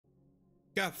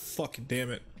God fucking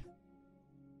damn it.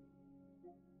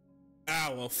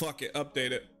 Ah, well, fuck it.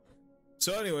 Update it.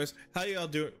 So anyways, how y'all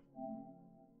doing?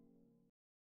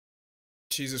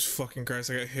 Jesus fucking Christ,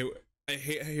 I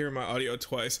hate hearing my audio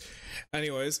twice.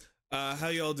 Anyways, how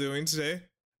y'all doing today?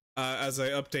 As I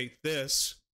update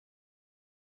this,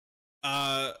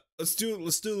 let's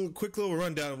do a quick little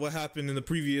rundown of what happened in the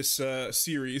previous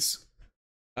series.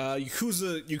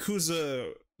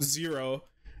 Yakuza 0,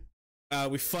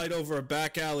 we fight over a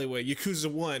back alleyway.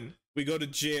 Yakuza 1, we go to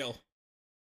jail.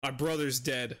 Our brother's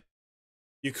dead.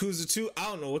 Yakuza 2, I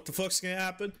don't know what the fuck's gonna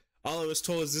happen. All I was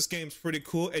told is this game's pretty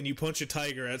cool and you punch a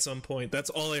tiger at some point.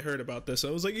 That's all I heard about this. I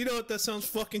was like, you know what, that sounds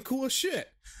fucking cool as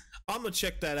shit. I'm gonna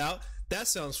check that out. That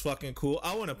sounds fucking cool.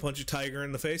 I want to punch a tiger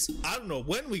in the face. I don't know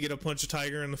when we get to punch a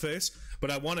tiger in the face,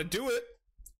 but I want to do it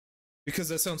because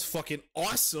that sounds fucking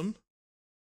awesome.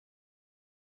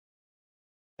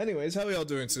 Anyways, how are y'all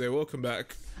doing today? Welcome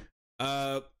back.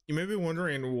 You may be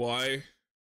wondering why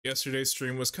yesterday's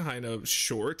stream was kind of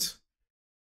short.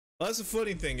 Well, that's the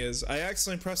funny thing is, I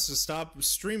accidentally pressed the stop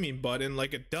streaming button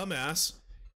like a dumbass.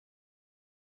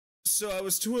 So I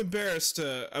was too embarrassed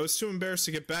to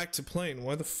get back to playing.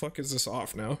 Why the fuck is this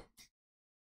off now?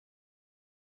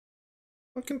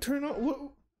 Fucking turn on. What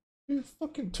are you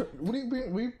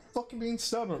fucking being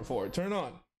stubborn for? Turn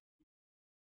on.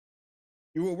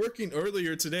 You were working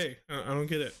earlier today. I don't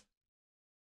get it.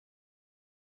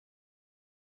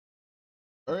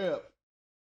 Hurry up.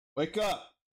 Wake up.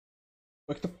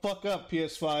 Wake the fuck up,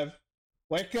 PS5.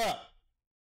 Wake up.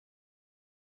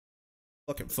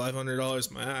 Fucking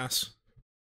 $500 my ass.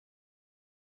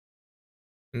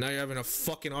 And now you're having a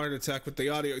fucking heart attack with the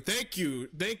audio. Thank you,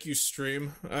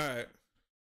 stream. Alright.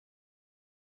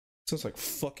 Sounds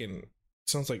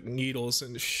like needles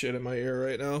and shit in my ear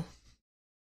right now.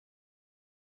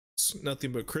 It's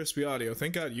nothing but crispy audio.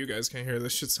 Thank God you guys can't hear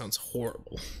this. Shit sounds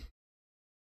horrible.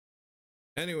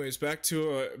 Anyways, back to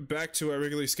our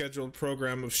regularly scheduled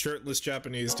program of shirtless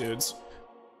Japanese dudes.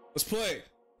 Let's play.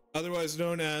 Otherwise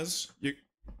known as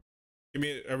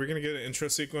are we gonna get an intro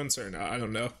sequence or not? I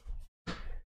don't know.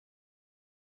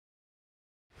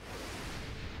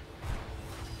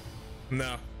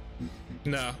 No.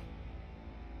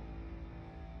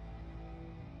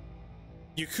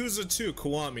 Yakuza 2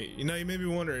 Kiwami. You know, you may be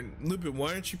wondering, Lupin,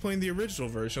 why aren't you playing the original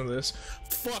version of this?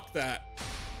 Fuck that.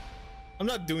 I'm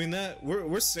not doing that.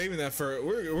 We're saving that for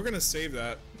we're gonna save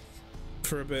that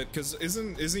for a bit, because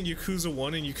isn't Yakuza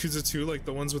 1 and Yakuza 2 like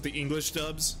the ones with the English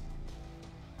dubs?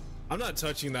 I'm not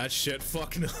touching that shit.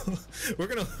 Fuck no. we're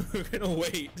gonna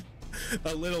wait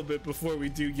a little bit before we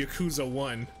do Yakuza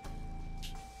 1.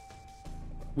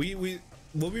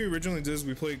 What we originally did is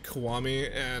we played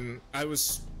Kiwami, and I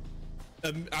was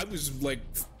like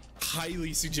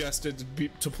highly suggested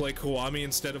to play Kiwami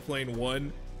instead of playing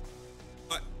 1.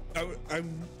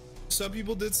 Some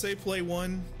people did say play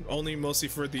 1, only mostly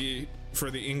for the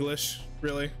English,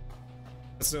 really.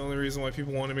 That's the only reason why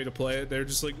people wanted me to play it. They're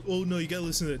just like, oh no, you gotta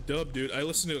listen to the dub, dude. I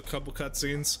listened to a couple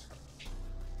cutscenes.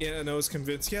 Yeah, and I was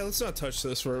convinced, yeah, let's not touch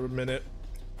this for a minute.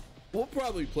 We'll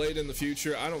probably play it in the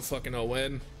future. I don't fucking know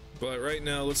when. But right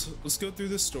now, let's go through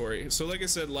this story. So like I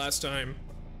said last time,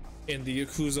 in the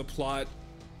Yakuza plot,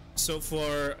 so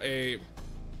far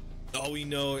all we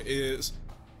know is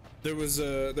there was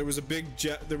a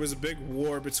big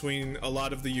war between a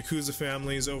lot of the Yakuza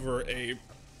families over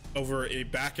a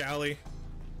back alley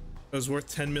that was worth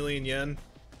 10 million yen.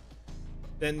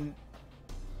 Then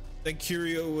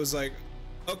Kiryu was like,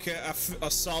 okay, I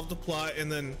solved the plot,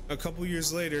 and then a couple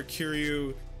years later,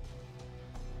 Kiryu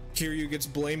gets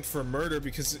blamed for murder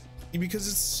because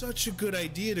it's such a good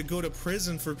idea to go to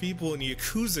prison for people in a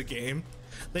Yakuza game.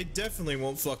 They definitely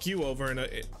won't fuck you over in a...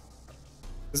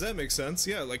 Does that make sense?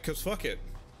 Yeah, like, cause fuck it.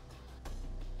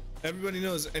 Everybody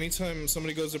knows anytime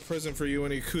somebody goes to prison for you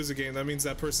in a Yakuza game, that means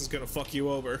that person's gonna fuck you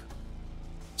over.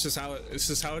 It's just how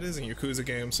it is in Yakuza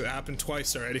games. It happened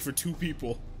twice already for 2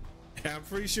 people. And I'm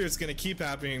pretty sure it's gonna keep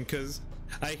happening, because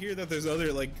I hear that there's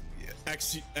other like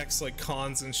ex like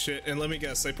cons and shit, and let me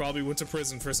guess, they probably went to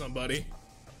prison for somebody.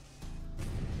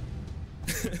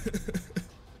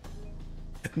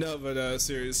 No, but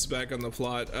serious, back on the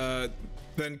plot.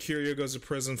 Then Kiryu goes to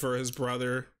prison for his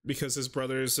brother because his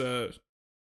brother's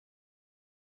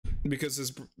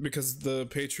because the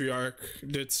patriarch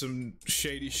did some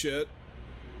shady shit.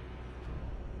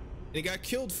 And he got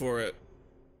killed for it.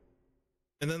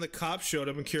 And then the cops showed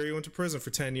up and Kiryu went to prison for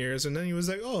 10 years, and then he was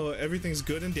like, oh, everything's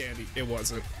good and dandy. It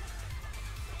wasn't.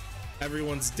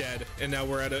 Everyone's dead, and now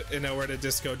we're at a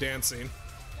disco dancing.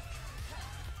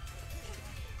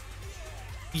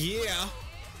 Yeah.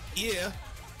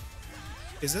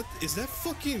 Is that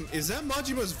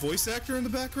Majima's voice actor in the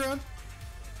background?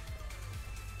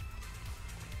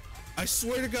 I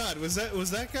swear to God, was that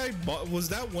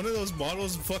one of those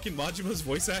models fucking Majima's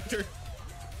voice actor?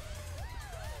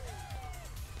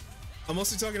 I'm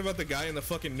mostly talking about the guy in the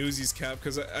fucking Newsies cap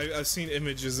because I've seen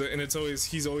images and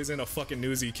he's always in a fucking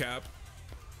Newsy cap.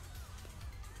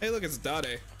 Hey, look, it's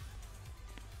Dade.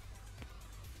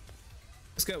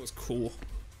 This guy was cool.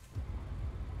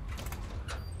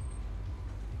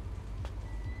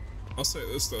 I'll say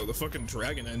this though, the fucking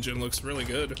dragon engine looks really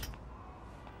good.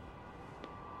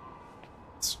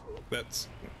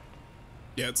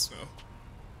 Yeah, it's snow.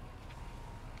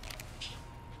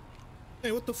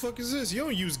 Hey, what the fuck is this? You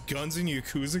don't use guns in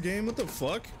Yakuza game? What the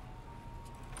fuck?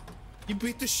 You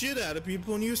beat the shit out of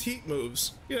people and use heat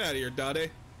moves. Get out of here, Dade.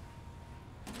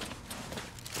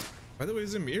 By the way,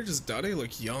 is Amir just Dade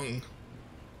look young?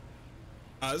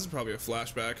 Ah, this is probably a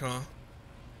flashback, huh?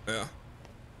 Yeah.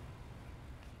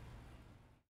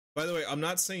 By the way, I'm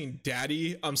not saying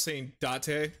daddy, I'm saying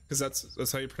Date, because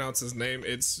that's how you pronounce his name.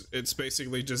 It's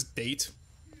basically just date.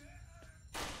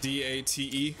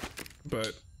 D-A-T-E,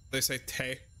 but they say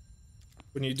te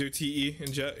when you do T-E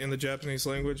in the Japanese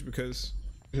language because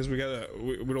we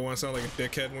don't want to sound like a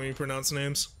dickhead when you pronounce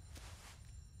names.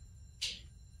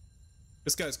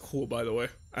 This guy's cool, by the way.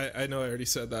 I know I already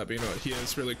said that, but you know what? He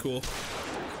is really cool.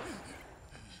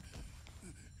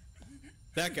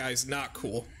 That guy's not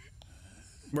cool.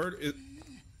 Murder is...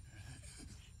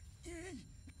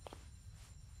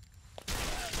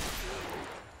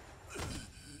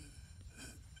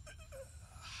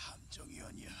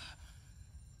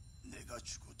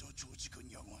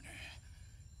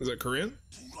 Is that Korean?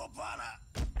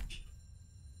 Is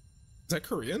that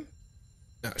Korean?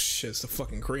 Oh shit, it's the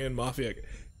fucking Korean mafia.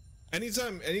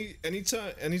 Anytime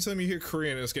you hear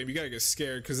Korean in this game, you gotta get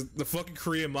scared because the fucking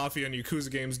Korean mafia and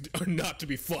Yakuza games are not to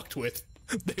be fucked with.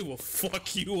 They will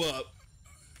fuck you up.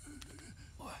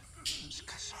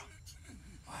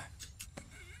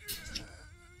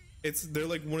 They're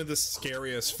like one of the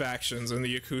scariest factions in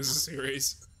the Yakuza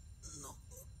series.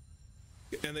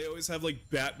 And they always have like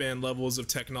Batman levels of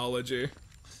technology.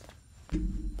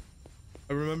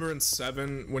 I remember in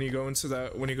 7 when you go into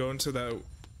that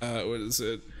what is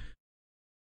it?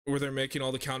 Where they're making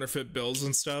all the counterfeit bills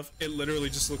and stuff. It literally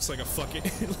just looks like a fucking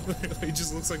it literally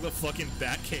just looks like the fucking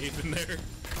Batcave in there.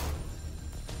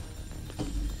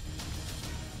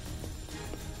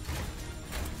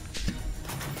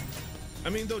 I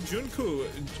mean, though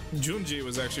Junji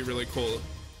was actually really cool.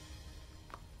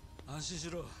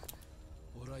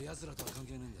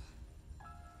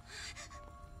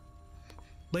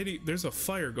 Lady, there's a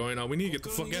fire going on. We need to get the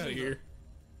fuck out of here.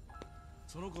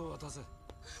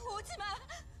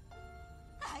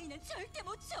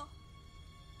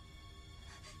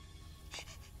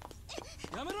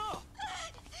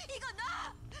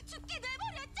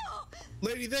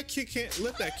 Lady, that kid can't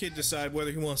let that kid decide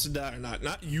whether he wants to die or not.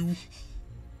 Not you.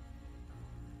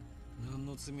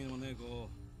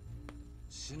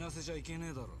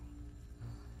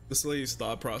 This lady's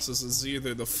thought process is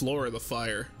either the floor or the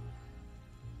fire.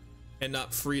 And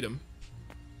not freedom.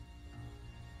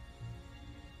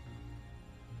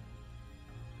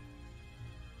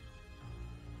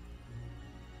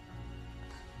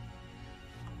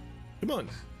 Come on.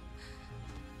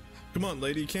 Come on,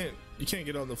 lady, you can't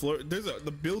get on the floor.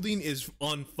 The building is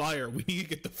on fire. We need to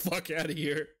get the fuck out of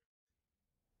here.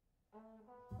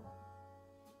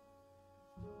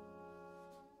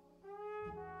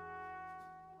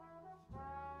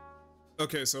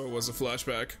 Okay, so it was a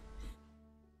flashback.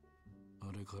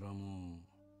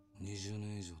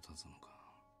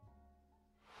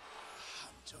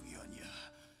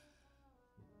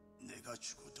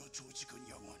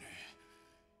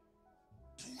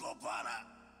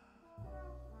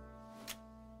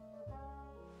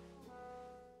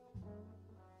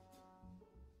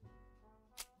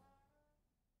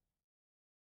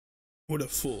 What a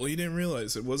fool. He didn't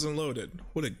realize it wasn't loaded.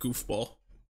 What a goofball.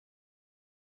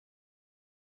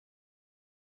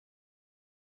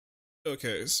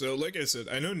 Okay, so like I said,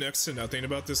 I know next to nothing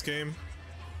about this game.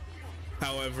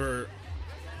 However,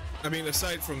 I mean,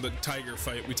 aside from the tiger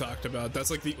fight we talked about,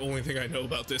 that's like the only thing I know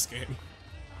about this game.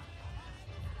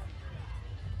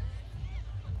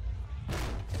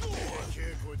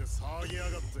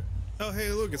 Oh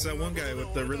hey, look, it's that one guy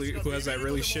with the who has that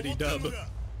really shitty dub.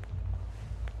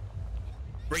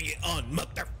 Bring it on,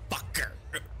 motherfucker!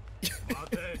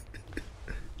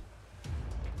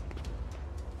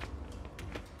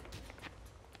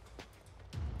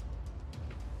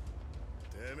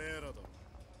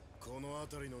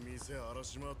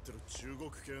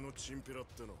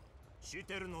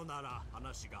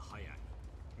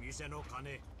 店の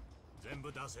金全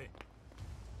部出せ。て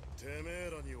めえ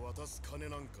らに渡す金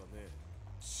なんかねえ。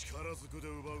力ずくで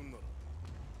奪うんなら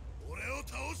俺を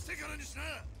倒してからにしな。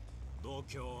度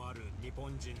胸ある日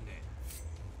本人ね。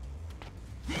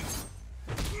て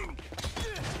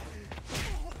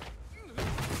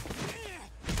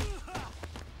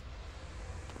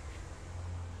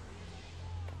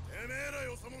めえら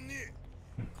よそもんに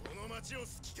この町を好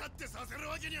き勝手させる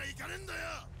わけにはいかねえんだよ。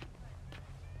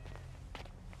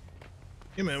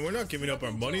Hey man, we're not giving up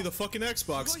our money. The fucking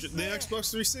Xbox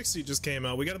 360 just came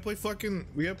out. We gotta play fucking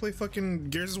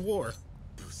Gears of War.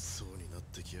 物騒になっ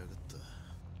てきやがった。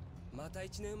また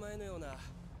1年前のような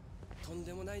とん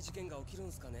でもない事件が起きる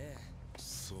んすかね。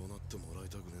そうなってもらい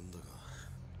たくねえんだが、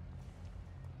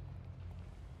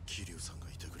桐生さんが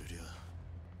いてくれりゃ。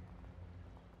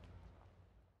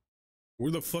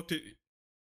Where the fuck did?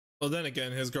 Well, then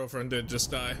again, his girlfriend did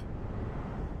just die.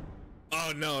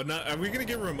 Oh no, not. Are we gonna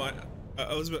get reminded?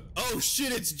 Oh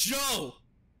shit, it's Joe!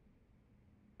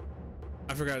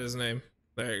 I forgot his name.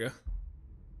 There you go.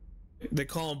 They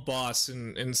call him Boss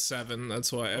in 7,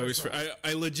 that's why I always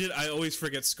I always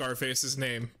forget Scarface's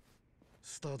name.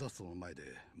 スターダストの前で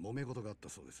揉め事があった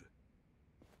そうです。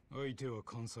相手は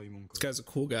関西門か。 This guy's a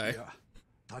cool guy. いや、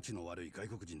立ちの悪い外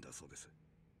国人だそうです。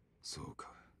そう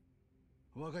か。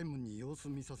若いもんに様子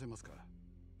見させますか。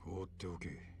放ってお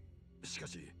け。しか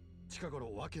し近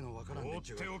頃わけのわからん連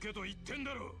中が。放っておけと言ってん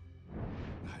だろ。はい。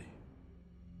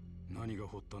何が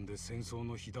発端で戦争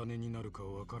の火種になるか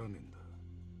わからねえんだ。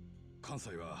関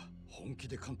西は本気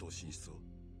で関東進出を。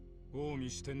近江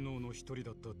四天王の一人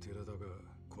だった寺田が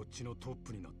こっちのトッ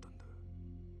プになったんだ。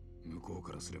向こう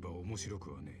からすれば面白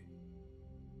くはね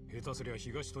え。下手すりゃ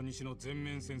東と西の全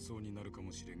面戦争になるか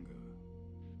もしれんが、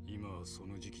今はそ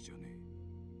の時期じゃね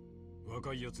え。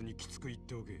若いやつにきつく言っ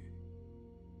ておけ。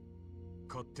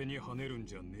勝手に跳ねるん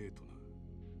じゃねえと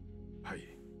な。は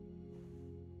い。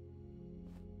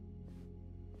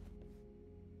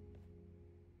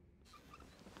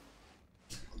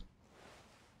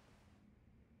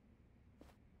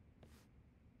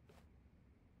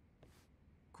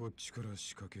こっちから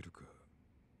仕掛けるか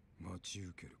待ち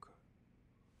受けるか。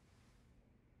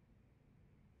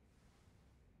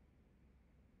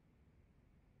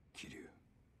桐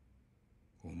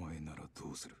生、お前ならど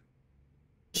うする？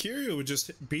 Kiryu would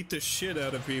just beat the shit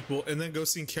out of people and then go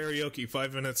sing karaoke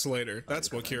 5 minutes later.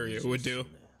 That's what Kiryu would do.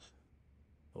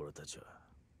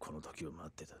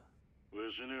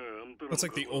 That's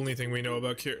like the only thing we know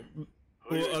about Kiryu.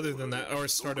 Well, other than that, or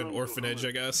start an orphanage,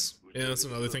 I guess. Yeah, that's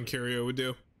another thing Kiryu would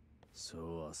do. そ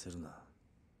う焦るな。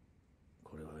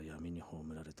これは闇に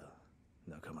葬られた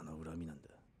仲間の恨みなんだ。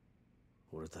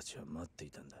俺たちは待ってい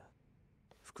たんだ。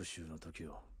復讐の時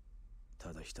を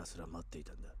ただひたすら待ってい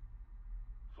たんだ。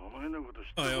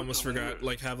I almost forgot,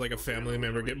 like, have like a family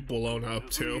member get blown up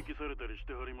too.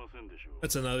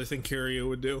 That's another thing Kiryu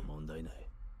would do.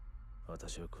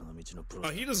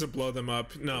 He doesn't blow them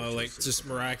up. No, like, just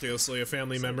miraculously, a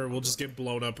family member will just get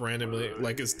blown up randomly.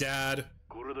 Like his dad,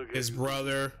 his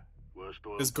brother,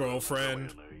 his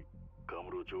girlfriend.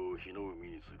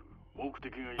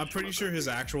 I'm pretty sure his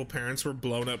actual parents were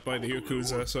blown up by the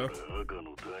Yakuza, so...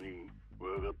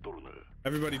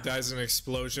 Everybody dies in an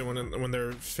explosion when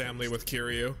they're family with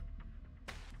Kiryu.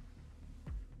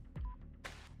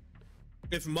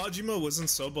 If Majima wasn't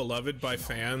so beloved by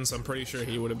fans, I'm pretty sure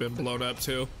he would have been blown up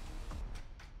too.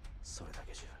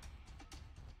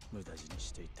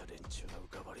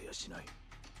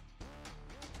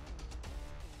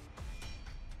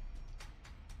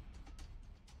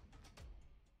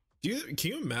 Can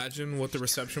you imagine what the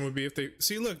reception would be if they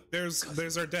see? Look,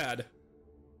 there's our dad.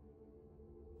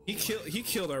 He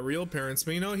killed our real parents,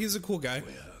 but you know he's a cool guy.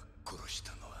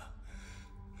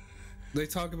 They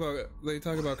talk about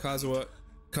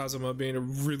Kazuma being a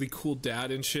really cool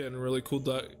dad and shit, and a really cool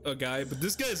guy, but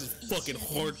this guy is a fucking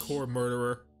hardcore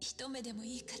murderer.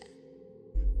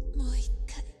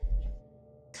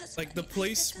 Like the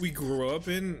place we grew up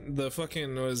in, the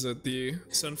fucking, what is it, the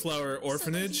Sunflower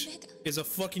Orphanage, is a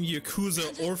fucking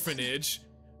Yakuza orphanage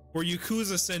where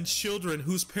Yakuza send children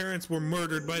whose parents were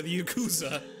murdered by the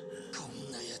Yakuza.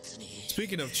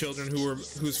 Speaking of children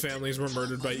whose families were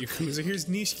murdered by Yakuza, here's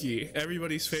Nishiki,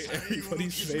 everybody's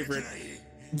favorite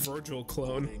Virgil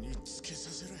clone.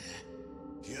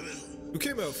 Who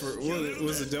came out for?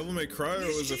 Was it Devil May Cry or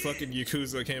was it fucking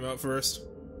Yakuza that came out first?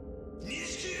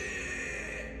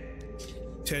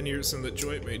 10 years in the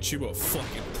joint made you a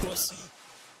fucking pussy.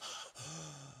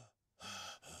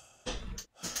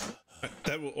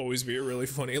 That will always be a really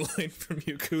funny line from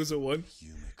Yakuza 1.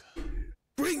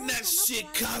 Bring that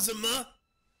shit, Kazuma!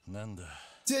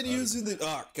 10 years in the...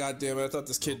 Oh, god damn it, I thought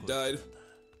this kid died.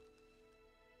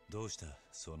 どうした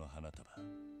その花束。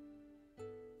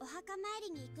お墓参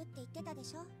りに行くって言ってたで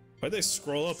しょ。 Why'd they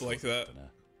scroll up like that?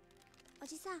 お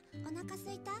じさん、お腹す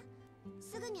いた？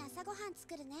すぐに朝ごはん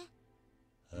作るね。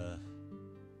あ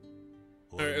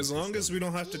あ。Alright, as long as we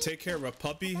don't have to take care of a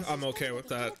puppy, I'm okay with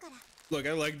that. Look,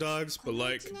 I like dogs, but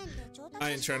like, I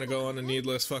ain't trying to go on a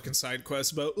needless fucking side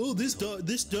quest about, oh, this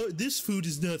food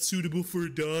is not suitable for a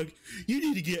dog. You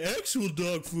need to get actual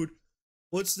dog food.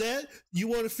 What's that? You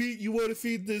want to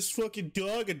feed this fucking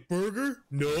dog a burger?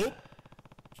 Nope.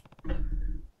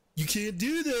 You can't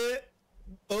do that.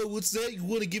 Oh, what's that? You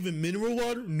want to give him mineral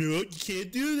water? No, you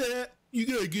can't do that. You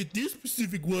gotta get this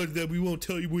specific water that we won't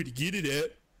tell you where to get it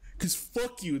at. Cause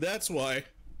fuck you, that's why.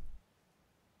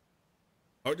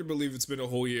 Hard to believe it's been a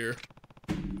whole year.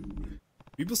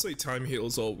 People say time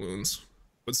heals all wounds,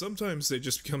 but sometimes they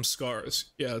just become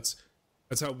scars. Yeah,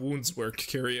 that's how wounds work.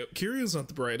 Kirio's not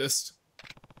the brightest.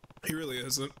 He really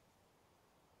isn't.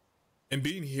 And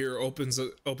being here opens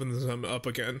them up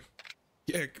again.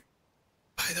 Yeah.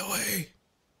 By the way,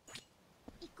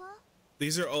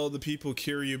 these are all the people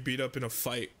Kiryu beat up in a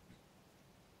fight.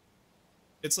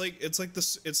 It's like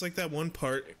that one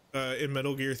part in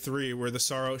Metal Gear 3 where the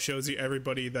Sorrow shows you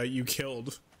everybody that you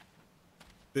killed.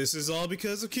 This is all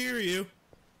because of Kiryu.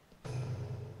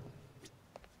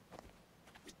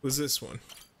 Who's this one?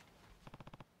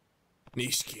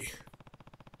 Nishiki.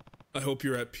 I hope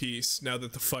you're at peace now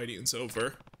that the fighting's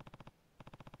over.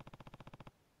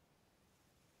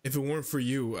 If it weren't for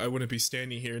you, I wouldn't be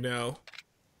standing here now.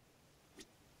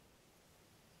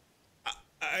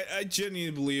 I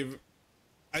genuinely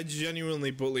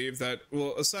believe that,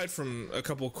 well, aside from a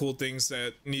couple cool things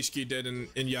that Nishiki did in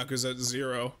Yakuza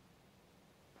 0,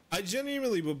 I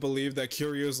genuinely would believe that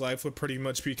Kiryu's life would pretty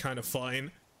much be kind of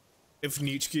fine if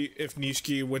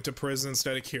Nishiki went to prison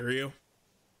instead of Kiryu.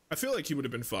 I feel like he would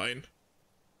have been fine.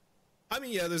 I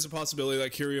mean, yeah, there's a possibility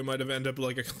that Kiryu might have ended up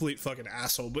like a complete fucking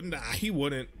asshole, but nah, he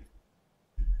wouldn't.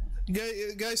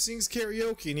 Guy sings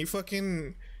karaoke and he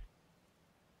fucking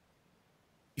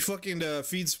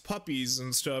feeds puppies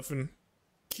and stuff, and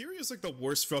Kiryu's like the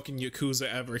worst fucking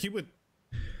Yakuza ever.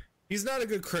 He's not a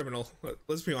good criminal.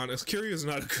 Let's be honest. Kiryu's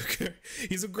not a good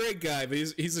he's a great guy, but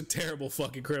he's a terrible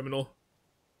fucking criminal.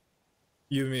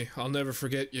 Yumi, I'll never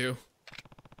forget you.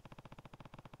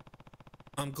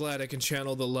 I'm glad I can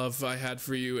channel the love I had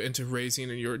for you into raising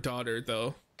your daughter,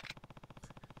 though.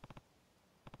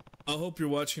 I hope you're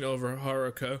watching over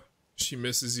Haruka. She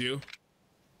misses you.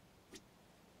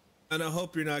 And I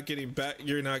hope you're not getting back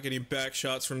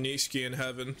shots from Nishiki in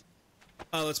heaven.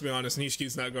 Let's be honest,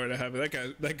 Nishiki's not going to heaven.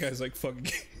 That guy's like fucking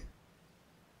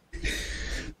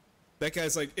that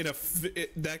guy's like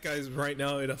that guy's right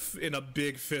now in a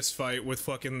big fist fight with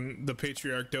fucking the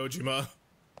Patriarch Dojima.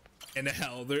 In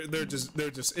hell, they're just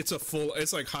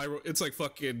it's like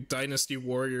fucking Dynasty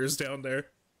Warriors down there.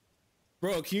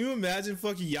 Bro, can you imagine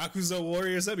fucking Yakuza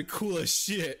Warriors? That'd be cool as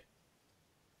shit.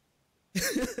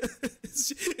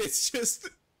 it's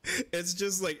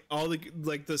just like all the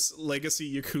this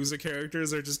legacy Yakuza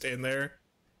characters are just in there.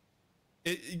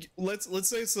 Let's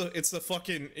say it's the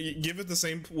fucking, give it the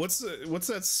same, what's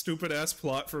that stupid ass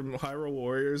plot from Hyrule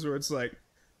Warriors where it's like,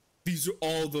 these are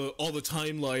all the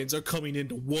timelines are coming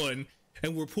into one,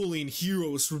 and we're pulling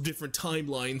heroes from different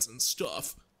timelines and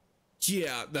stuff.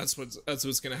 Yeah, that's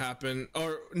what's gonna happen.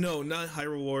 Or no, not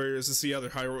Hyrule Warriors. It's the other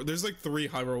Hyrule. There's like 3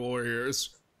 Hyrule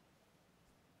Warriors.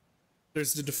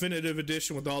 There's the definitive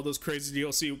edition with all those crazy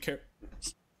DLC.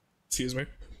 Excuse me.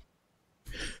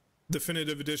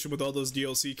 Definitive edition with all those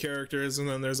DLC characters, and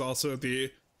then there's also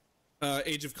the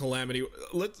Age of Calamity.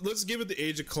 Let's give it the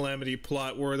Age of Calamity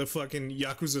plot where the fucking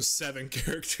Yakuza 7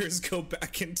 characters go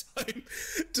back in time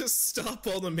to stop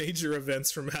all the major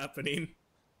events from happening.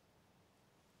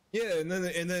 Yeah, and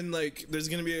then like there's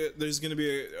gonna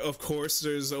be of course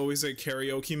there's always a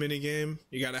karaoke minigame.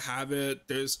 You gotta have it.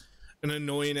 There's an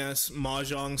annoying ass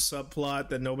mahjong subplot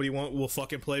that nobody will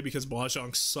fucking play because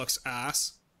mahjong sucks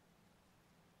ass.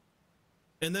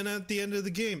 And then at the end of the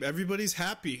game, everybody's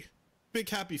happy. Big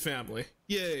happy family.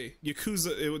 Yay.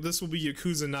 Yakuza, this will be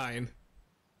Yakuza 9.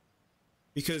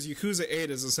 Because Yakuza 8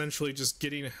 is essentially just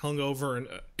getting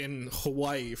hungover in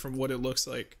Hawaii from what it looks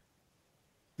like.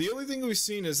 The only thing we've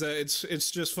seen is that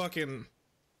it's just fucking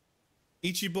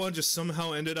Ichiban just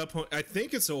somehow ended up, I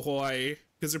think it's Hawaii,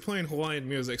 because they're playing Hawaiian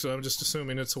music, so I'm just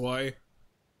assuming it's Hawaii.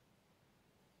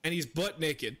 And he's butt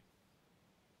naked.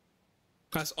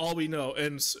 That's all we know.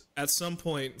 And at some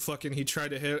point, fucking, he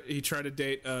tried to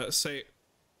date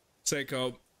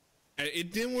Seiko, and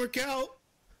it didn't work out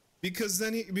because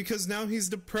now he's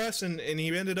depressed and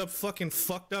he ended up fucking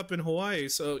fucked up in Hawaii.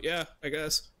 So yeah, I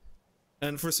guess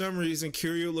And for some reason,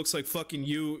 Kiryu looks like fucking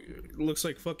looks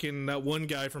like fucking that one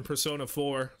guy from Persona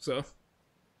 4. So,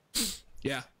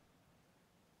 yeah.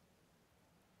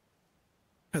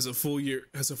 Has a full year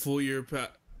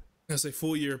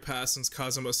passed since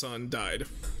Kazuma-san died.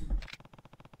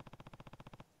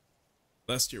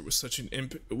 Last year was such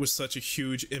a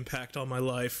huge impact on my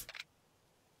life.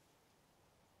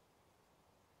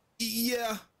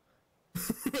 Yeah.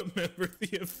 Remember the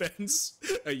events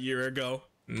a year ago?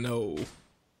 No.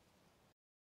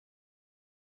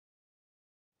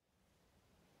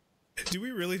 Do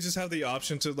we really just have the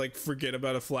option to like forget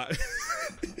about a flash?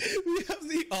 We have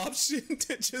the option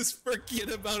to just forget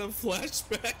about a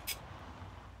flashback.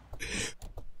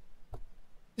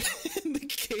 And the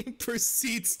game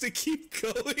proceeds to keep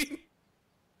going.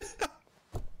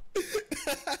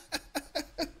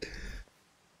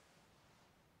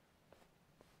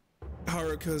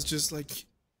 Haruka's just like,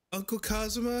 Uncle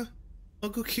Kazuma,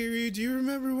 Uncle Kiryu, do you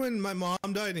remember when my mom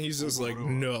died? And he's just like,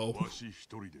 no.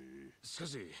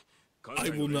 I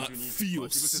will not feel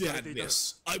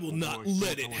sadness. I will not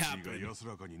let it happen.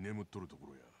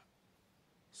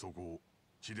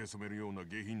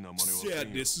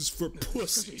 Sadness is for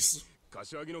pussies.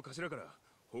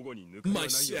 My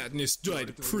sadness died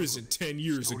in prison 10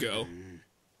 years ago.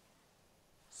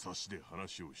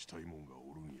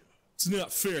 It's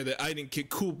not fair that I didn't get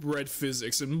cool bread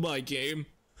physics in my game,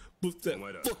 but that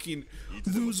fucking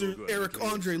loser Eric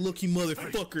Andre looking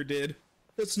motherfucker did.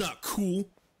 That's not cool.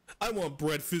 I want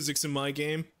bread physics in my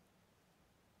game.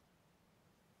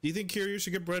 Do you think Kiryu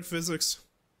should get bread physics?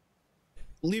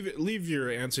 Leave your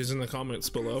answers in the comments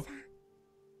below.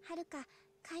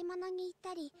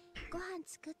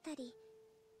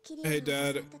 Hey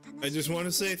Dad, I just want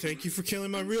to say thank you for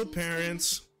killing my real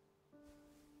parents.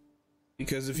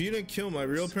 Because if you didn't kill my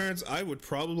real parents, I would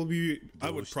probably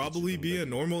be a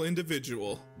normal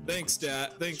individual. Thanks,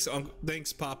 Dad. Thanks,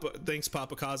 Papa. Thanks,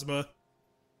 Papa Kazuma.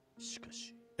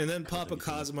 And then Papa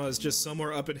Kazuma is just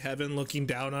somewhere up in heaven looking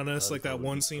down on us, like that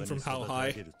one scene from How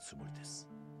High.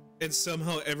 And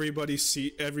somehow everybody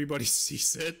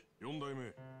sees it.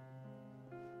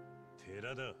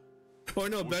 Or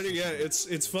no, better yet,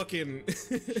 it's fucking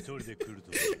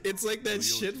it's like that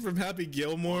shit from Happy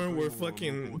Gilmore where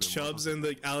fucking Chubbs and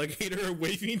the alligator are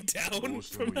waving down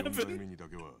from heaven.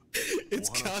 It's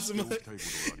Kazuma,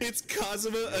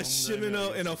 a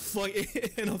Shimano, and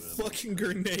a fucking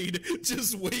grenade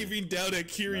just waving down at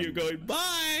Kiryu going,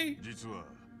 bye!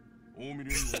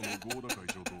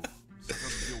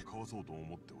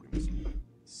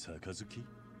 Sakazuki?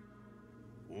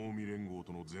 近江連合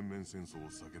との全面戦争を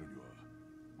避けるには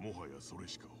もはやそれ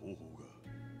しか方法が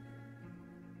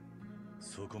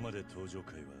そこまで登場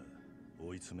会は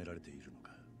追い詰められているの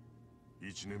か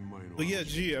But yeah,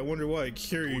 gee, I wonder why.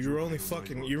 Kiryu, you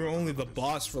were only the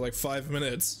boss for like 5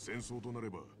 minutes.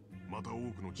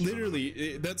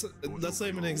 Literally, that's not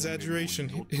even an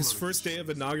exaggeration. His first day of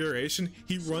inauguration,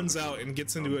 he runs out and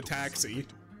gets into a taxi.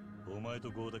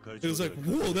 It was like,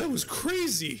 whoa, that was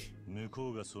crazy. 向こ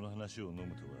うがその話を飲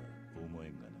むとは思え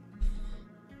んがな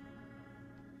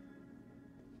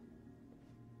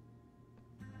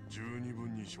十二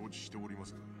分に承知しておりま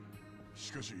すが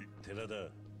しかし寺田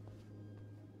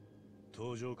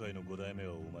登場界の5代目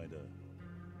はお前だ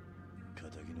仇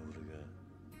の俺が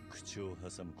口を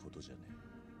挟むことじゃねえ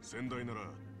先代なら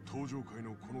登場界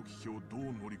のこの危機をど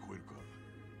う乗り越えるか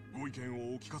ご意見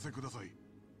をお聞かせください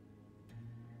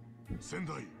先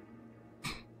代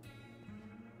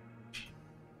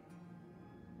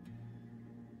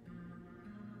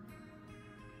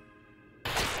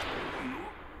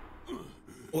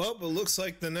Well, it looks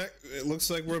like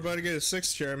we're about to get a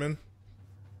 6th chairman.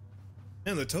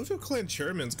 Man, the Tojo Clan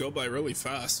chairmans go by really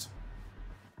fast.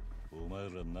 お前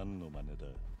ら何の真似だ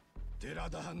寺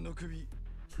田藩の首い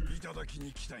ただき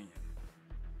に来たんや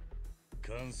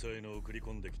関西の送り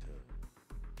込んできた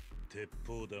鉄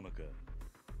砲玉か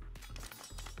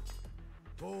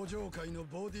登場界の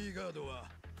ボディーガードは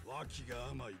脇が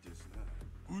甘いです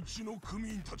なうちの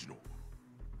組員たちの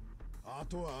あ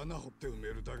とは穴掘って埋め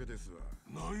るだけですわ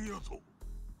なんやと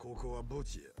ここは墓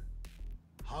地や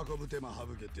運ぶ手間省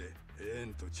けてええ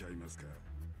んとちゃいますか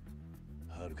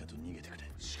はるかと逃げてくれ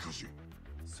しかし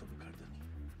その体に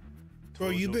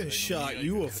Bro, you've been shot.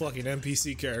 You a fucking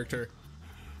NPC character.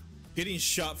 Getting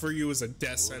shot for you is a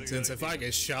death sentence. If I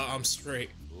get shot, I'm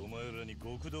straight.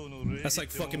 That's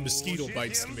like fucking mosquito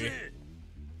bites to me.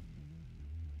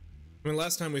 I mean,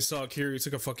 last time we saw Kiryu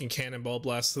took a fucking cannonball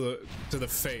blast to the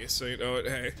face, so you know what,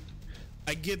 hey.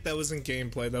 I get that was in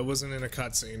gameplay, that wasn't in a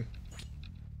cutscene.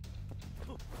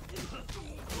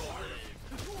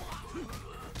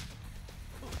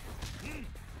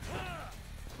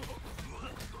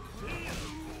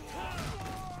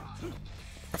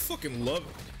 fucking love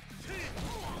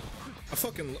I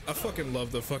fucking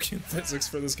love the fucking physics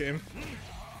for this game.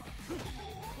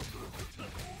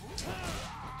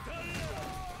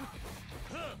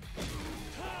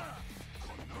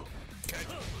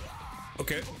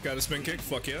 Okay, got a spin kick,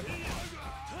 fuck yeah.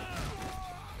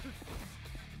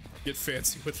 Get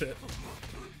fancy with it.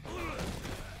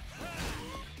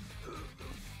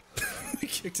 He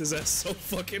kicked his ass so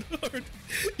fucking hard.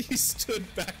 He stood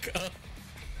back up.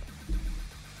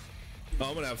 Oh,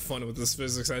 I'm gonna have fun with this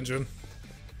physics engine.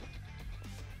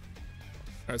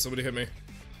 Alright, somebody hit me.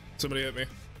 Somebody hit me.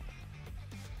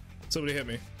 Somebody hit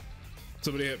me.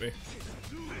 Somebody hit me.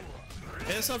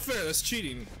 Hey, that's not fair, that's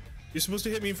cheating. You're supposed to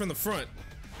hit me from the front.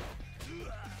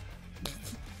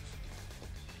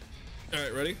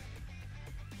 Alright, ready?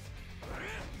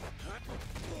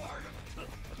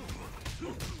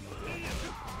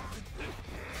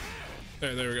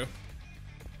 Alright, there we go.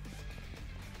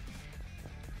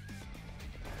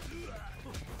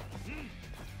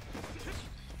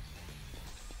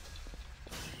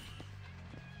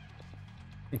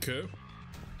 Okay.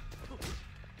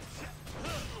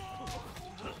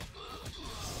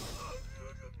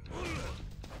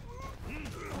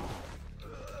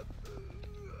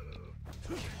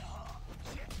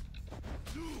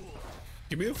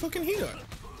 Give me a fucking heat on. Here,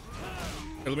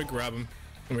 let me grab him.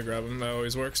 Let me grab him. That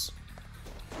always works.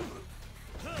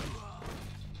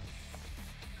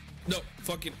 No,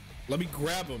 fucking. Let me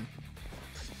grab him.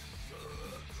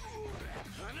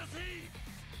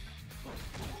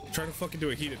 Try to fucking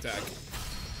do a heat attack.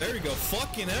 There we go.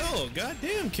 Fucking hell.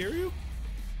 Goddamn, Kiryu.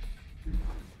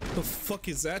 What the fuck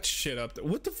is that shit up there?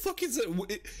 What the fuck is that?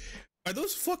 Are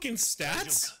those fucking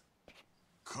stats?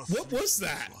 What was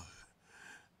that?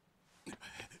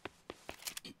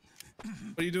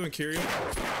 What are you doing, Kiryu?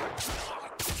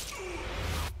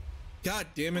 God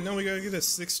damn it, now we gotta get a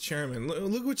 6th chairman.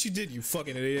 Look what you did, you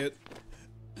fucking idiot.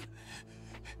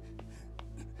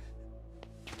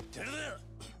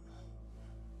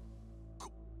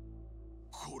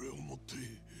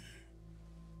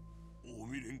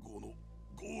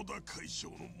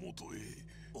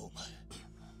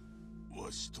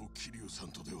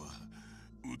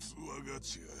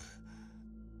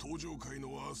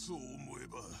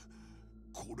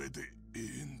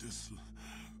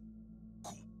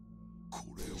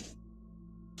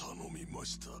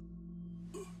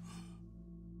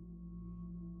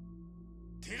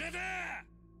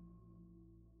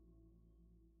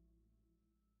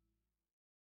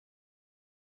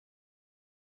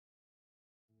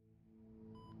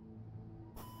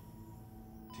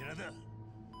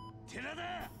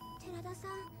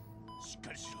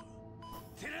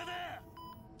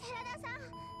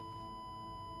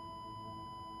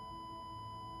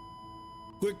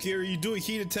 Quick, Kiryu, you do a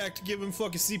heat attack to give him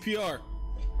fucking CPR.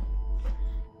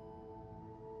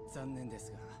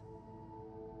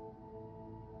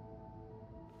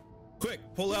 Quick,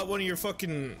 pull out one of your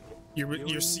fucking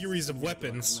your series of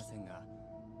weapons.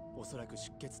 おそらく出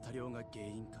血多量が原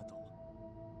因かと。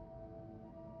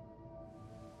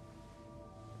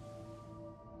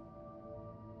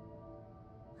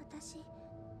私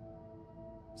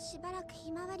しばらく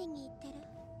ひまわりに行ってる。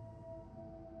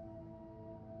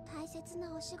大切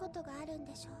なお仕事があるん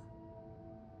でしょ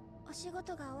う。お仕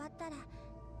事が終わったら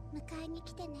迎えに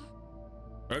来てね。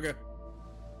Okay.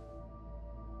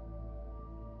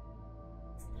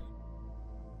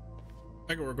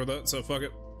 I can work with that, so fuck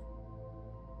it.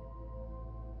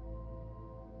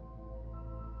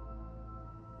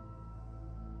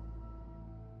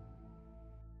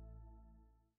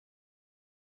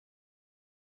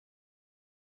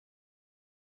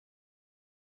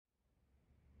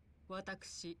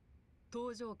 Watakushi,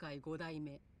 東上会5代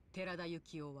目寺田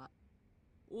幸雄は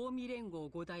近江連合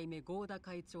5代目合田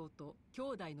会長と兄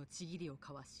弟のちぎりを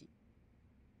交わし、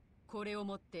これを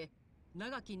もって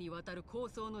長きにわたる抗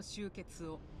争の終結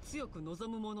を強く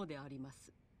望むものでありま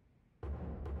す。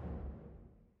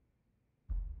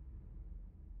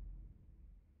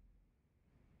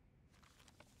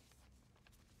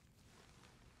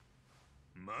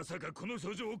まさかこの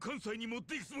書状を関西に持っ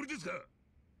ていくつもりですか。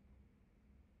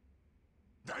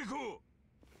大公、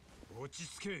落ち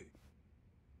着け。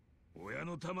親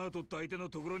の玉を取った相手の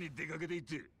ところに出かけて行っ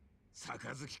て杯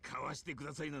交わしてく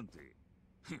ださいなんて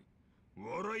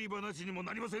笑い話にも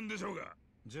なりませんでしょうが。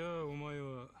じゃあお前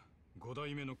は5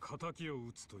代目の仇を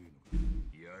討つというのか。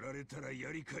やられたら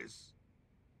やり返す、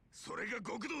それが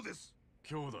極道です。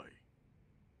兄弟、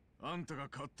あんたが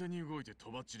勝手に動いてと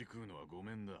ばっちり食うのはご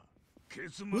めんだ。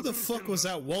 Who the fuck was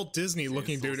that Walt Disney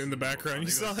looking dude in the background? You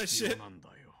saw that shit?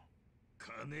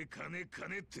 金金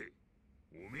金って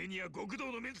おめえには極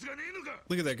道のメンツがねえのか。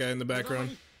 Look at that guy in the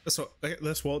background.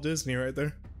 That's Walt Disney right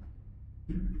there.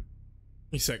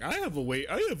 He's like, I have a way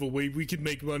we can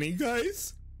make money,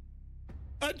 guys.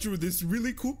 I drew this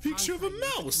really cool picture of a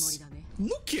mouse.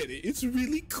 Look at it, it's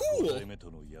really cool.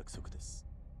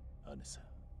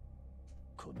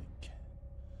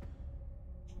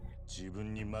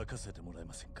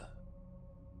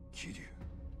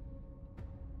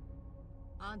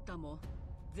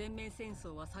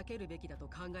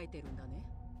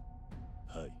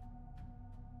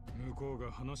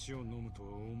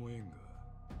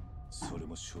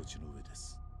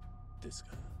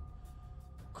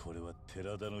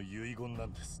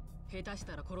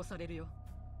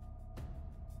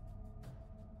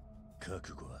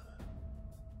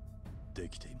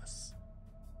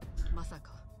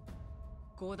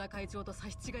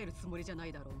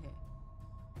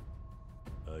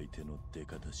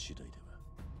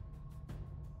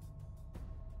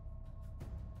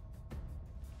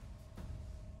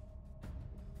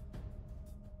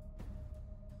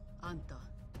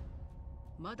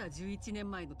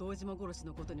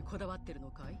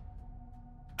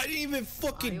 I didn't even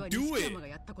fucking do it.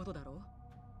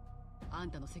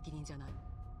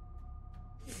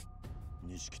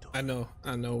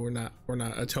 I know we're not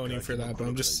atoning for that, but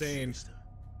I'm just saying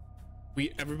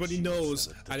everybody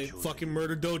knows I didn't fucking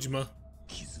murder Dojima.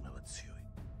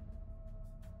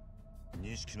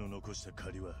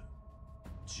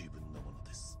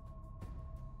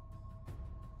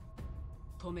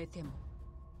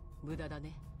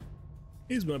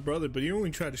 He's my brother, but he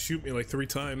only tried to shoot me like 3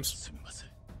 times.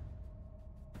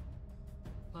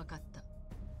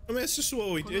 I mean, it's just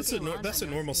what we. That's a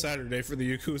normal Saturday for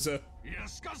the Yakuza.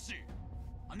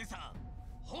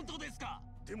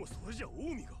 でもそれじゃ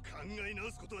近江が考え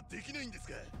直すことはできないんです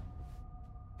か。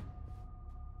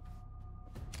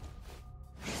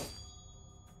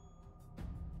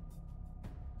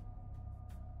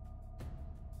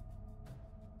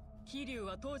桐生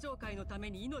は登場会のため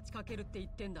に命かけるって言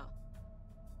ってんだ。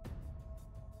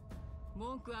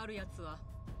文句あるやつは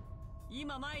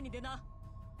今前に出な。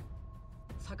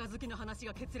杯の話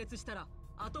が決裂したら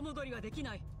後戻りはでき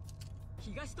ない。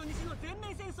東と西の全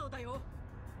面戦争だよ。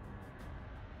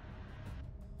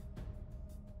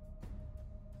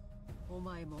お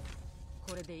前も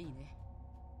これでいいね。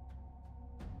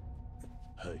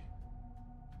はい。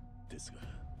ですが、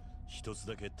一つ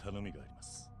だけ頼みがありま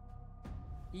す。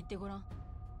言ってごらん。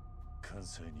関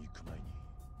西に行く前に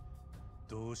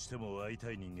どうしても会い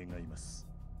たい人間がいます。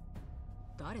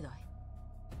誰だい？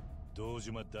堂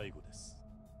島大吾です。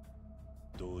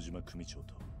堂島組長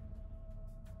と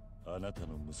あなた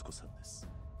の息子さんです。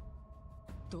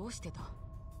どうしてだ？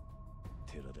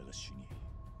寺田が死に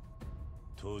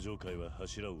登場会は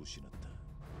柱を失った。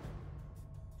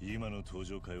今の登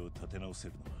場会を立て直せ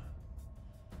るのは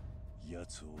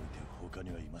奴を置いて他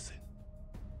にはいません。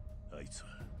あいつは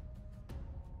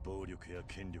暴力や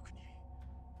権力に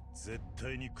絶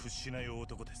対に屈しない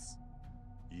男です。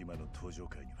今の登場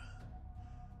会には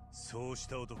そうし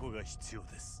た男が必要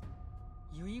です。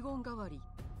遺言代わりっ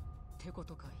てこ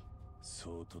とかい？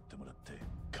そう取ってもらって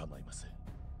構いません。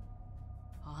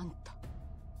あんた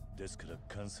ですから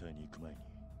関西に行く前に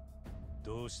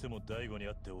どうしても大吾に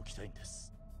会っておきたいんで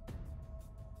す。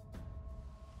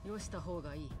よした方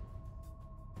がいい。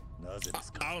なぜで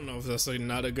すか？ I don't know if that's like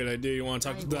not a good idea. You want to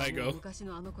talk to Daigo? 昔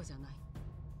のあの子じゃない。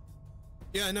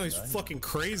Yeah, I know he's fucking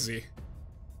crazy.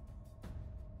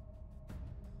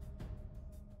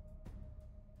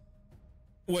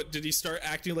 What, did he start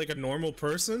acting like a normal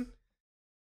person?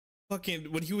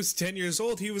 Fucking, when he was 10 years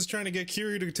old, he was trying to get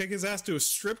Kiryu to take his ass to a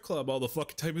strip club all the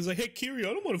fucking time. He's like, hey, Kiryu,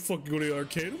 I don't want to fucking go to the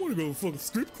arcade. I want to go to a fucking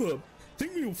strip club.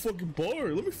 Take me to a fucking bar.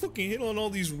 Let me fucking hit on all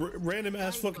these random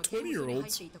ass fucking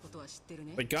 20-year-olds.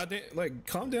 Like, goddamn, like,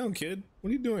 calm down, kid. What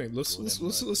are you doing? Let's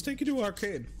take you to an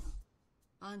arcade.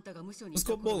 Let's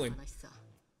go bowling.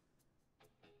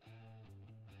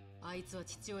 あいつは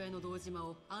父親の堂島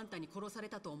をあんたに殺され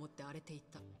たと思って荒れてい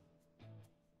た。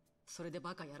それで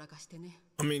バカやらかしてね。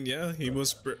I mean, yeah, he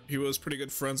was pretty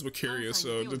good friends with Kiryu,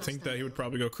 so to think that he would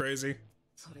probably go crazy.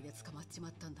 それで捕まっちま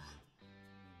ったんだ。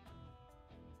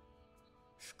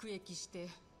服役して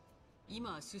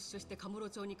今は出所してカムロ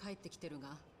町に帰ってきてるが、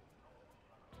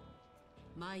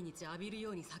毎日浴びるよ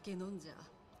うに酒飲んじゃ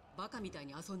バカみたい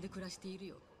に遊んで暮らしている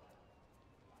よ。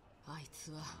あい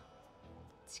つは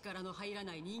力の入ら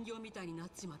ない人形みたいになっ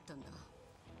ちまったんだ。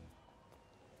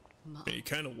まあ、He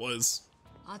kind of was.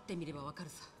 会ってみればわかる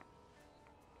さ。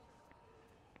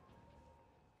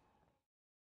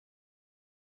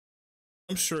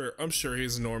I'm sure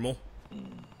he's normal.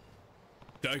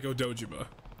 Daigo Dojima.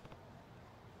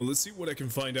 Well, let's see what I can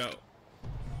find out.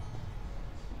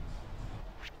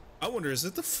 I wonder, is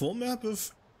it the full map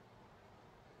of...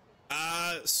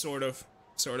 Sort of,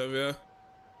 yeah.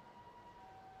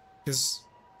 Because,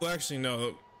 well, actually,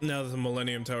 no. Now that the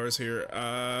Millennium Tower's here,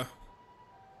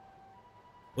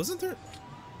 wasn't there...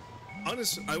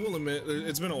 Honest, I will admit,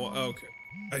 it's been a while. Oh,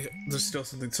 okay. There's still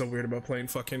something so weird about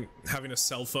having a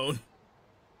cell phone.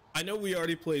 I know we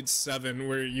already played 7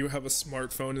 where you have a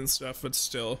smartphone and stuff, but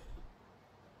still.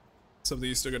 Something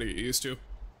you still gotta get used to.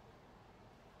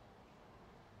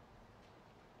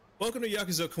 Welcome to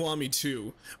Yakuza Kiwami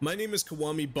 2. My name is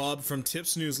Kiwami Bob from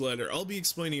Tips Newsletter. I'll be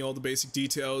explaining all the basic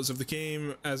details of the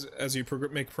game as you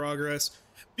make progress.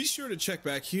 Be sure to check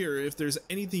back here if there's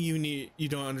anything you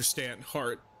don't understand.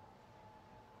 Heart.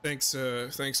 Thanks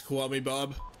Kiwami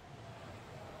Bob.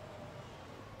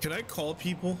 Can I call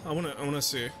people? I wanna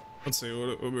see. Let's see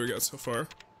what we got so far.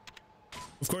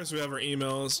 Of course we have our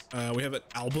emails. We have an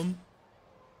album.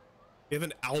 We have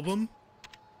an album?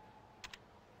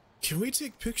 Can we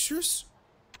take pictures?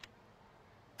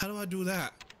 How do I do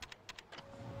that?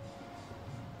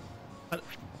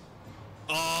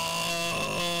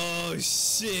 Oh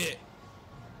shit!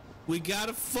 We got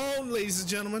a phone, ladies and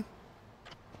gentlemen.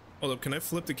 Hold up, can I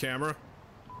flip the camera?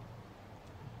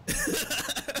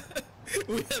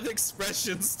 We have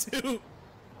expressions too.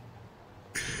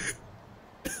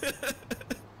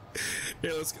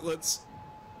 Here, let's.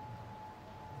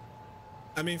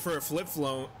 I mean, for a flip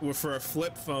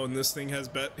phone, this thing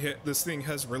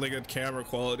has really good camera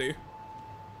quality.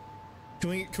 Can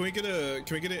we get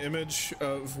an image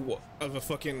of what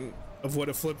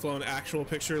a flip phone actual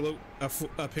picture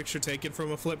a picture taken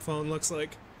from a flip phone looks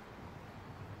like?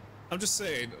 I'm just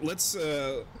saying, let's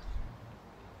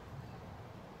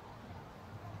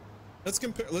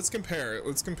compare. Let's compare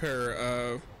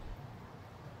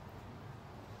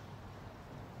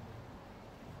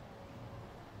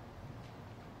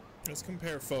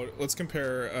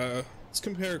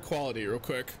quality real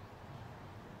quick.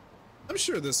 I'm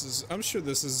sure this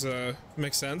is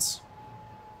makes sense.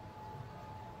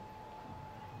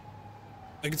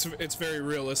 Like it's very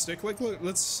realistic. Like look,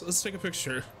 let's take a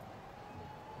picture.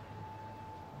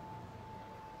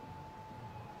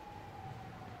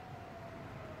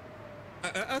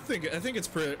 I think it's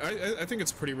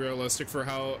pretty realistic for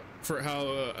how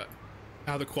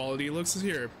the quality looks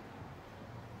here.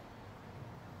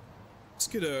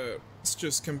 Let's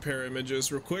just compare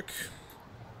images real quick.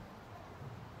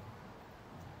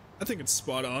 I think it's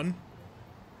spot on.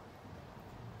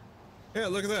 Yeah,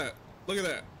 look at that. Look at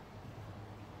that.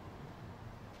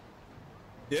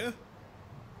 Yeah.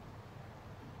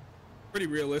 Pretty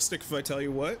realistic if I tell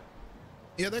you what.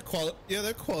 Yeah, that quality,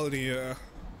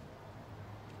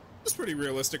 that's pretty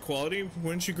realistic quality,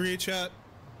 wouldn't you agree, chat?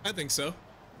 I think so.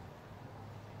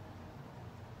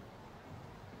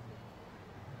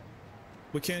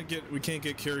 We can't get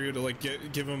Kiryu to like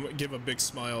give a big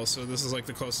smile, so this is like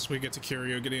the closest we get to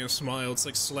Kiryu getting a smile. It's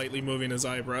like slightly moving his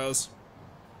eyebrows.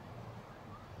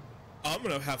 I'm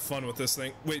gonna have fun with this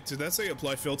thing. Wait, did that say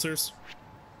apply filters?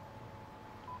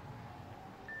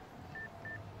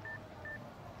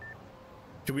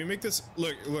 Can we make this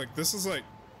look? This is like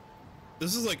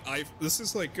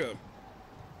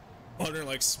modern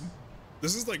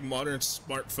this is like modern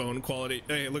smartphone quality.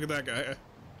 Hey, look at that guy.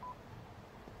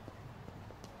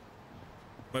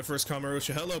 My first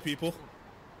Kamarucha. Hello, people.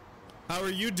 How are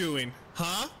you doing?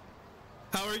 Huh?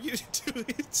 How are you doing?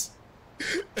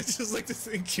 I just like to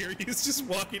think Kiryu's just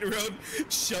walking around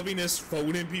shoving his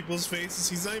phone in people's faces.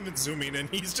 He's not even zooming in.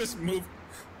 He's just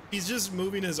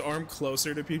moving his arm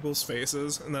closer to people's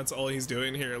faces, and that's all he's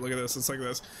doing. Here, look at this. It's like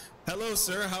this. Hello,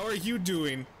 sir. How are you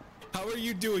doing? How are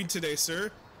you doing today,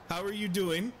 sir? How are you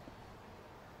doing?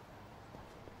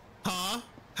 Huh?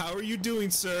 How are you doing,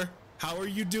 sir? How are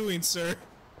you doing, sir?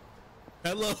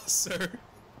 Hello, sir.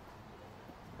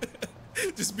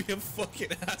 Just be a fucking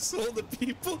asshole to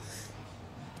people.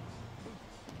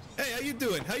 Hey, how you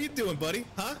doing? How you doing, buddy?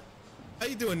 Huh? How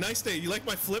you doing? Nice day. You like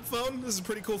my flip phone? This is a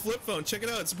pretty cool flip phone. Check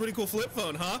it out. It's a pretty cool flip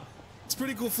phone, huh? It's a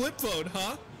pretty cool flip phone,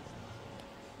 huh?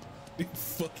 You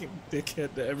fucking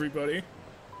dickhead to everybody.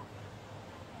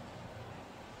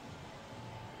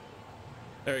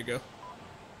 There you go.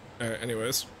 Alright,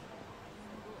 anyways.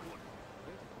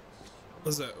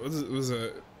 Was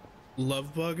a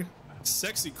love bug?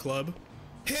 Sexy club?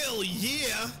 Hell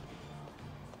yeah!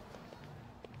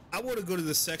 I want to go to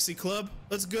the sexy club.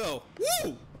 Let's go.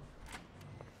 Woo!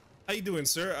 How you doing,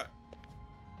 sir?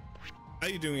 How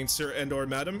you doing, sir and/or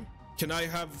madam?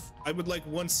 I would like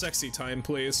one sexy time,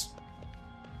 please.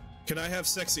 Can I have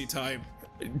sexy time?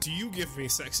 Do you give me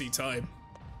sexy time?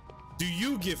 Do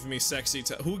you give me sexy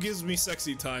time? Who gives me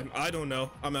sexy time? I don't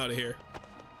know. I'm out of here.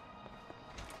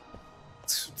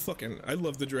 fucking, I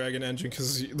love the Dragon Engine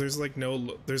because there's like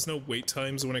there's no wait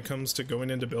times when it comes to going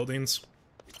into buildings.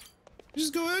 You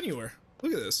just go anywhere.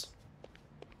 Look at this.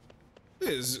 Look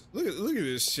at this. Look at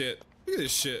this shit. Look at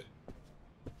this shit.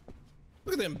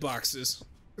 Look at them boxes.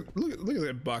 Look at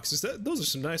them boxes. Those are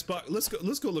some nice boxes.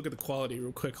 Let's go look at the quality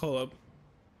real quick. Hold up.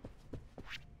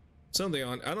 Something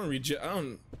on. I don't read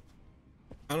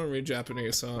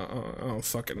Japanese, so I don't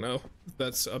fucking know if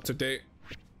that's up to date.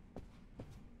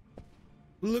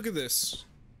 Look at this.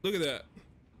 Look at that.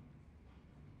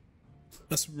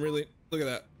 That's really, look at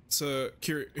that. So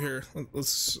here,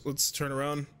 let's turn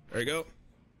around. There you go.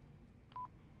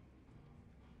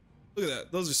 Look at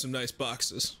that. Those are some nice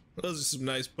boxes. Those are some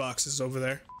nice boxes over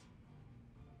there.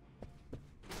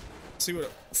 See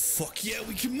what? Fuck yeah,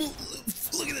 we can move.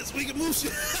 Look at this. We can move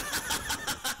shit.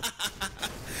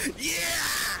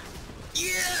 Yeah!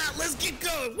 Yeah! Let's get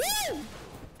going. Woo!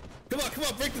 Come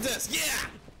on, break the desk. Yeah!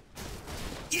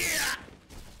 Yeah!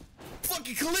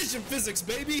 Fucking collision physics,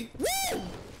 baby! Woo!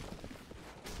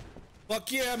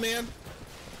 Fuck yeah, man.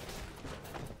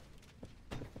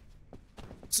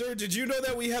 Sir, did you know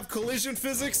that we have collision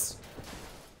physics?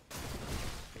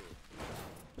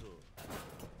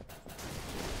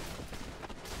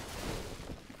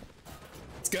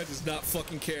 This guy does not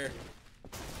fucking care.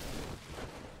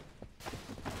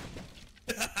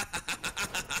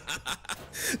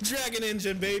 Dragon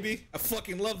Engine, baby. I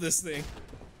fucking love this thing.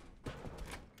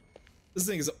 This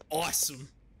thing is awesome.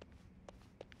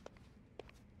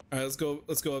 All right,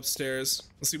 let's go upstairs.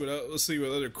 Let's see what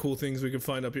other cool things we can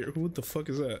find up here. What the fuck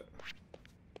is that?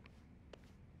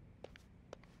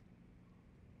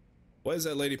 Why is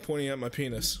that lady pointing at my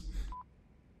penis?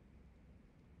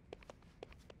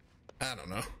 I don't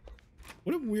know.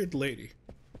 What a weird lady.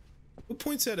 Who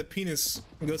points at a penis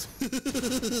and goes,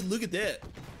 look at that.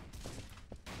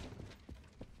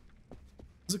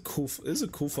 This is a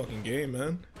cool fucking game,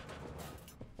 man.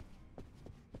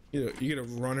 You know, you gotta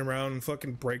run around and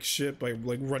fucking break shit by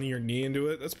like running your knee into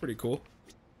it. That's pretty cool.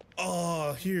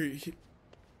 Oh, here.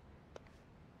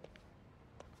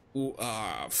 Ooh,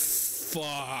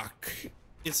 fuck.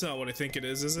 It's not what I think it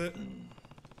is it?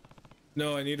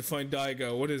 No, I need to find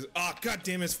Daigo. What is? Ah, god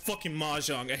damn, it's fucking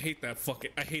Mahjong. I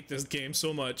hate this game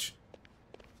so much.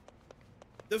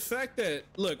 The fact that,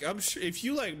 look, I'm sure if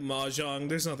you like Mahjong,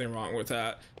 there's nothing wrong with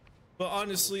that. But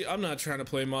honestly, I'm not trying to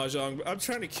play Mahjong. I'm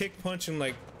trying to kick, punch, and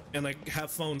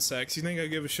have phone sex. You think I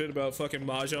give a shit about fucking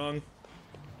Mahjong?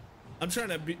 I'm trying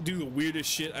to do the weirdest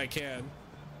shit I can.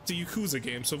 It's a Yakuza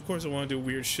game, so of course I want to do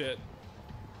weird shit.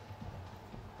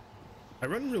 I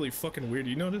run really fucking weird.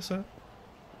 You notice that?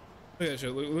 Look at that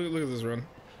shit. Look at this run.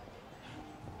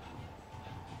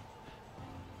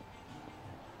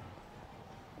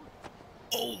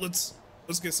 Oh, let's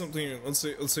get something. Let's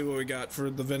see what we got for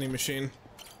the vending machine.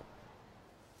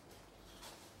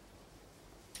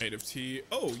 Native tea.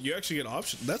 Oh, you actually get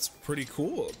options. That's pretty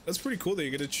cool. That's pretty cool that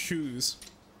you get to choose.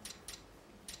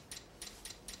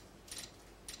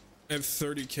 I have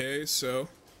 30k, so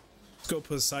let's go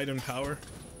Poseidon Power.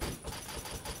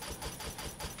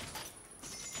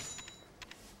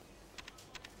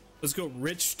 Let's go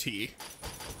rich tea.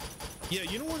 Yeah,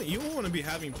 you don't want to be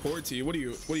having poor tea. What are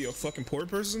you, a fucking poor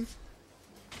person?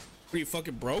 What are you,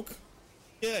 fucking broke?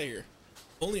 Get out of here.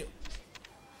 Only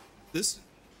this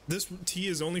tea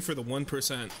is only for the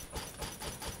 1%.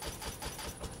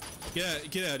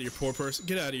 Get out of your poor person.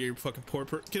 Get out of your fucking poor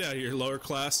person. Get out of your lower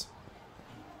class.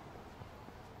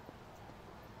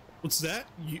 What's that?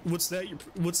 What's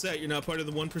that? You're not part of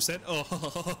the 1%?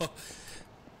 Oh,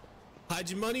 hide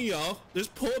your money, y'all. There's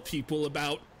poor people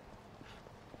about.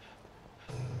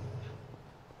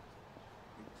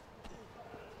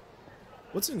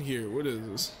 What's in here? What is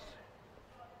this?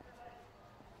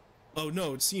 Oh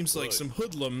no! It seems like some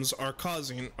hoodlums are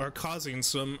causing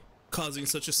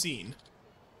such a scene.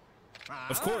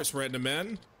 Of course, random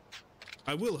man.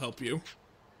 I will help you.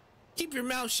 Keep your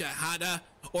mouth shut, Hada,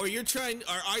 or are you trying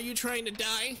to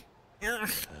die?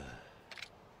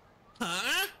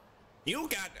 Huh? You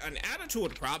got an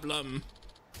attitude problem.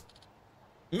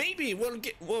 Maybe we'll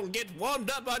get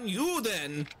warmed up on you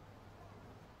then.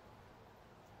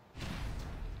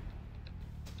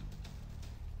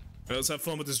 Let's have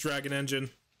fun with this Dragon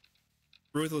Engine.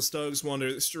 Ruthless thugs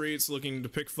wander the streets looking to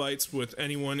pick fights with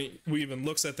anyone who even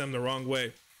looks at them the wrong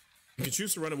way. You can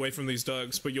choose to run away from these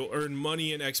thugs, but you'll earn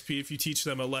money and XP if you teach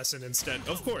them a lesson instead.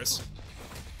 Of course.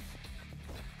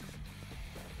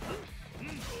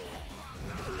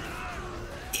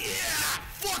 Yeah!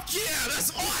 Fuck yeah!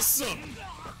 That's awesome!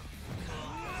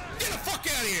 Get the fuck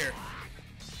out of here!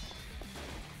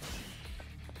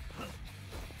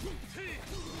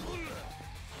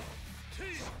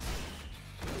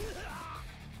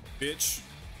 bitch.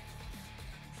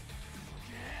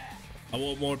 I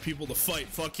want more people to fight.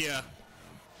 Fuck yeah.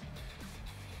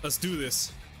 Let's do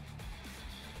this.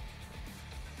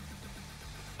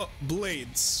 Oh,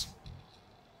 blades.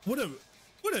 What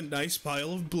a nice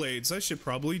pile of blades. I should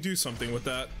probably do something with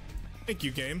that. Thank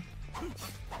you, game.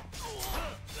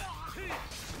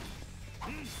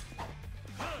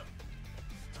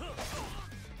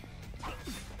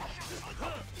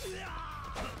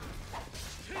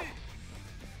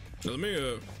 Let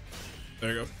me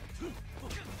there you go.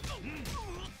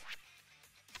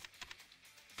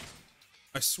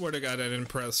 I swear to God I didn't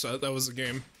press that. That was the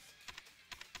game.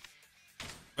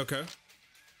 Okay.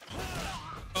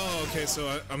 Oh, okay.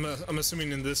 So I'm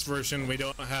assuming in this version we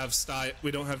don't have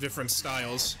different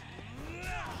styles.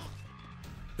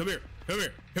 Come here. Come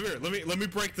here. Come here. Let me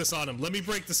break this on him. Let me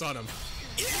break this on him.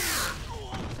 Yeah.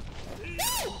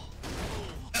 Woo!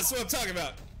 That's what I'm talking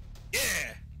about.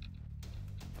 Yeah.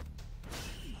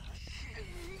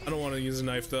 I don't want to use a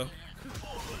knife though.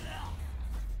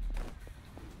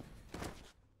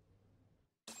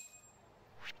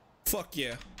 Fuck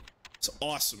yeah. It's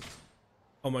awesome.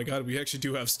 Oh my god, we actually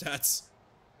do have stats.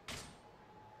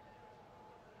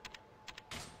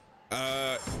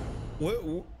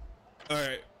 What?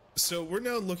 Alright, so we're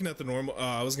now looking at the normal.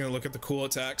 I was gonna look at the cool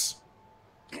attacks.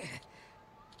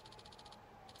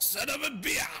 Son of a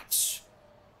bitch!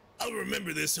 I'll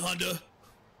remember this, Honda.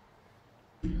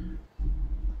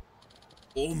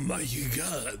 Oh my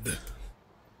god.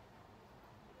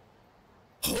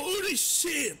 Holy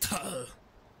shit!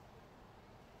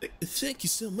 Thank you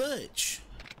so much.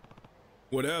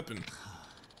 What happened?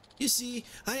 You see,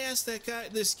 I asked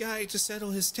this guy to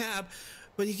settle his tab,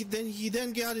 but he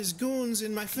then got his goons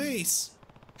in my face.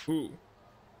 Who?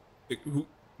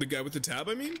 The guy with the tab,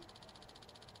 I mean?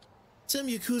 Some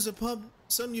Yakuza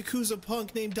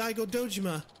punk named Daigo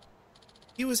Dojima.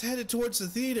 He was headed towards the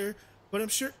theater, but I'm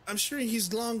sure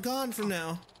he's long gone from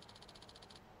now.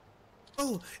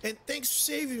 Oh, and thanks for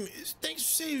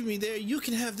saving me there. You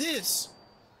can have this.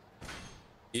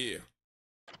 Yeah.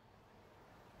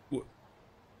 What?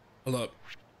 Hold up.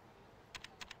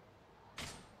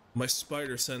 My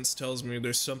spider sense tells me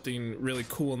there's something really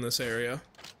cool in this area.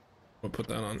 I'll put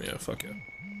that on. Yeah, fuck it.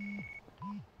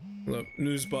 Look,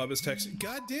 News Bob is texting.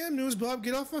 Goddamn, News Bob,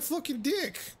 get off my fucking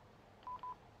dick.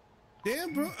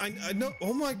 Damn, bro. I know.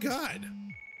 Oh my god.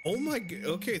 Oh my god.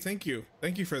 Okay, thank you.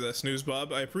 Thank you for this, News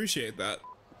Bob. I appreciate that.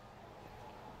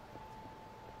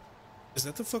 Is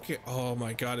that the fucking... Oh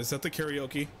my god, is that the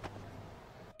karaoke?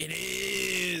 It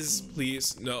is!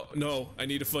 Please, no, no, I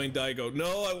need to find Daigo.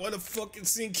 No, I want to fucking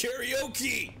sing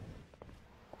karaoke!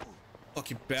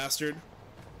 Fucking bastard.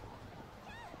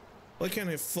 Why can't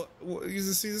I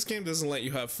see, this game doesn't let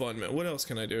you have fun, man. What else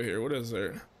can I do here? What is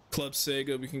there? Club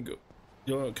Sega, we can go...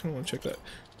 Yo, come on, check that.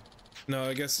 No,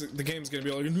 I guess the game's gonna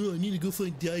be like, no, I need to go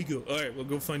find Daigo. Alright, we'll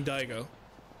go find Daigo.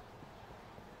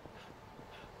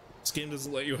 This game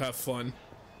doesn't let you have fun.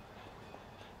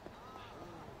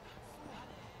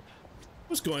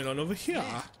 What's going on over here?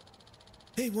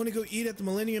 Hey, want to go eat at the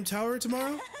Millennium Tower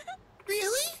tomorrow?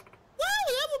 Really? Wow,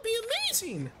 that would be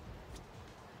amazing!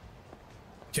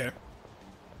 Okay.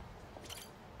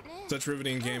 Such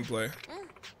riveting gameplay.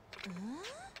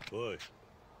 Boy.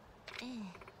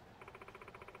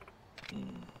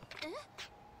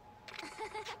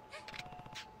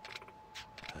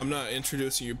 I'm not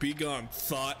introducing you. Be gone,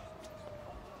 thought.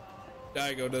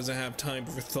 Daigo doesn't have time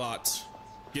for thoughts.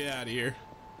 Get out of here.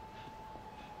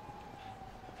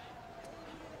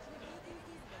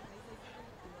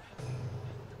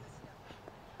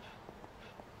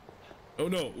 Oh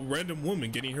no, random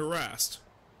woman getting harassed.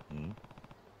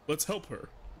 Let's help her.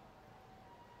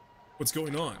 What's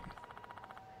going on?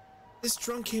 This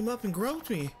drunk came up and groped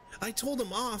me. I told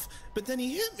him off, but then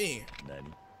he hit me.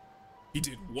 Nani? He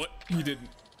did what? He didn't.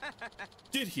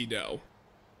 Did he know?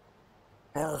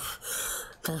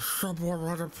 Does someone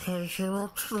want to play hero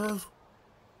today?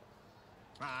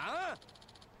 I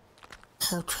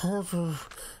told you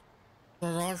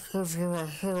that I'll give you a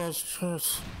hero's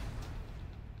choice.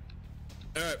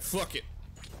 Alright, fuck it.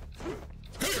 Come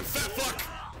here, fat fuck!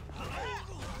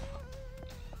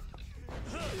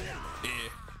 Yeah.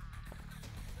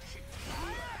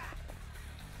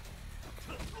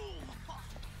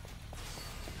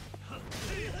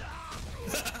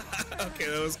 Okay,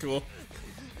 that was cool.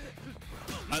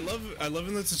 I love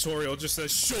in the tutorial it just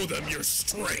says show them your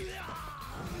strength.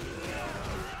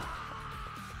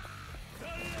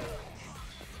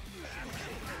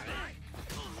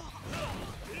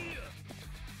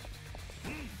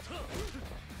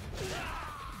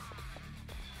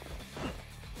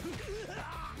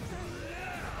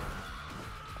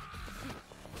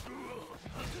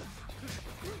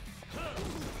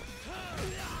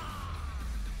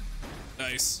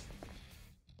 Nice.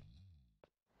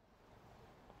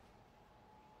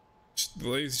 The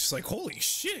lady's just like, holy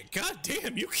shit, god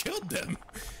damn, you killed them.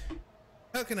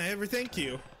 How can I ever thank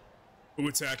you? Who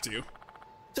attacked you?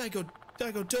 Daigo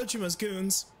Dojima's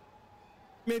goons.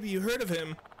 Maybe you heard of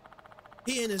him.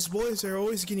 He and his boys are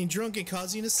always getting drunk and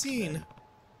causing a scene.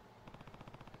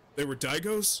 They were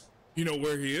Daigo's? You know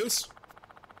where he is?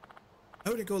 I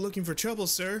wouldn't go looking for trouble,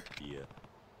 sir. Yeah.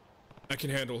 I can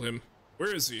handle him.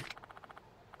 Where is he?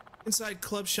 Inside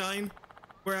Club Shine,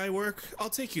 where I work. I'll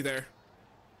take you there.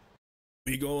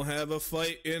 We gonna have a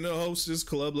fight in the hostess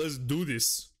club. Let's do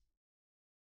this.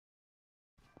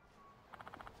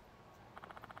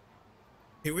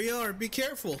 Here we are. Be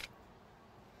careful.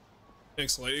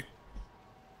 Thanks, lady.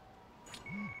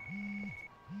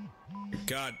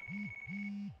 God.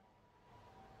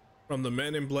 From the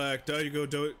Men in Black, Dragon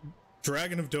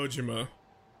of Dojima.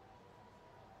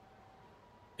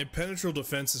 Impenetrable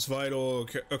defense is vital.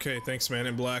 Okay, thanks, Man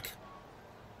in Black.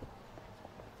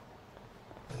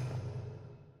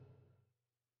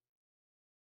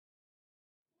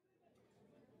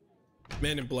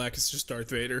 Man in Black is just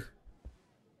Darth Vader.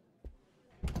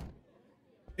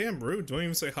 Damn rude, don't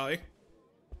even say hi.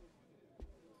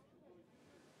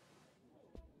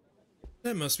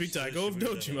 That must be Daigo of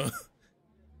Dojima.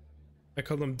 I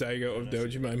called him Daigo of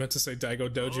Dojima. I meant to say Daigo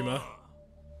Dojima.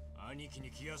 兄貴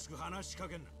に気安く話しか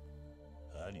けんな。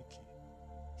兄貴。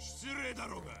失礼だ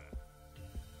ろうが。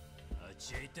あっ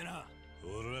ちへ行ってな。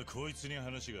俺はこいつに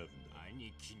話があるんだ。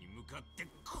兄貴に向かって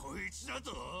こいつだ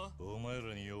と。お前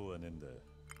らに用はねえんだ。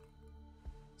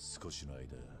少しの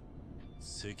間、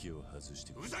席を外し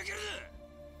てくれ。ふざけるな。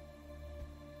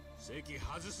席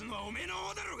外すのはおめえの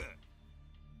方だろうが。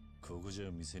ここじゃ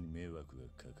店に迷惑が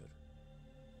かかる。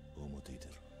表いて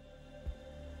ろ。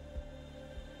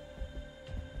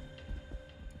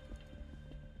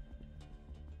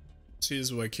See,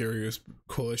 this is why Kiryu's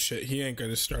cool as shit. He ain't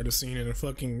gonna start a scene in a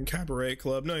fucking cabaret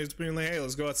club. No, he's being like, hey,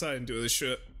 let's go outside and do this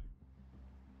shit.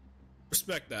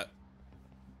 Respect that.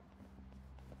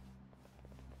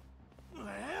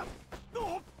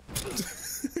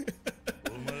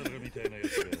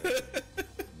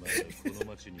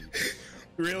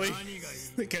 Really?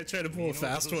 The guy tried to pull a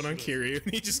fast one on Kiryu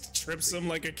and he just trips him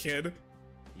like a kid.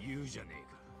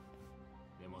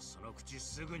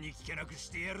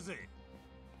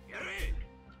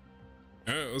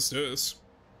 Alright, let's do this.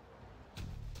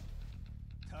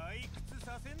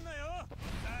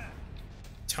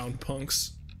 Town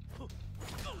punks.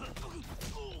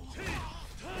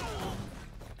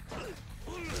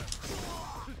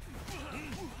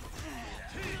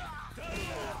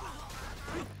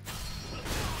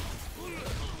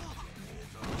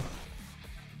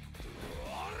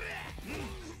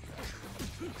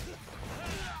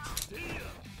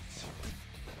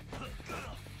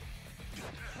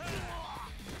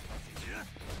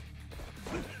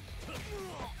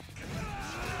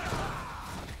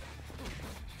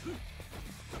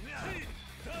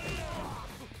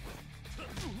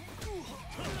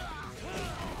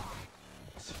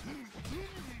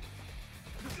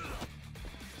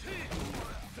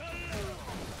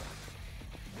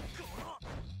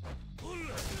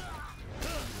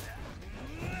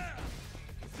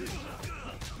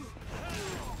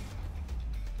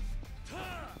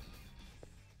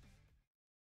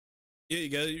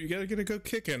 Yeah, you gotta get a good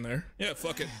kick in there. Yeah,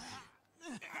 fuck it.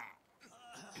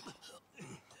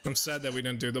 I'm sad that we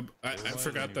didn't do the. I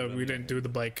forgot that we didn't do the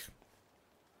bike.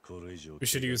 We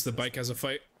should use the bike as a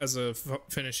fight, as a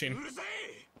finishing.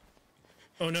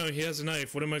 Oh no, he has a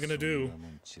knife. What am I gonna do?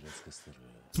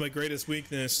 It's my greatest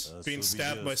weakness, being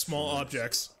stabbed by small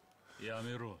objects.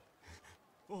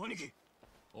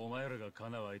 お前らがか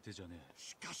なう相手じゃねえ。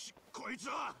しかしこいつ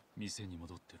は店に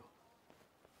戻ってろ。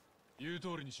言う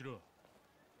通りにしろ。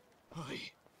はい。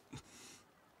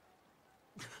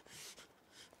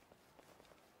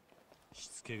し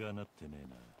つけがなってねえ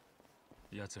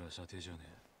な。奴ら射程じゃねえ。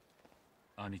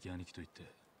兄貴兄貴と言っ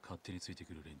て勝手について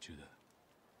くる連中だ。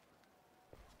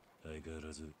相変わ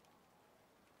らず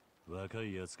若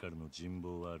い奴からの人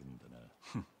望はあるんだ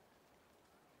な。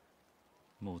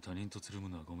もう他人とつるむ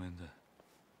のはごめんだ。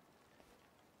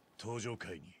登場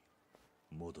会に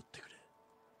戻ってくれ。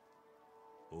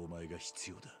お前が必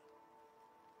要だ。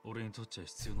俺にとっちゃ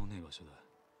必要のねえ場所だ。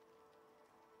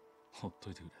ほっと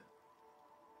いてくれ。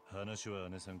話は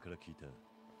姉さんから聞いた。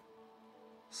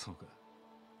そうか。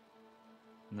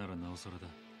ならなおさらだ。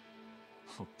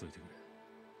ほっといてくれ。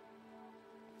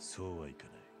そうはいかな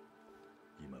い。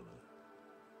今は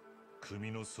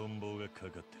組の存亡がかか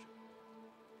ってる。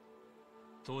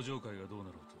登場会がどうな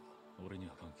ろうと俺に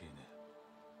は関係ねえ。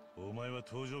お前は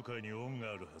登場会に恩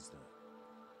があるはずだ。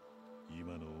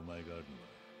今のお前があるのは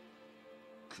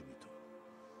組と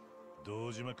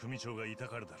堂島組長がいた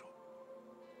からだろ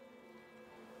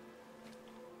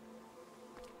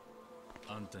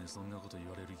う。あんたにそんなこと言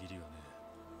われる義理はね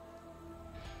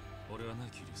え。俺はな、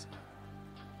キュリス。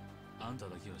あんた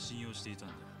だけは信用していたん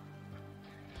だ。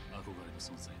憧れの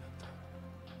存在なんだ。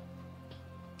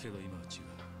けど今は違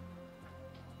う。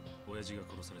親父が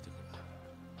殺されてから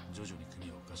徐々に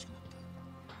組はおかしくなった。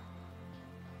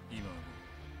今はもう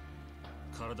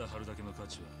体張るだけの価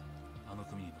値はあの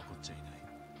組に残っちゃいな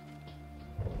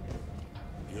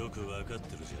い。よくわかっ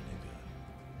てるじゃねえ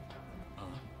か。ああ、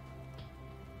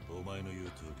お前の言う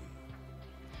通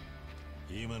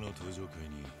り今の登場界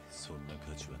にそんな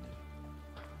価値はねえ。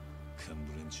幹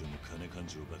部連中も金勘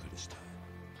定ばかりした。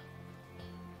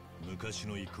昔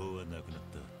の意向はなくなっ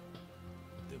た。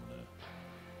でもな、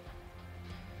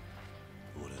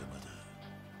俺はまだ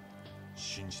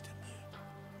信じてんだ。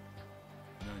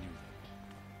何を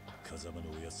だ。風間の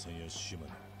おやっさんや島野、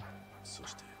そ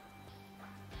して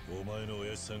お前のお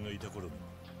やっさんがいた頃の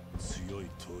強い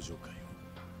登場界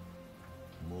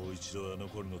をもう一度あの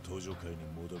頃の登場界に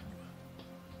戻るには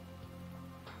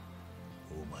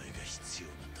お前が必要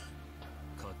なんだ。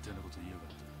勝手なこと言いやがっ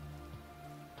た。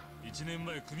1年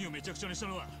前組をめちゃくちゃにした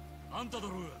のはあんただろ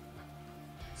うが。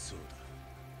そう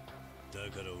だ。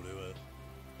だから俺は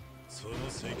その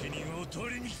責任を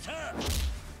取りに来た。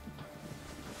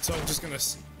 So I'm just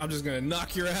gonna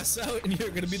knock your ass out and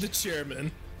you're gonna be the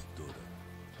chairman. どうだ。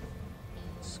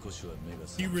少しは目が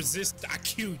覚 You resist, I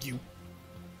kill you.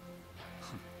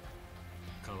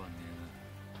 変わんね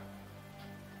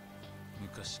えな。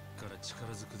昔から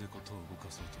力ずくでことを動か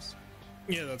そうとする。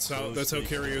 Yeah, that's how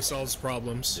Kiryu solves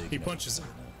problems. He punches it.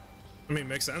 I mean,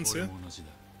 makes sense, yeah. 俺も同じだ。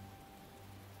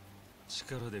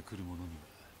力で来るものには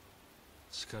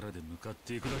力で向かっ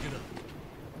ていくだけだ。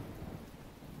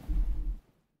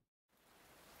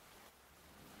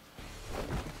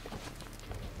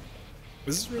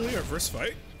Is this really our first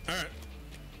fight? Alright.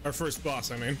 Our first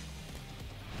boss, I mean.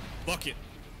 Fuck it.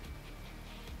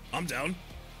 I'm down.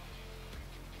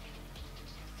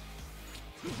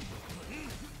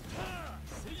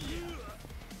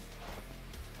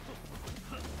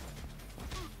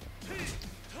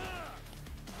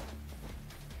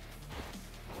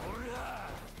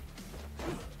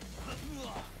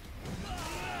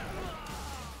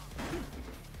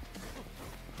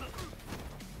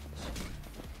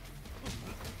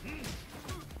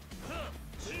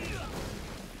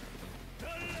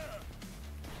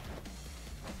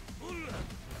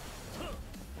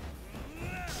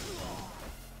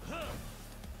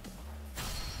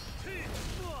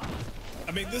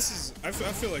 I mean, this is. I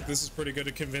feel like this is pretty good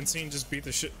at convincing. Just beat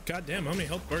the shit. God damn, how many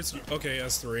health bars? Okay,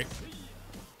 that's 3.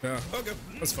 Yeah, okay,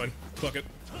 that's fine. Fuck it.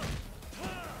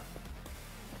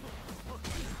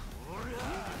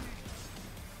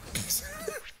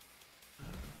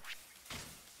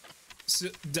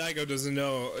 Daigo doesn't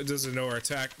know our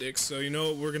tactics, so you know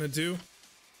what we're gonna do?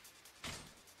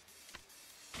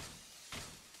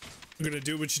 We're gonna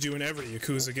do what you do in every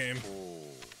Yakuza game.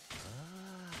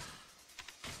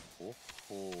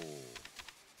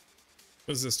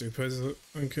 What does this do?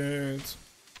 Okay. It's...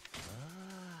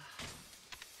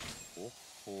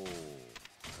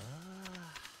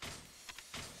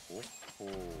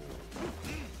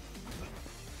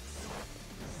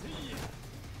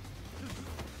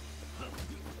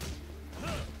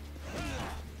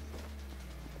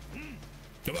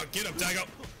 Come on, get up, Daigo!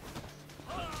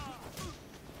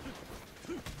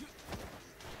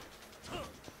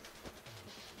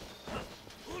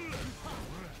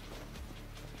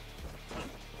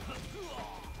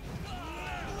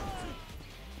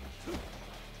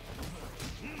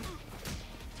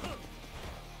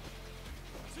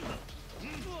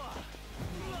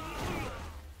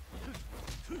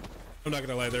 I'm not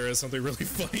gonna lie, there is something really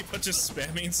funny about just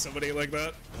spamming somebody like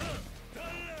that.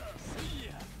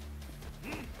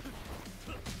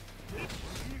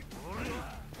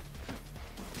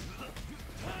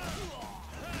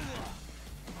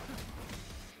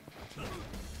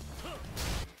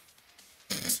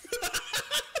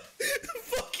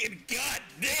 Fucking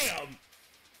goddamn!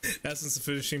 Essence of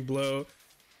finishing blow.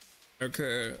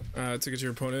 Okay, to get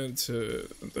your opponent to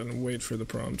then wait for the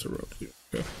prompt to rotate you.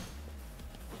 Okay.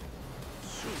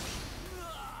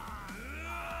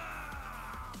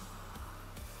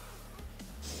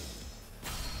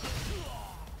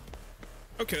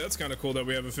 Okay, that's kind of cool that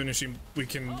we have a finishing. We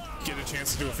can get a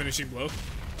chance to do a finishing blow.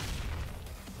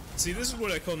 See, this is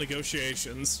what I call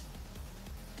negotiations.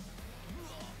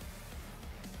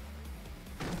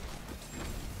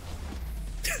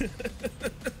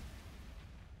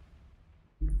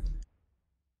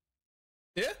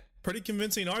 Yeah, Pretty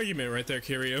convincing argument right there,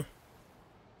 Kiryu.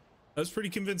 That was pretty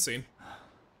convincing.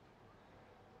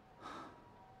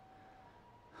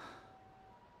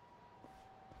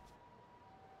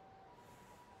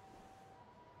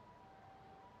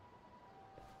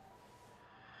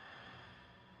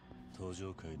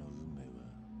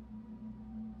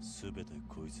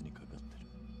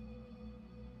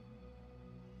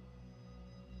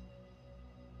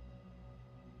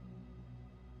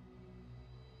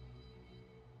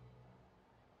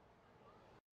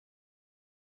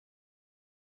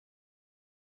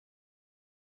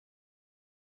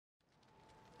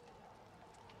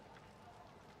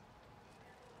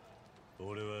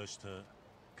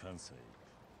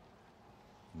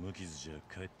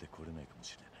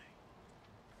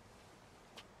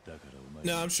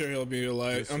 No, I'm sure he'll be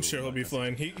alive. I'm sure he'll be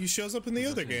fine. He shows up in the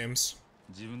other games.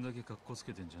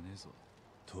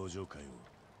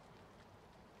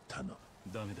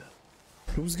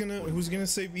 Who's gonna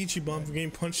save Ichiban from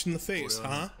getting punched in the face,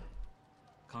 huh?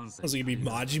 Was it gonna be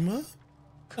Majima?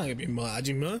 Not gonna be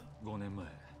Majima. 5年前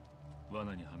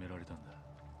罠にはめられたんだ。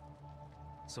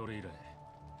それ以来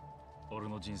俺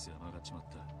の人生は曲がっちまっ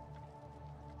た。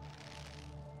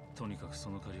とにかくそ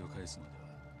の借りを返すまでは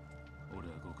俺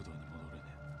は極道に戻れね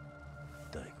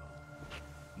え。大悟、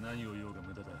何を言おうが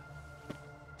無駄だ。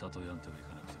たとえあんたが行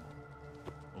かなくても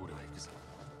俺は行くぞ。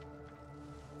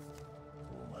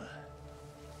お前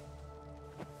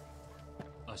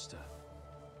明日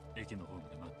駅のホーム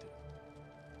で待ってる。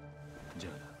じゃ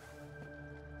あな。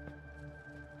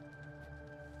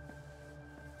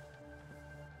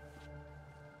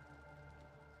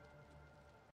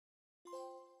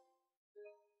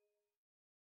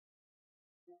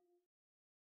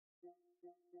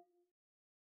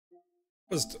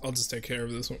I'll just take care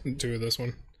of this one. Do this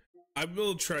one. I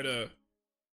will try to.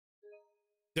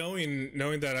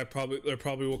 Knowing that there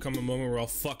probably will come a moment where I'll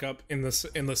fuck up in the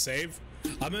save.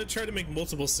 I'm gonna try to make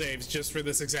multiple saves just for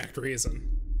this exact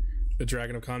reason. The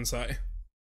Dragon of Kansai.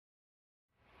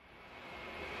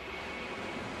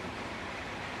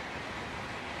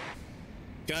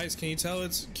 Guys, can you tell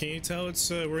it's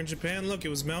we're in Japan? Look, it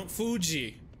was Mount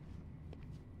Fuji.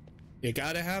 You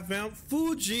gotta have Mount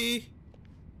Fuji.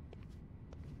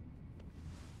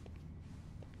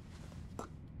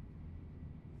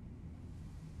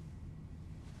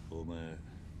 Omae,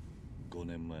 5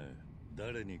年前、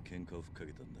誰に喧嘩をふっか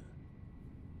けたんだ。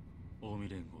近江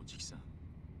連合直参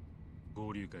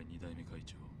合流会2代目会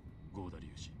長合田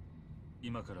隆二。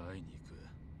今から会いに行く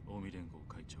近江連合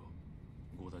会長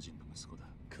合田陣の息子だ。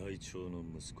会長の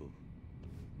息子。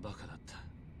バカだった。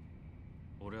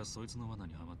俺はそいつの罠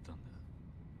にはまったんだ。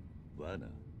罠？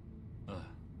ああ。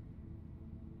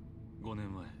5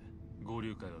年前合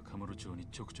流会はカムロ町に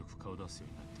ちょくちょく顔出すよ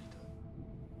うになっ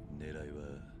ていた。狙い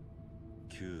は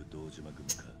旧道島組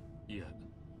か。いや、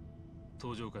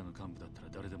東上会の幹部だったら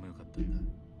誰でもよかったんだ。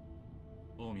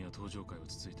近江は東上会を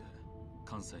つついて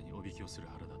関西におびきをする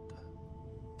腹だった。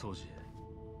当時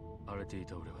荒れてい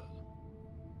た俺は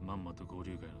まんまと合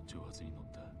流会の挑発に乗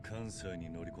った。関西に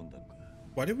乗り込んだのか。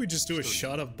Why did we just do a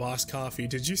shot of Boss Coffee?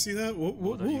 Did you see that?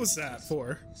 What was that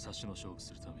for?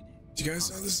 Did you guys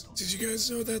know this? Did you guys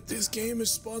know that this game is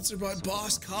sponsored by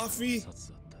Boss Coffee?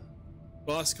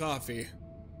 Boss Coffee,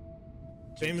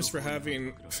 famous for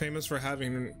having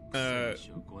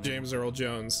James Earl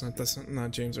Jones. That's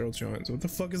not James Earl Jones. What the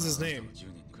fuck is his name?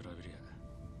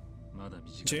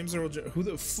 James Earl Jones. Who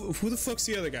the fuck's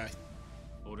the other guy?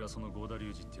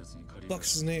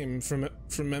 Fuck's his name from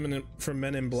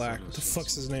Men in Black? What the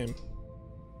fuck's his name?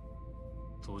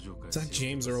 It's not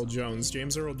James Earl Jones.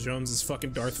 James Earl Jones is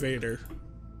fucking Darth Vader.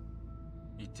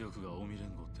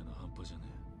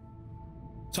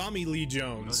 Tommy Lee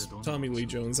Jones. Tommy Lee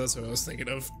Jones, that's what I was thinking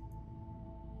of.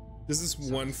 There's this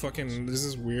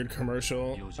weird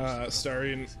commercial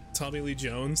starring Tommy Lee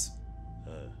Jones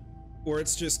where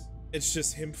it's just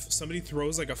him. Somebody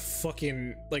throws like a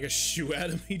shoe at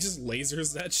him, he just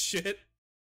lasers that shit.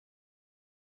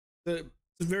 It's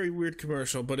a very weird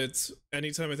commercial, but it's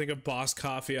anytime I think of Boss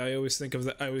Coffee, I always think of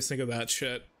that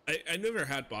shit. I never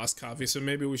had Boss Coffee, so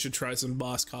maybe we should try some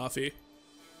Boss Coffee.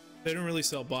 They don't really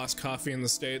sell Boss Coffee in the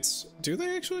States. Do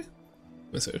they actually?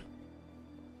 Let's see.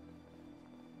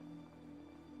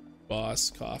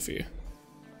 Boss Coffee.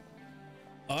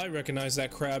 I recognize that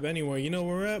crab anywhere. You know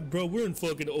where we're at? Bro, we're in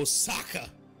fucking Osaka.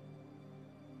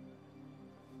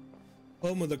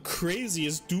 Home of the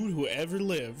craziest dude who ever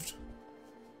lived.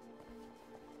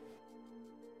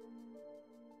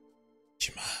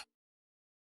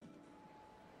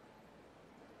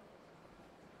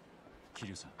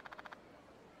 Kiryu-san.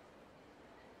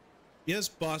 Yes,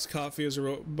 Boss Coffee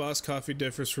Boss Coffee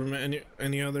differs from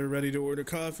any other ready-to-order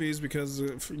coffees because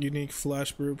of the unique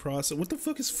flash brew process. What the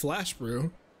fuck is flash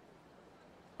brew?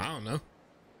 I don't know.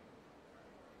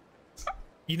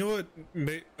 You know what?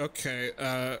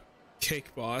 Okay,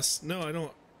 Cake Boss. No, I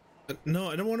don't. No,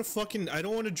 I don't want to fucking. I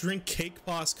don't want to drink Cake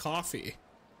Boss coffee.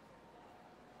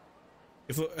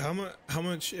 How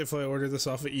much if I order this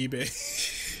off of eBay?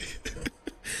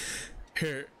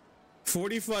 Here,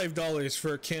 $45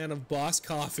 for a can of Boss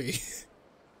coffee.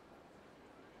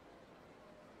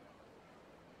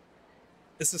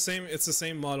 It's the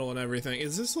same model and everything.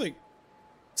 Is this like,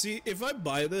 see, if I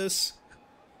buy this,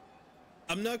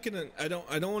 I'm not gonna, I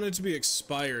don't want it to be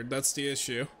expired. That's the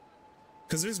issue.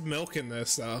 Cause there's milk in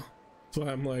this though. So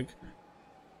I'm like,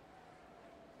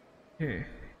 how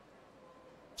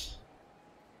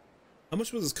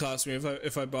much would this cost me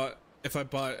if I bought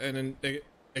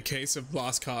a case of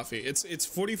Boss coffee? It's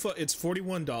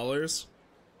 $41,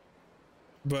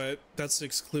 but that's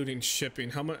excluding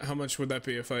shipping. How much would that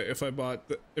be if I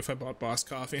bought Boss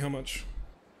coffee? How much?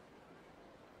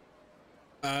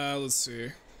 Let's see.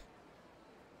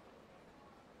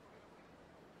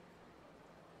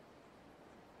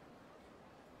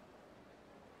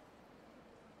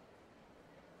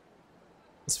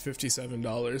 It's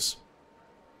 $57.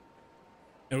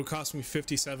 It would cost me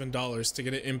 $57 to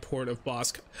get an import of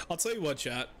Boss. I'll tell you what,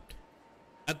 chat.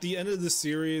 At the end of the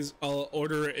series, I'll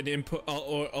order an input.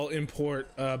 I'll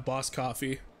import Boss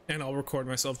coffee, and I'll record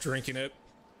myself drinking it.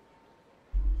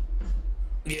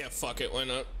 Yeah, fuck it. Why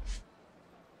not?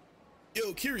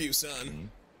 Yo,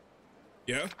 Kiryu-san.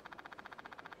 Yeah.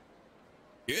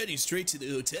 You're heading straight to the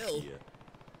hotel. Yeah.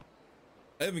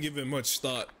 I haven't given it much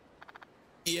thought.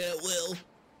 Yeah, well,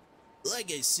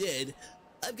 like I said,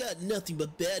 I've got nothing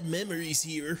but bad memories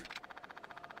here.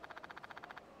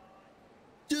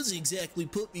 Doesn't exactly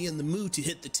put me in the mood to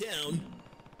hit the town.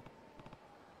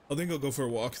 I think I'll go for a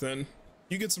walk then.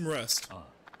 You get some rest.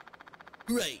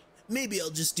 Right, maybe I'll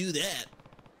just do that.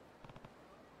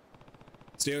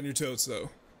 Stay on your toes though.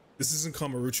 This isn't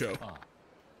Kamurocho.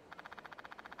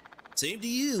 Same to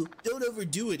you. Don't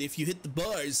overdo it if you hit the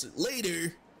bars.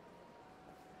 Later.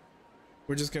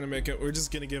 We're just gonna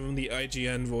give him the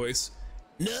IGN voice.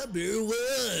 Number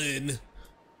 1.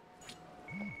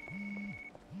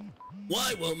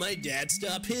 Why won't my dad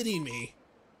stop hitting me?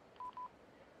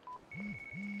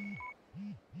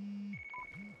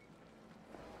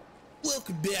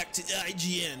 Welcome back to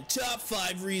IGN. Top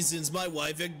 5 reasons my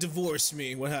wife had divorced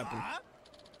me. What happened?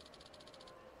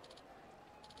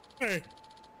 Hey.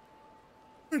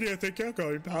 Where do you think you're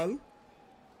going, pal?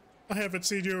 I haven't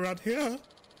seen you around here.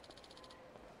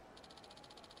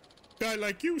 Guy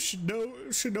like you should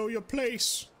know your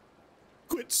place.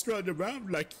 Quit strutting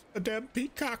around like a damn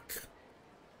peacock.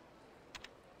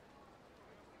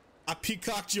 I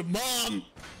peacocked your mom.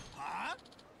 Huh?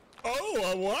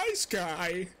 Oh, a wise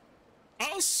guy.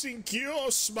 I'll sink your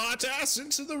smart ass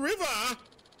into the river.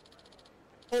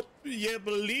 Hope you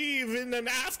believe in an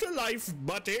afterlife,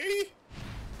 buddy.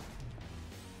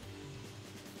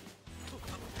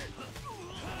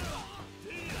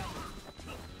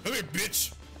 Come here,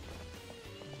 bitch.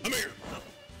 Come here.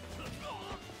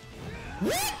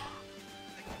 What?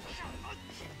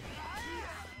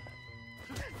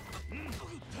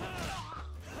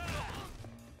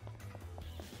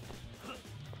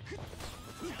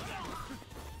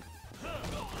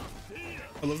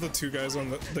 I love the two guys on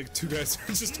the two guys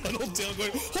are just huddled down going,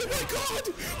 oh my god,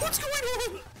 what's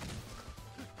going on?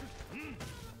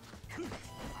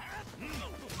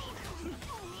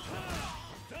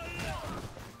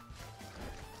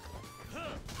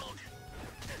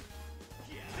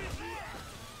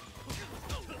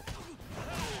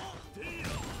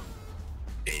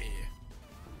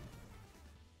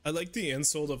 I like the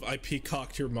insult of I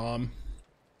peacocked your mom.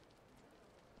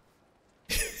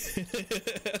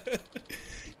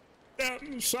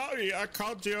 I'm sorry I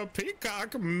called you a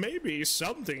peacock. Maybe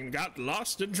something got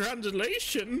lost in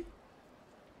translation.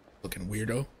 Looking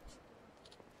weirdo.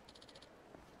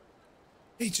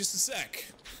 Hey, just a sec.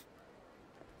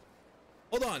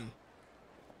 Hold on.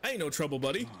 I ain't no trouble,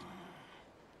 buddy.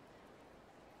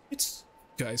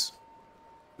 Guys.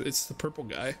 It's the purple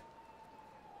guy.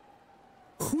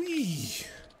 Whee!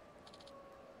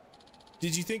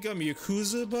 Did you think I'm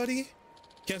Yakuza, buddy?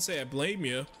 Can't say I blame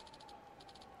you.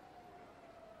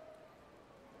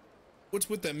 What's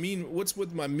with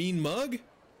my mean mug?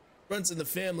 Runs in the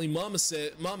family mama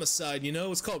side, you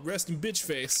know? It's called resting bitch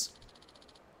face.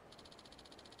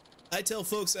 I tell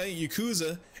folks I ain't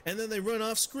Yakuza, and then they run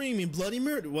off screaming bloody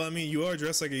murder. Well, I mean, you are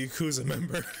dressed like a Yakuza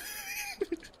member.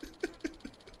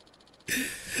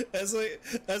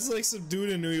 That's like some dude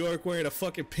in New York wearing a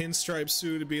fucking pinstripe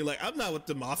suit to be like, I'm not with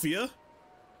the mafia.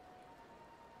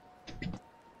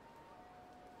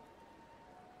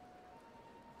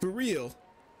 For real.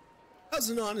 How's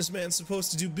an honest man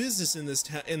supposed to do business in this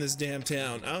damn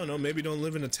town? I don't know, maybe don't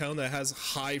live in a town that has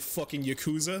high fucking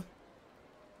Yakuza.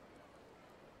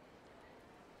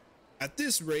 At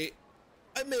this rate,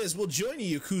 I may as well join a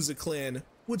Yakuza clan.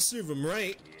 Would serve him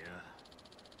right. Yeah.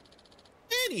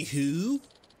 Anywho,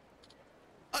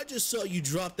 I just saw you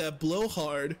drop that blow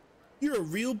hard. You're a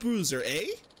real bruiser, eh?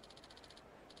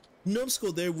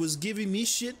 Numbskull there was giving me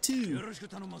shit too.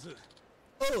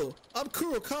 Oh, I'm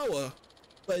Kurokawa.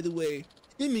 By the way,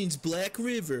 it means Black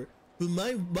River, but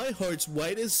my heart's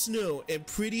white as snow and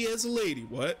pretty as a lady.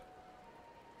 What?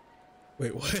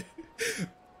 Wait, what?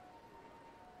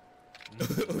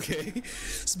 Okay.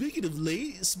 Speaking of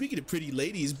pretty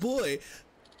ladies, boy,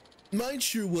 mine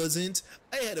sure wasn't.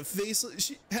 I had a face.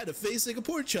 She had a face like a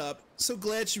pork chop. So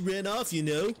glad she ran off, you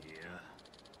know.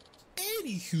 Yeah.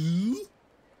 Anywho,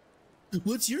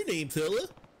 what's your name, fella?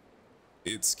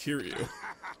 It's Kiryu.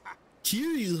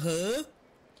 Kiryu, huh?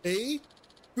 Eh?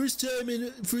 First time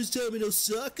in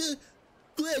Osaka?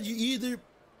 Glad to heave you.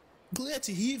 Glad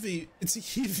to heave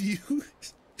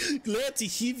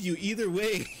you either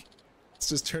way. It's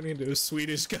just turning into a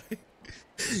Swedish guy.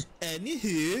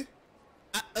 Anywho,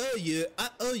 I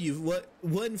owe you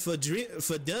one for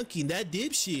dunking that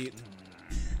dipshit.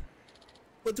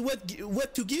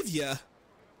 What to give ya?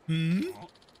 Hmm?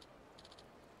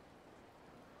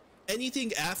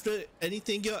 Anything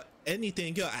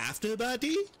you're after,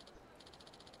 buddy?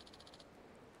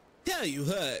 Tell you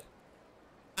what,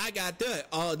 I got that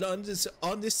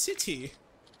on this city.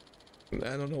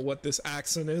 I don't know what this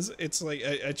accent is. It's like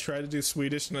I try to do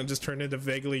Swedish and I just turn into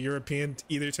vaguely European,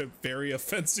 either to very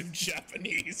offensive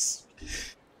Japanese.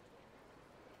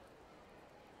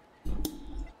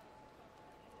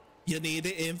 You need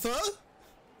the info?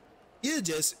 You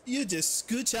just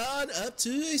scooch on up to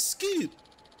a scoop.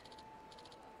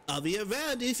 I'll be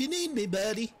around if you need me,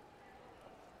 buddy.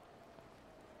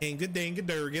 Inga dinga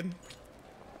durgan.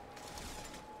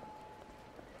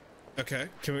 Okay,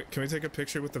 can we take a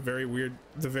picture with the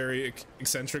very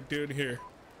eccentric dude here?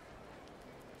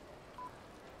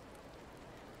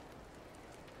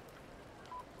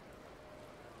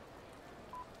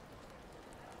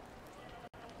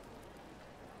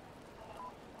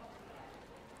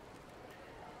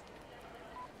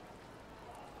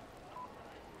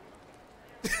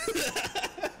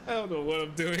 I don't know what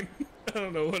I'm doing. I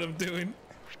don't know what I'm doing.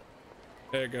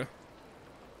 There you go.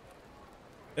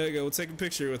 There you go. We'll take a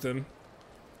picture with him.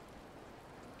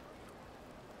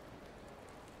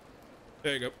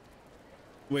 There you go.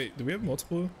 Wait, do we have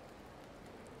multiple?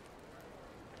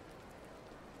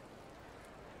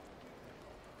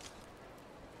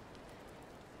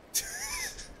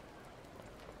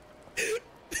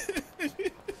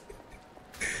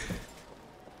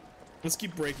 Let's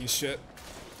keep breaking shit.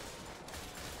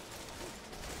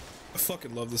 I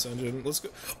fucking love this engine. Let's go.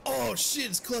 Oh shit,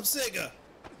 it's Club Sega.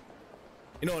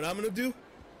 You know what I'm gonna do?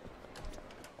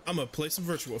 I'm gonna play some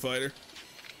Virtua Fighter.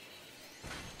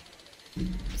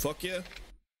 Fuck yeah.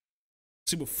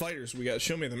 See what fighters we got.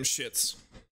 Show me them shits.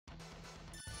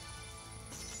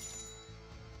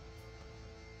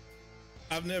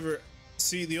 I've never...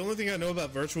 See, the only thing I know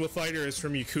about Virtua Fighter is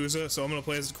from Yakuza, so I'm gonna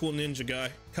play as a cool ninja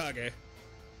guy. Kage.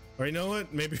 Or you know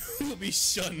what? Maybe we'll be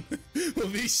Shun. We'll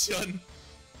be Shun.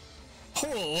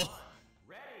 Oh!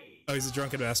 Oh, he's a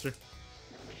drunken bastard.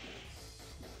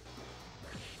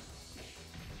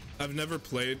 I've never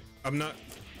played. I'm not...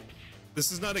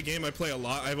 This is not a game I play a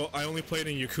lot. I only played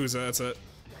in Yakuza, that's it.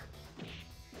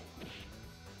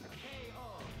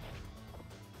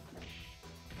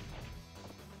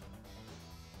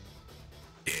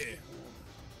 Yeah.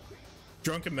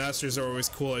 Drunken masters are always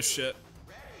cool as shit.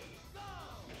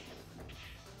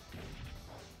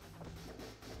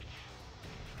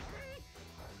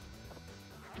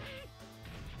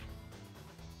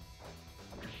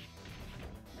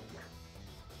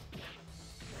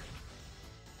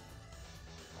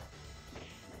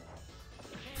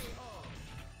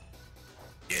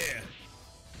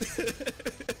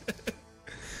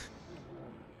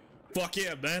 Fuck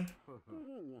yeah, man.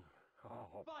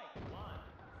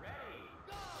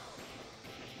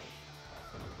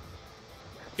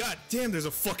 God damn, there's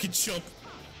a fucking jump.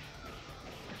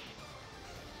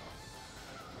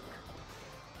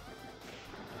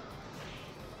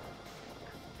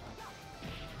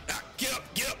 Ah, get up,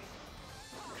 get up.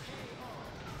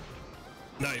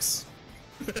 Nice.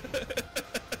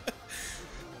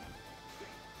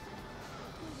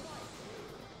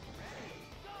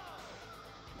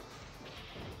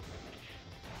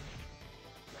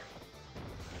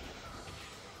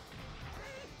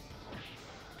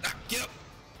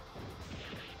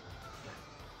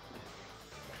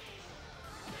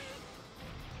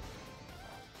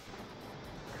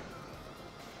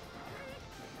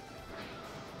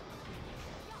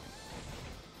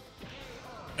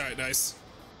 Alright, nice.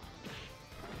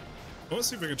 I want to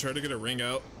see if I can try to get a ring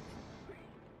out.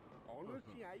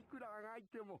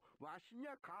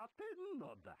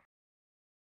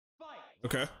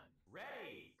 Okay.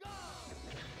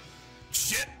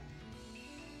 Shit!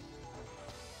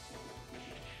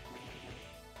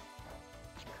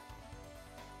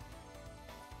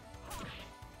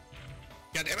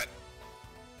 God damn it!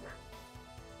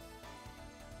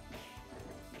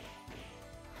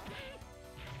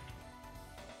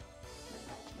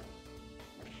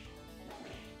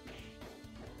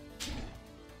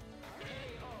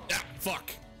 Ah,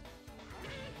 fuck!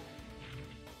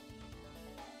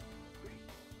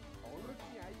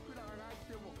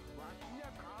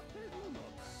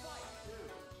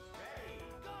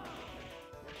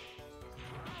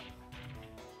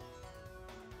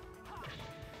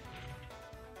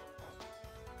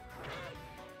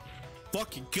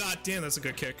 Fucking goddamn, that's a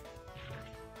good kick.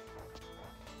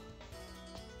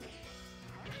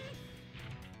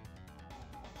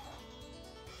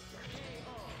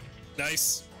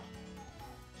 Nice.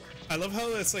 I love how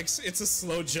it's like, it's a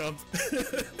slow jump.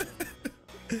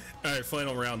 Alright,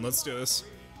 final round, let's do this.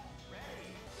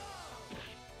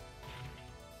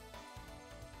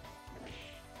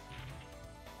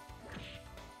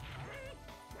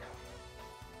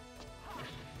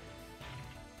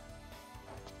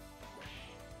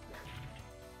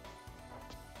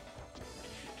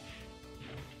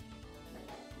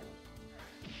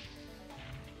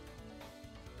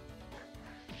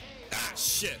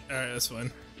 Shit. Alright, that's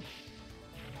fine.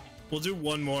 We'll do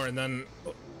one more and then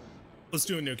let's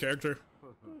do a new character.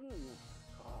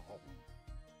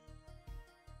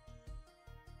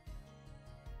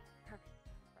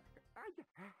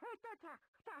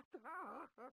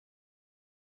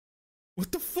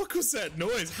 What the fuck was that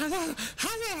noise?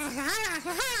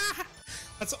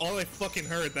 That's all I fucking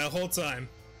heard that whole time.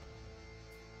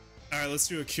 Alright, let's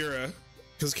do Akira.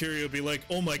 Because Kiri will be like,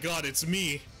 oh my god, it's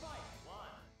me.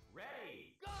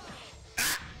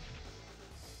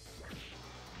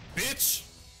 Bitch!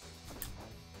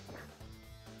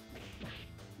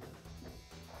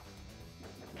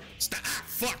 Stop! Ah,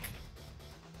 fuck!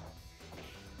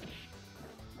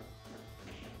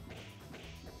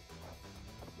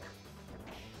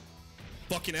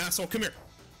 Fucking asshole, come here!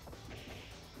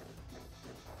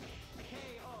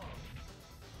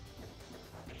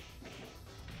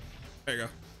 There you go.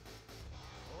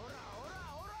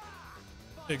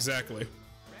 Exactly.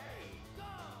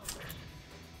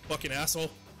 Fucking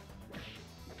asshole.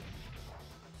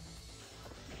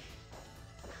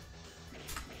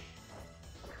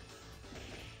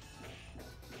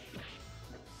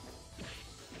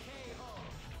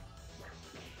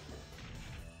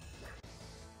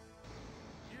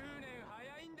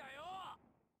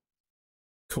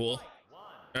 Cool.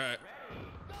 Alright.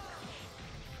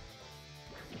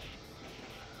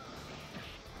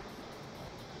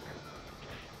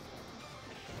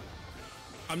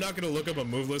 I'm not gonna look up a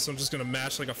move list, I'm just gonna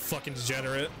mash like a fucking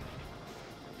degenerate.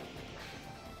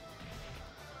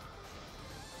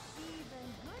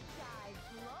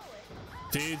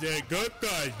 DJ good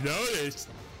guys notice.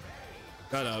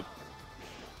 Shut up.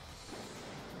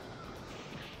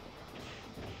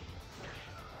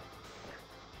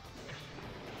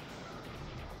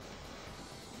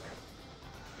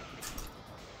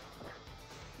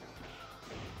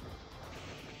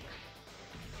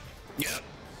 Yep.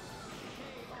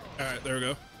 Alright, there we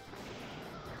go.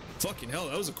 Fucking hell,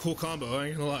 that was a cool combo, I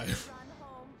ain't gonna lie.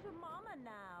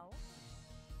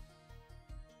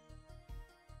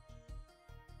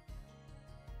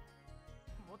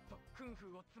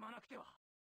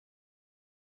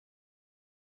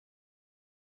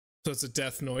 So it's a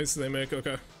death noise they make,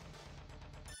 okay.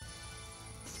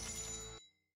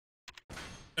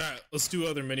 Alright, let's do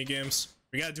other mini games.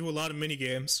 We gotta do a lot of mini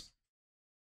games.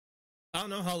 I don't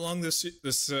know how long this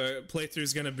playthrough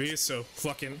is gonna be, so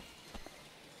fucking.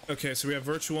 Okay, so we have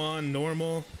Virtuon,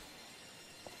 normal.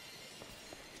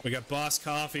 We got Boss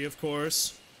Coffee, of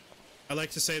course. I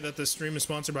like to say that the stream is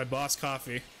sponsored by Boss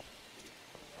Coffee.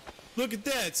 Look at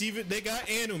that, it's even, they got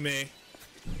anime.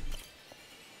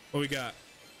 What we got?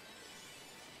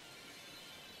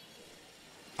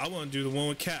 I want to do the one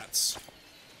with cats.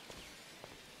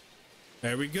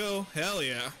 There we go, hell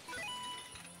yeah.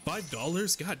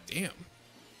 $5? God damn.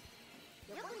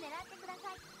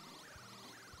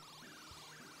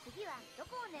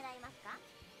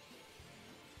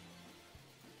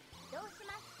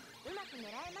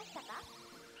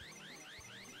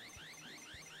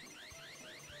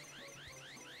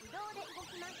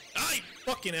 Ay,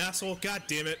 fucking asshole, god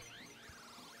damn it.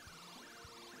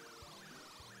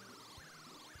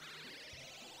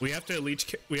 We have to at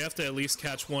least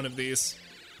catch one of these.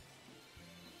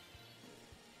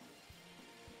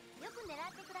 よく狙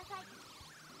ってください。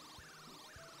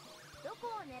どこ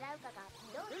を狙うかが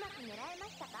うまく狙えま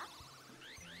したか？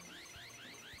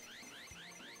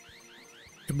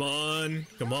 Come on,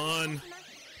 come on.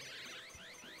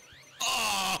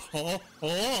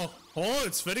 Oh,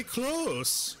 it's very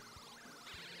close.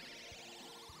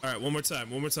 All right, one more time,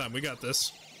 we got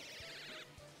this.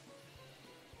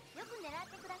 よく狙っ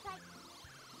てください。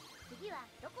次は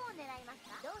どこを狙います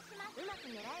か？どうします？うまく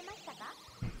狙えましたか？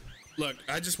 Look,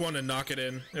 I just want to knock it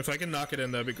in. If I can knock it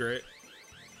in, that'd be great.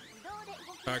 移動で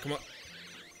動き All right, come on.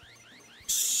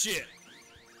 Shit.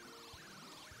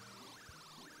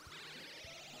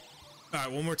 All right,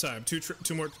 one more time.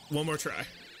 One more try.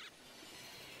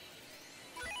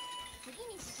 次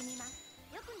に進みます。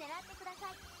よく狙ってくだ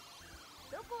さい。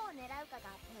どこを狙うか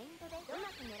がポイントです。うま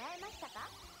く狙えましたか？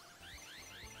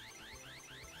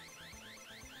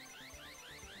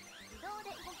自動で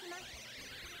動きます。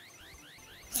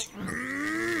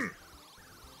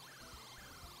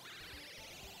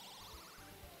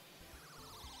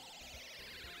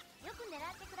よく狙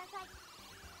ってください。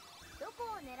どこ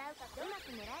を狙うかうま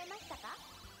く狙えましたか？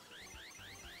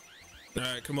 All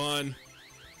right, come on.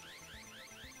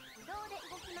 自動で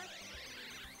動きます。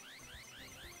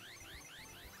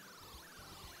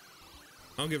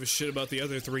 I don't give a shit about the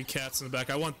other 3 cats in the back.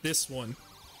 I want this one.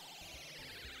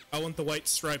 I want the white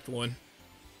striped one.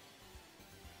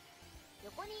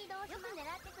 横に移動します。よく狙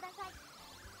ってください。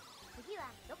次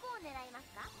はどこを狙います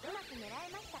か？うまく狙え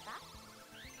ましたか？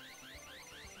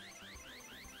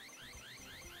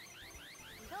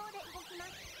自動で動きま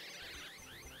す。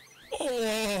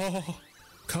 Oh,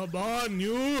 come on,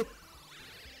 you.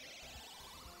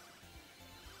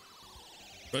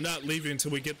 We're not leaving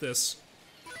until we get this.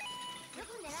 よ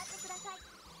く狙ってください。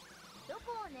ど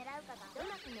こを狙うかがう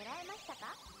まく狙えました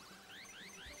か？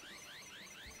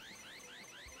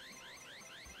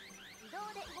自動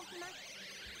で動きます。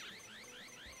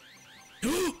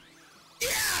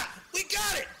 Yeah, we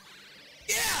got it.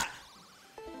 Yeah.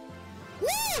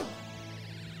 Woo.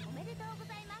 おめでとうご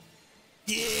ざいます。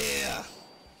 Yeah.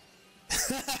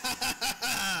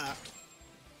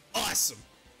 Awesome.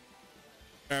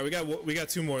 All right, we got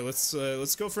 2 more. Let's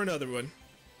go for another one.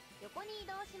 横に移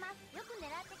動します。よく狙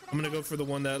ってください。 I'm gonna go for the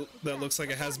one that looks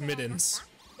like it has mittens.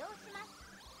 どうしま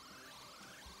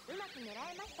す？うまく狙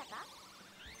えましたか？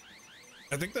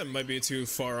 I think that might be too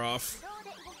far off. 自動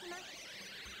で動きま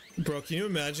す。 Bro, can you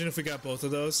imagine if we got both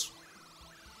of those?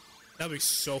 That'd be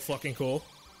so fucking cool.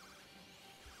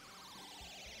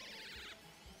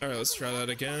 All right, let's try that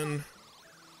again.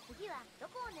 次はど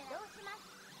こを狙う？どうしま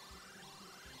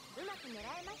す？うまく狙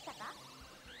えましたか？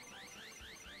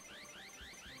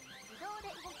自動で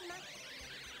動きます。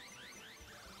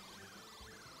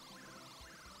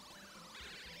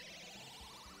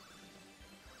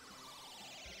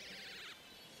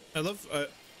 I love.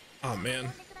 Oh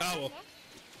man. Oh well.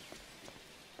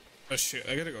 Oh shit!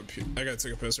 I gotta go. I gotta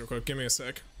take a piss real quick. Give me a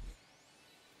sec.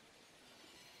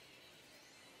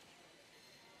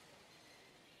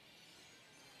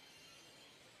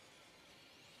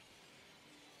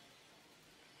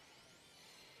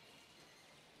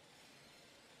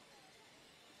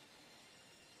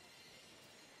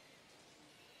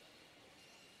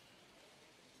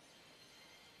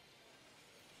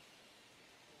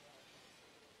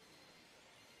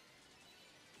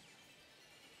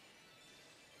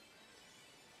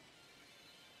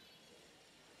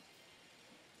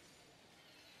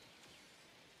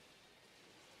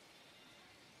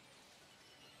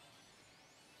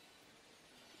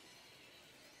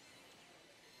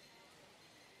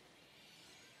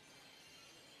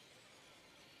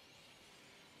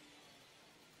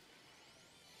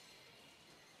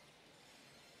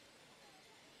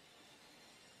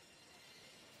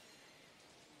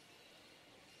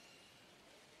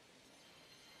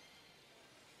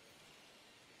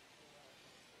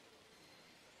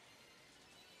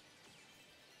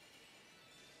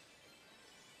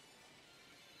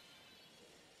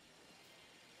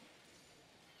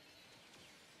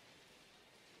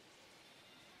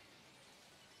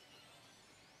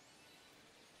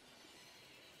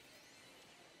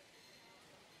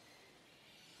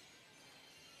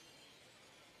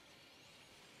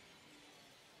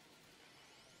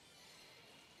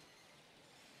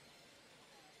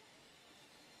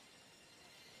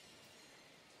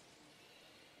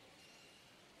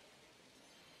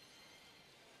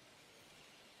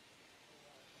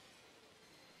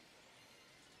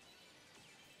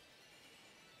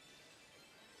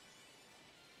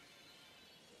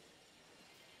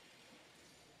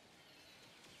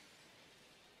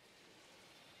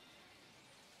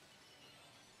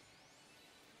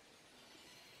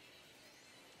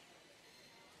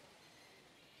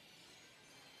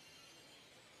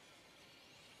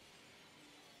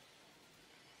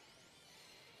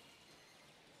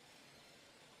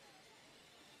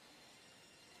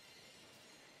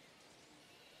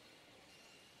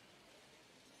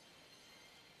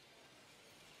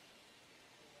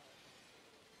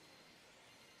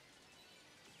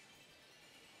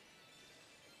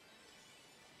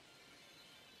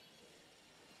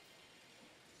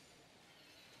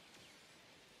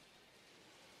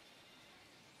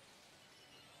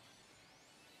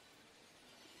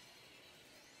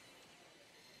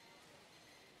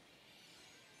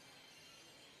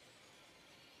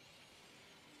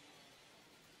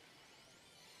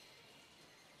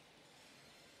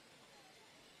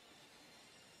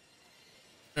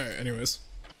 Alright, anyways.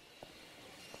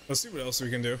 Let's see what else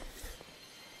we can do.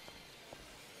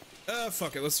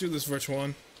 Fuck it, let's do this virtual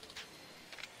one.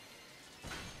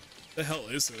 The hell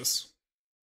is this?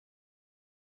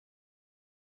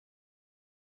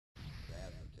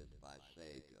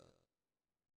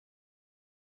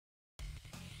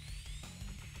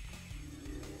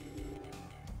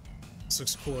 This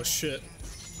looks cool as shit.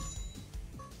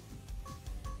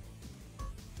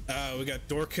 We got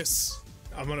Dorcas.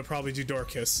 I'm gonna probably do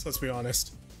Dorcas, let's be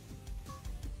honest.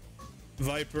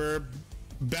 Viper.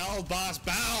 Bell Boss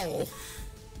Bow!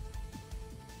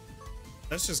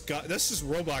 That's just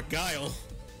Robot Guile.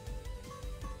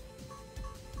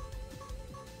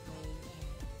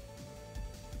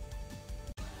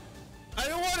 I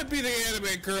don't want to be the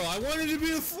anime girl. I wanted to be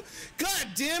the God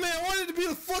damn it! I wanted to be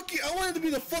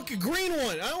the fucking green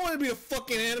one. I don't want to be the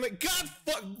fucking anime. God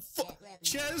fuck.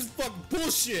 Chad, this is fucking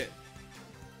bullshit.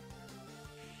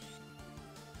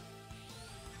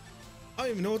 I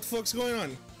don't even know what the fuck's going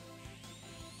on.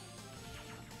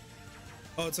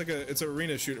 Oh, it's an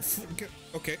arena shooter.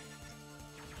 Okay.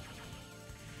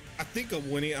 I think I'm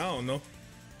winning. I don't know.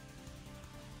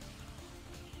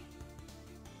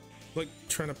 Like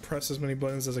trying to press as many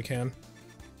buttons as I can.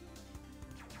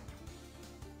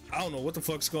 I don't know what the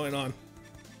fuck's going on.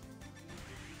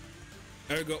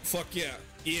 There we go. Fuck yeah.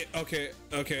 Yeah. Okay.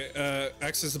 Okay.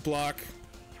 X is the block.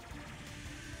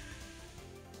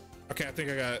 Okay, I think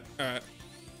I got it. Alright.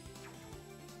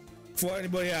 Before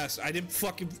anybody asks, I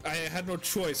had no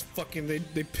choice. Fucking, they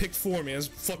picked for me. That's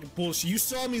fucking bullshit. You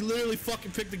saw me literally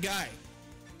fucking pick the guy.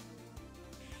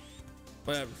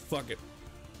 Whatever, fuck it.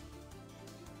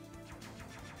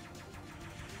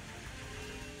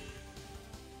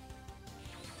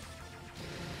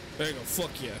 There you go,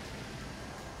 fuck yeah.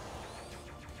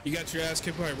 You got your ass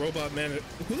kicked by a robot man.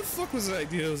 Who the fuck was the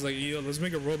idea? It was like, yo, let's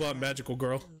make a robot magical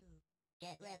girl.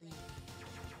 Get ready.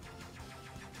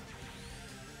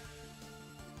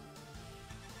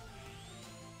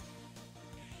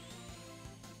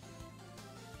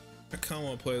 I kinda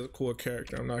wanna play a cool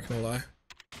character, I'm not gonna lie.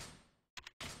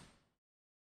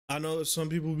 I know that some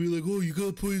people will be like, oh, you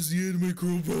gotta play as the anime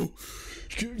girl, bro.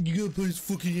 You gotta play as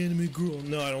fucking anime girl.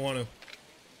 No, I don't wanna.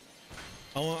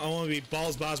 I wanna be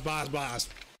balls, boss.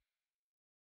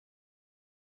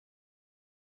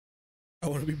 I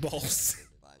wanna be balls.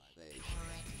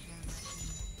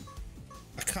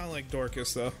 I kinda like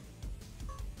Dorcas though.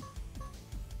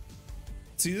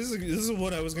 See, this is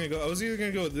what I was gonna go. I was either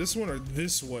gonna go with this one or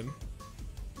this one.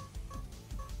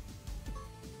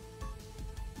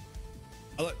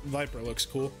 I like Viper. Looks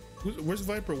cool. Where's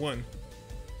Viper 1?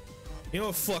 You know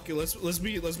what? Fuck it. Let's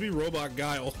be Robot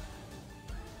Guile.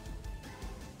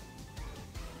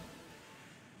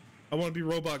 I want to be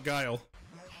Robot Guile.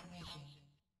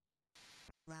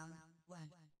 Round 1.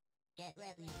 Get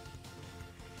ready.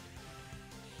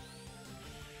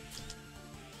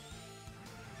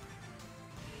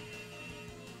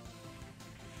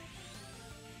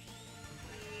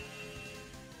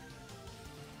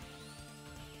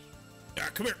 Ah,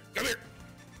 come here.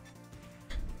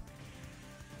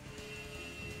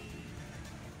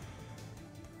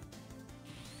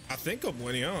 I think I'm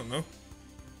winning. I don't know.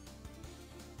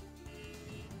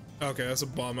 Okay, that's a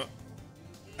bomb.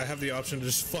 I have the option to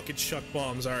just fucking chuck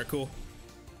bombs. Alright, cool.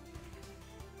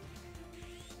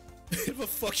 I have a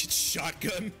fucking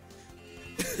shotgun.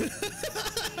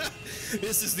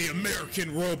 This is the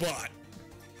American robot.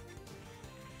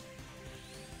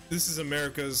 This is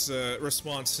America's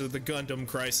response to the Gundam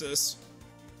crisis.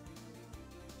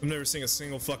 I've never seen a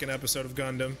single fucking episode of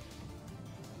Gundam.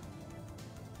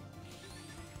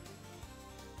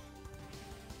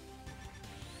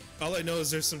 All I know is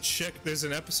there's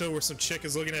an episode where some chick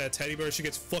is looking at a teddy bear, she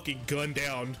gets fucking gunned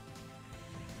down.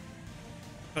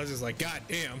 I was just like, god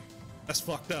damn, that's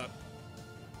fucked up.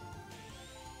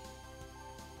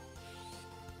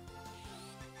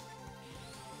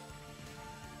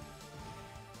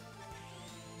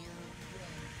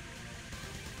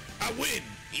 I win!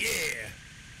 Yeah!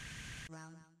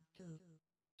 Round 2.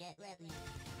 Get ready.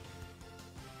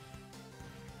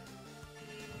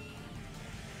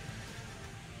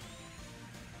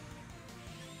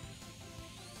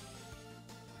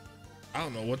 I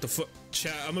don't know what the fuck.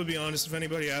 Chat, I'm gonna be honest, if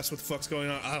anybody asks what the fuck's going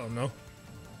on, I don't know.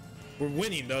 We're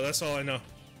winning though, that's all I know.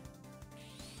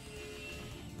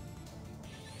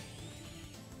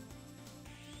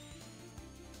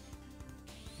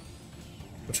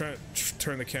 I'm trying to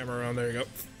turn the camera around, there you go.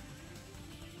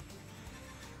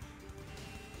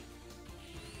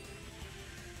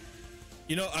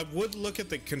 You know, I would look at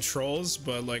the controls,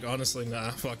 but like honestly,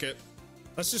 nah, fuck it.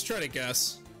 Let's just try to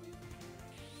guess.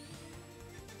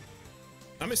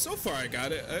 I mean, so far I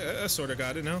got it. I sort of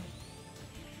got it now.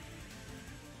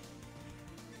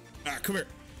 Ah, come here.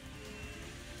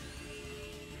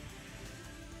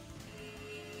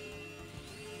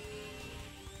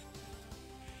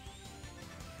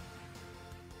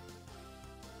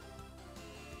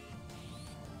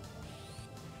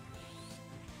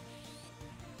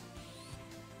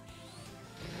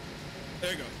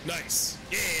 There you go. Nice.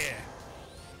 Yeah.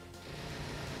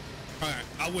 All right,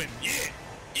 I win. Yeah.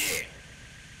 Yeah.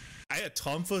 I had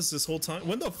Tom Fuzz this whole time.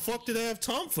 When the fuck did I have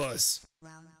Tom Fuzz?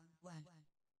 Round one.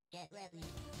 Get ready.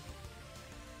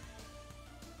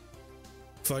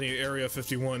 Funny Area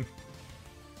 51.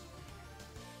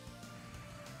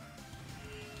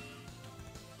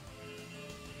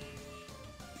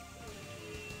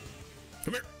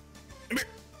 Come here. Come here.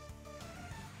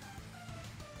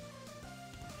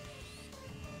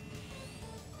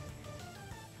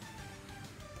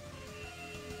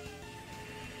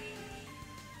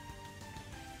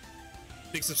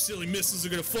 Think some silly missiles are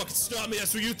gonna fucking stop me?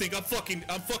 That's what you think. I'm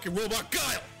fucking Robot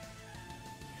Guile.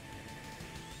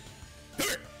 Come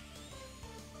here.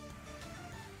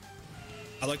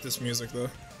 I like this music though.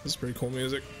 This is pretty cool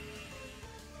music.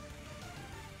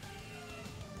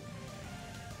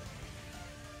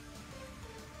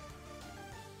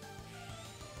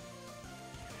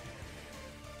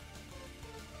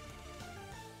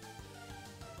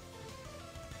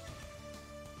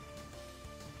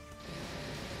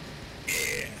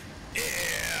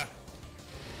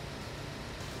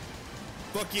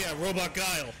 Fuck yeah, Robot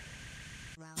Guile.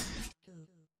 Round two.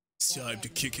 It's time to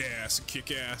kick ass and kick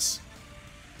ass.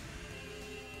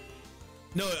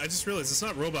 No, I just realized it's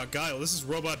not Robot Guile. This is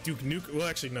Robot Duke Nukem. Well,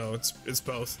 actually, no, it's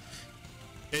both.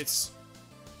 It's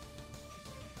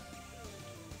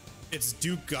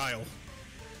Duke Guile.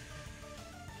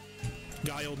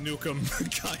 Guile Nukem.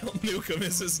 Guile Nukem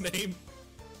is his name.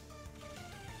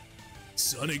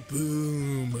 Sonic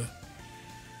Boom.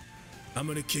 I'm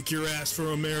gonna kick your ass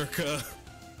for America.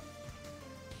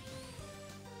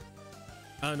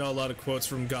 I don't know a lot of quotes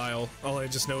from Guile. All I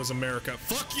just know is America.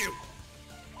 Fuck you!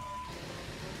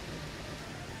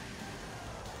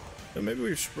 And maybe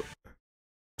we should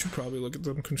probably look at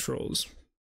them controls.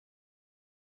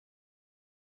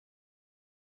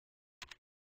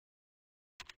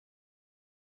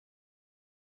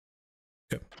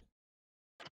 Okay.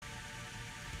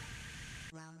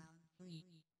 Round three.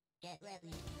 Get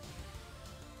ready.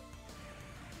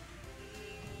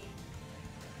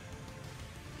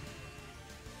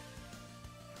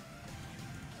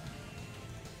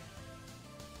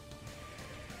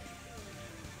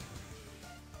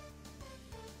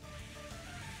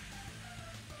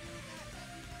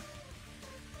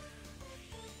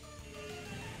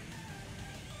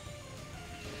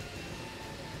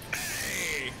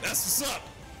 That's what's up!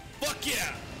 Fuck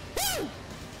yeah! Woo!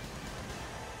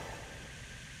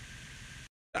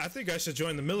 I think I should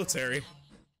join the military.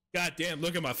 God damn,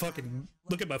 look at my fucking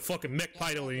mech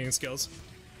piloting skills.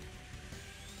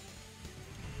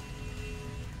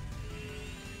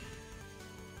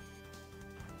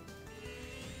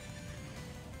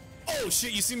 Oh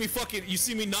shit, you see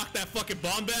me knock that fucking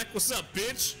bomb back? What's up,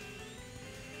 bitch?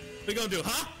 What you gonna do,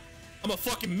 huh? I'm a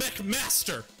fucking mech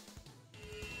master.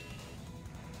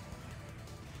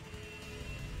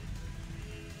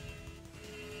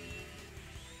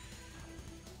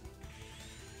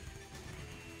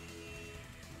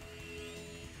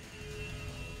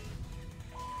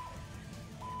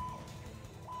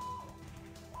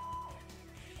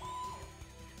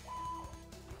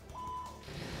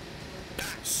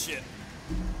 Shit.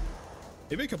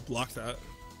 Maybe I could block that.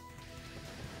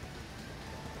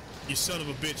 You son of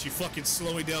a bitch, you fucking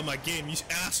slowing down my game, you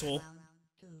asshole. Round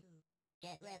two.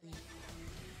 Get ready.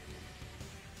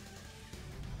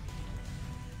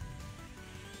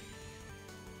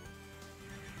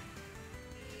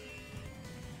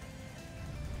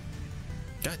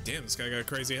 God damn, this guy got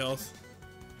crazy health.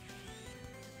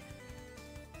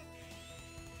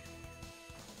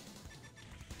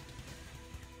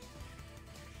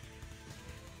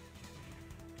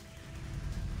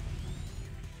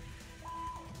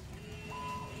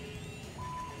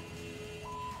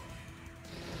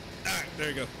 There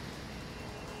you go.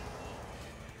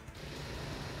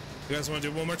 You guys want to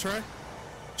do one more try?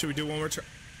 Should we do one more try?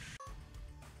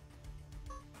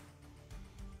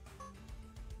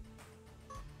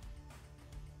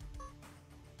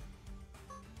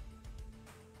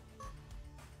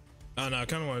 Oh no, I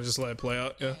kind of want to just let it play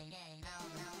out. Yeah.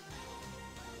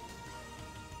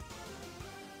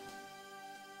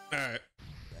 All right.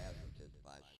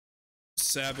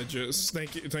 Savages.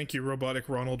 Thank you, robotic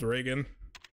Ronald Reagan.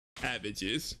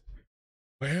 Savages.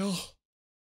 Well,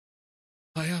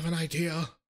 I have an idea.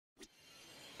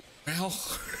 Well,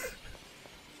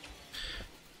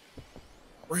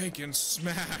 break and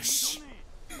smash.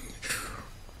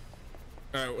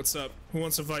 Alright, what's up? Who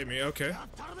wants to fight me? Okay.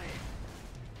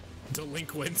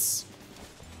 Delinquents.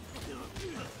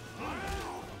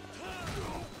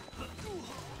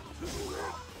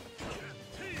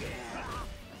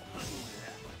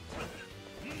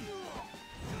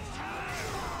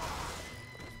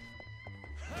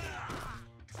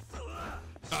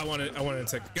 I wanted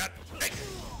to take. God,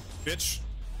 bitch!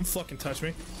 Don't fucking touch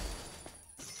me.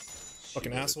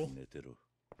 Fucking asshole. Look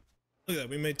at that.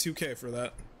 We made 2K for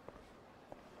that.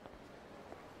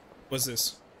 What's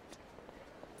this?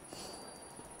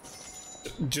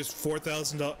 Just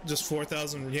 4,000. Just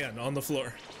 4,000 yen on the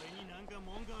floor.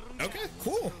 Okay,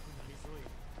 cool.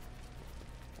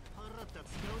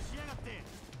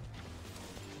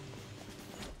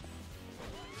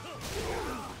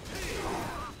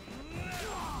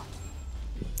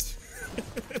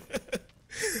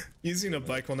 Using a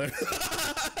bike will never.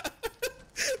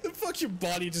 The fuck, your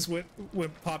body just went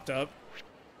popped up.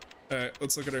 All right,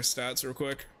 let's look at our stats real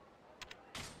quick.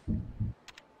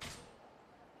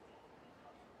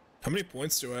 How many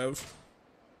points do I have?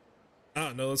 I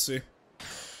don't know. Let's see.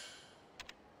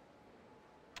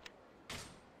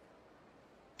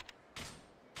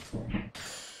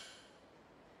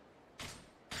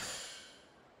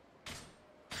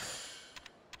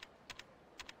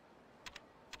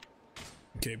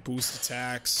 Okay, boost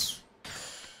attacks.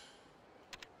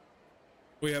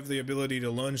 We have the ability to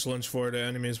lunge forward at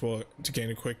enemies while to gain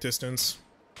a quick distance.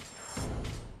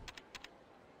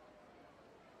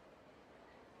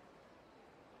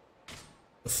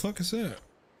 The fuck is that?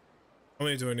 How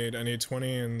many do I need? I need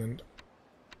 20, and then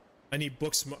I need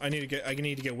books. I need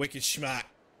to get wicked smart.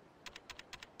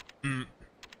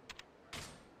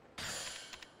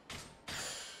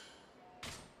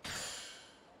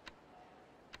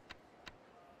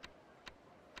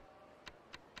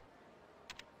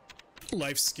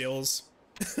 Life skills.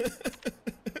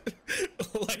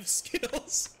 Life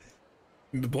skills.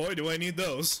 Boy, do I need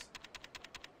those.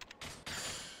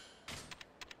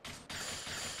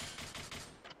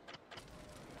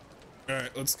 All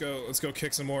right, let's go. Let's go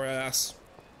kick some more ass.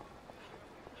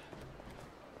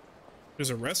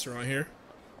 There's a restaurant here.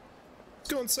 Let's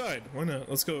go inside. Why not?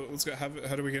 Let's go. Let's go. How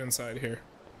do we get inside here?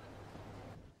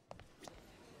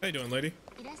 How you doing, lady?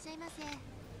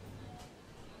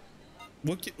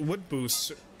 What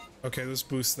boosts? Okay, let's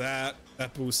boost that.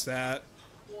 That boosts that.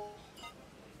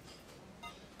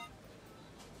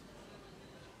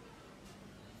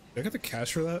 I got the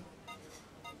cash for that.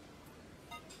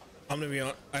 I'm gonna be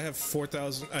on. I have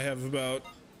 4,000. I have about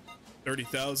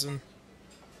 30,000.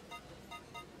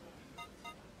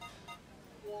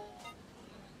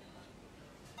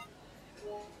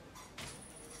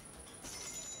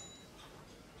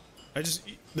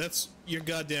 You're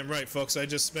goddamn right, folks. I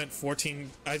just spent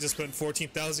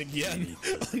 14,000 yen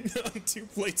on 2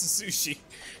 plates of sushi.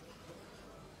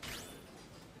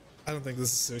 I don't think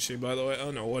this is sushi, by the way. I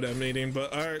don't know what I'm eating,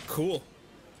 but all right, cool.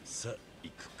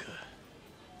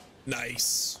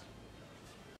 Nice.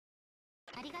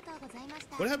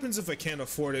 What happens if I can't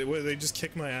afford it? What, they just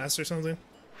kick my ass or something?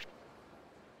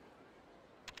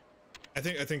 I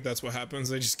think that's what happens.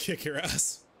 They just kick your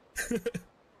ass.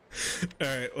 All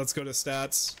right, let's go to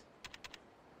stats.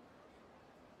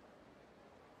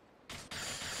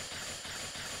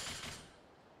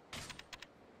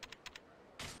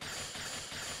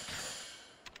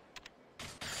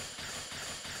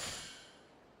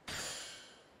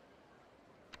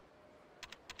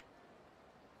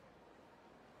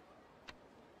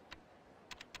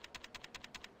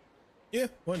 Yeah,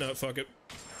 why not? Fuck it.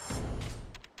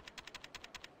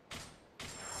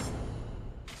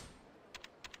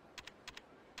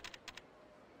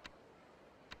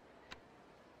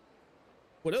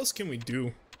 What else can we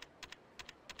do?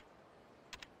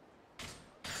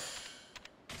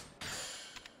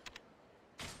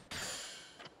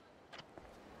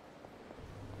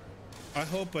 I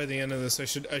hope by the end of this I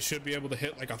should be able to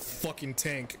hit like a fucking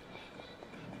tank.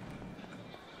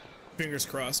 Fingers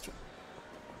crossed.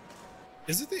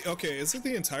 Is it the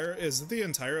entire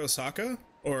Osaka?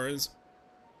 Or is...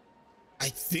 I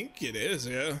think it is,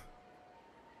 yeah.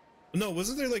 No,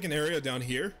 wasn't there like an area down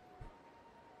here?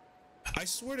 I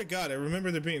swear to God, I remember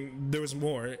there was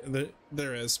more.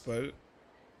 There is, but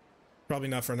probably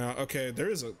not for now. Okay,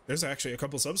 there's actually a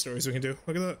couple sub-stories we can do.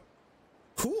 Look at that.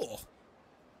 Cool.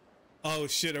 Oh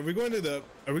shit, are we going to the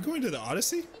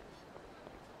Odyssey?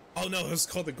 Oh no, it's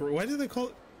called the... Why did they call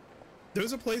it... There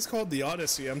was a place called the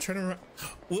Odyssey. I'm trying to remember...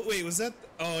 Wait, was that...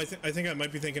 Oh, I think I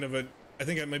might be thinking of I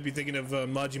think I might be thinking of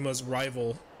Majima's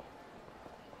rival.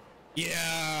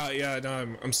 Yeah,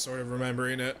 no, I'm sort of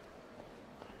remembering it.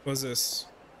 What is this?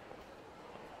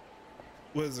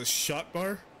 What is this, shot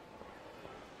bar?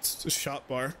 It's a shot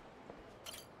bar.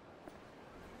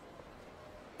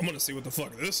 I'm gonna see what the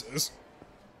fuck this is.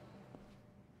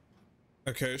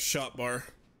 Okay, shot bar.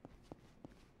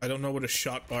 I don't know what a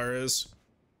shot bar is.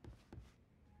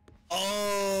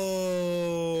 Oh.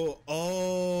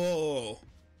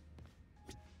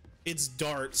 It's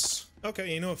darts.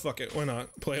 Okay, you know what? Fuck it. Why not?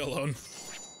 Play alone.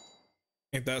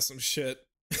 Ain't that some shit?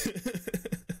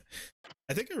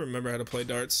 I think I remember how to play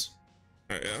darts.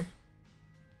 Alright,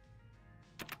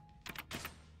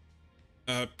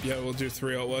 yeah. Yeah, we'll do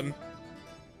 301.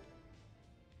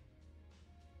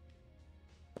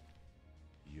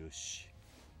 Yoshi,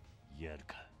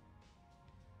 yaruka.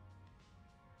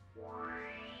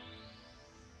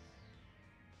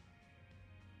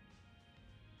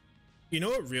 You know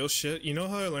what real shit? You know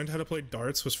how I learned how to play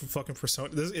darts was from fucking Persona?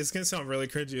 It's gonna sound really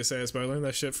cringy to say this, but I learned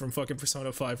that shit from fucking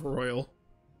Persona 5 Royal.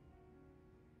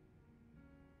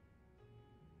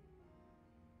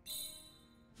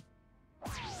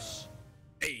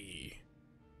 Hey.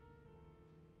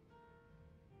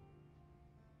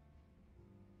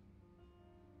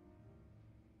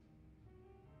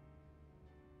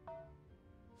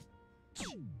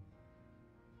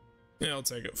 Yeah, I'll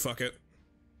take it. Fuck it.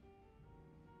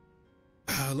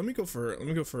 Let me go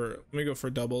for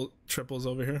double triples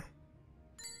over here.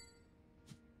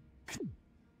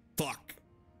 Fuck.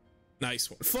 Nice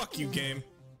one. Fuck you, game.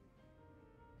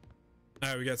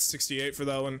 Alright, we got 68 for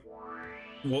that one.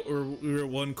 We were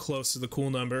one close to the cool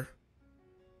number.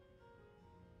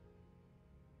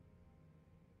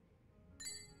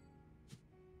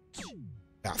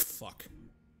 Ah, fuck.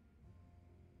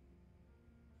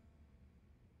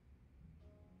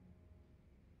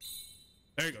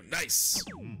 There you go. Nice.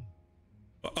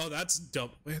 Oh, that's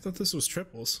double. Wait, I thought this was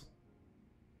triples.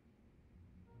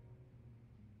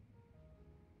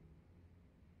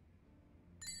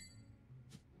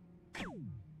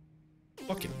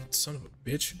 Fucking son of a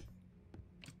bitch.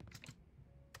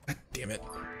 God damn it.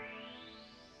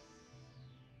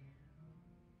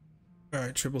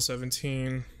 Alright, triple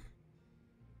 17.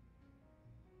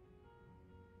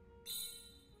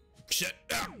 Shit.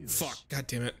 Ah, fuck. God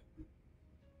damn it.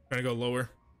 Trying to go lower.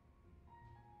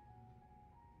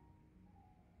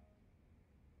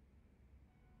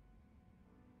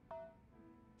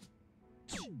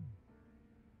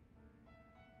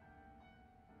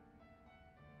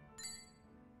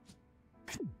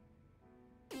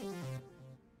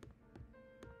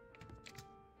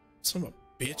 Son of a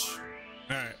bitch.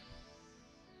 Alright.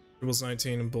 Triples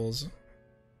 19 and bulls.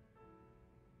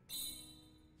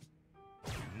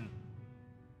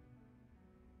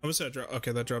 How much did that drop?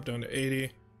 Okay, that dropped down to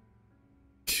 80.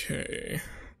 Okay.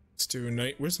 Let's do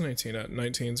night. Where's 19 at?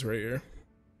 19's right here.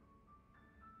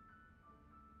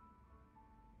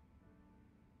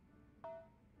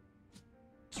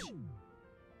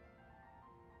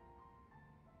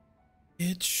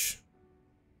 Bitch.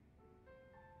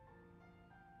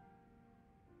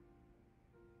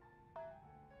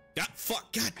 God,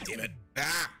 fuck, god damn it.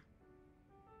 Ah.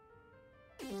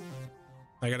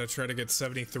 I gotta try to get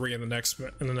 73 in the next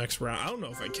round. I don't know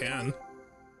if I can.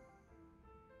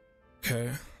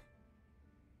 Okay.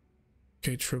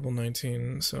 Okay, triple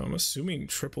 19. So I'm assuming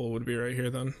triple would be right here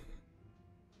then.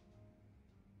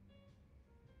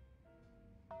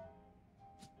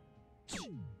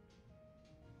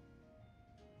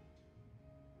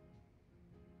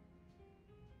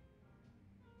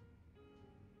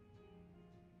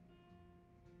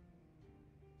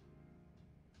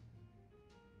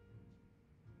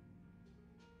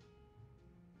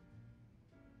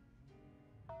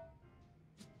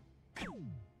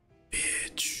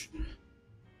 Bitch.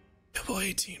 Double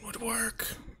 18 would work.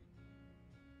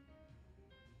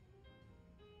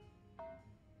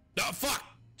 Oh, fuck!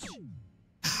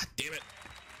 Ah, damn it.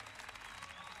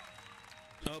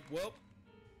 Well.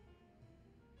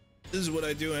 This is what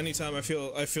I do anytime I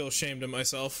feel ashamed of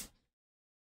myself.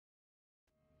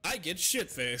 I get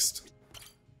shit-faced.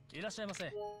 いらっしゃいま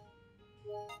せ。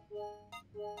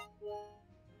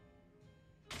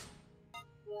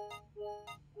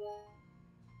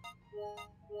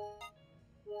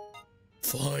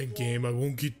Fine, game. I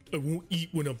won't eat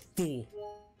when I'm full.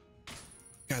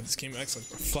 God, this game acts like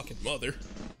my fucking mother.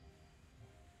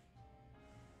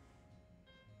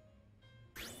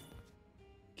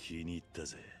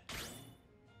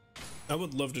 I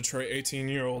would love to try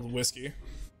 18-year-old whiskey.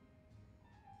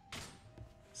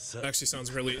 That actually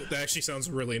sounds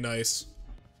really nice.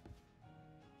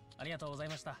 I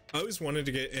always wanted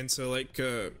to get into like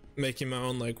making my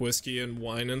own like whiskey and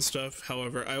wine and stuff.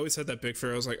 However, I always had that big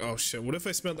fear. I was like, oh shit, what if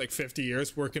I spent like 50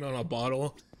 years working on a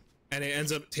bottle and it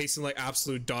ends up tasting like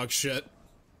absolute dog shit?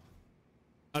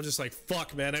 I'm just like,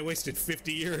 fuck, man, I wasted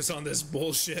 50 years on this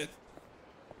bullshit.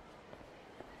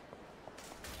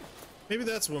 Maybe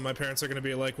that's what my parents are gonna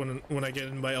be like when I get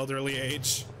in my elderly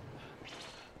age.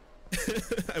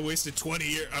 I wasted 20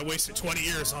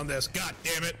 years on this. God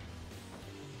damn it.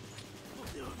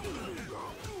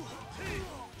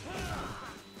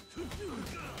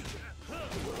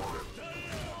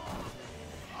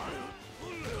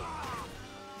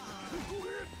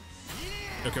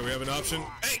 Okay, we have an option.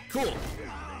 Hey, cool.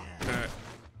 All right.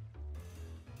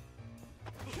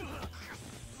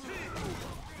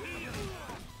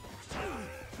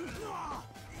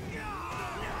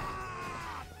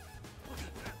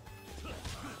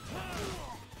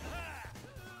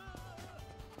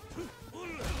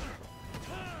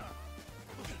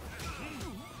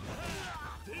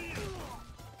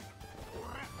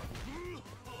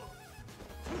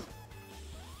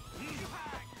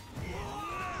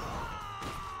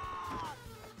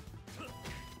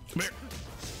 Come here.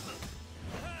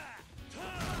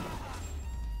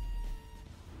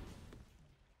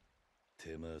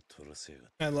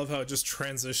 I love how it just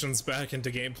transitions back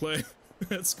into gameplay.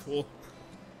 That's cool.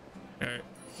 Alright.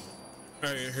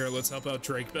 Alright, here, let's help out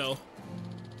Drake Bell.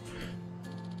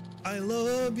 I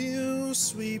love you,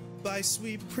 sweet by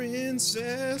sweet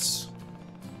princess.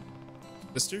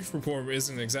 The stage perform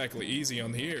isn't exactly easy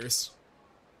on the ears.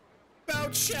 Bow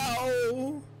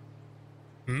chow!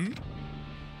 Hmm?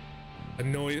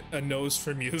 A nose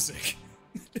for music.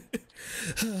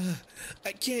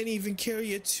 I can't even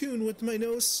carry a tune with my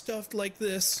nose stuffed like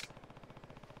this.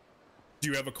 Do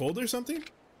you have a cold or something?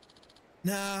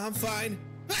 Nah, I'm fine.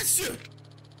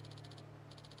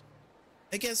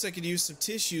 I guess I could use some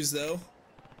tissues though.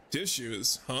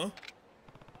 Tissues, huh?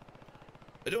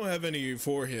 I don't have any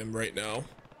for him right now.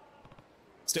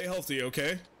 Stay healthy,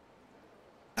 okay?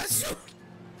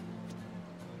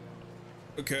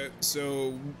 Okay,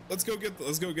 so let's go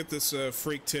get this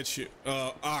freak tissue.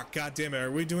 God damn it! Are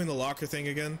we doing the locker thing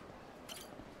again?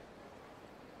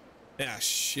 Ah,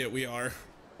 shit, we are.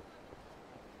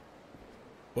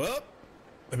 Well,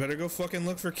 I better go fucking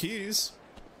look for keys.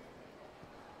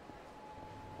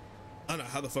 I don't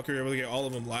know how the fuck we were able to get all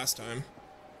of them last time.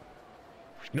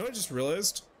 You know what I just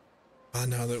realized?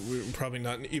 Now that we're probably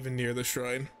not even near the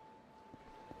shrine.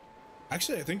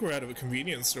 Actually, I think we're out of a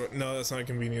convenience store. No, that's not a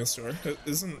convenience store.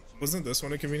 Wasn't this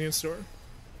one a convenience store?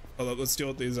 Hold up, let's deal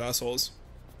with these assholes.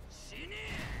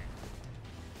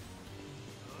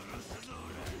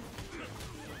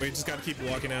 We just gotta keep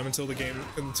walking at him until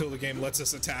the game lets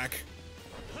us attack.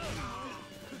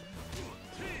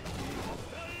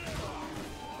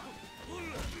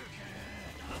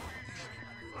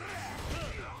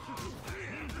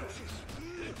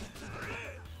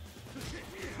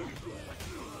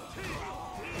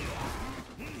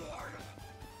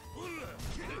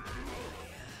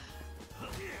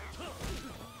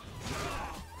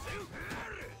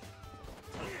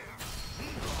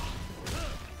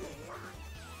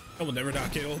 I will never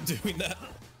not get old doing that.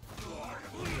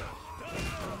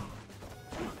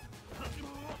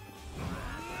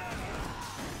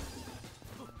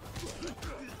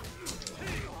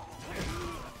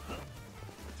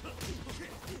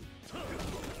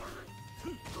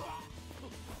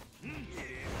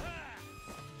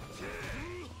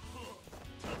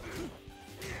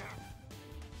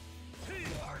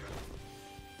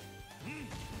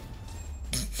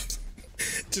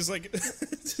 Just like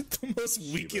the most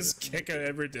weakest kick I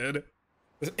ever did.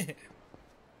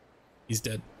 He's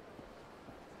dead.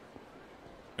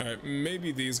 Alright,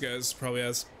 maybe these guys probably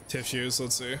has tissues.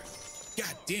 Let's see.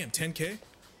 God damn, 10k?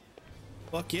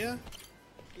 Fuck yeah.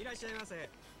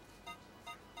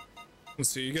 Let's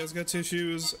see, you guys got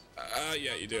tissues?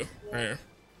 Yeah, you do. Right here.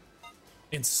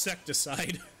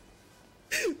 Insecticide.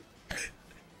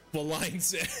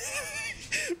 Maligns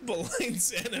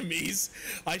enemies.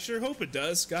 I sure hope it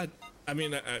does. God, I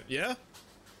mean, yeah.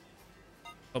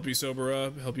 Help you sober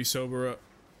up. Help you sober up.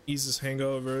 Eases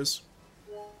hangovers.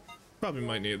 Probably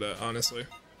might need that, honestly.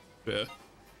 Yeah.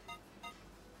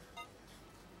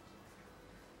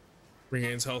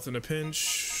 Regains health in a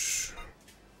pinch.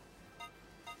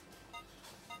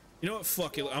 You know what?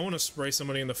 Fuck it. I want to spray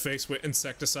somebody in the face with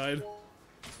insecticide.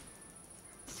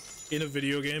 In a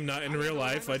video game, not in real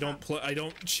life. I don't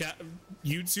chat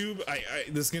YouTube.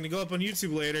 This is gonna go up on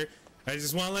YouTube later. I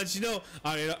just want to let you know,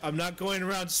 I'm not going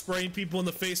around spraying people in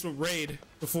the face with Raid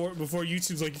before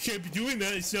YouTube's like, you can't be doing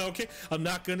that. It's not okay. I'm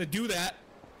not gonna do that.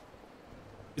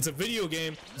 It's a video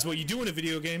game. It's what you do in a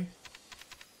video game.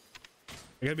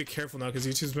 I gotta be careful now because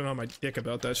YouTube's been on my dick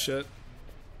about that shit.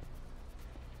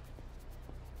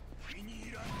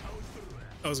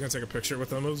 I was gonna take a picture with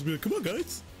them. I was gonna be like, come on,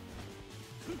 guys.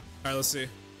 Alright, let's see.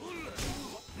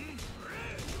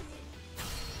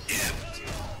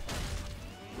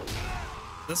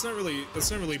 That's not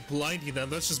really blinding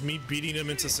them. That's just me beating them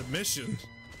into submission.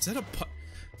 Is that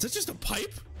just a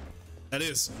pipe? That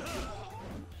is.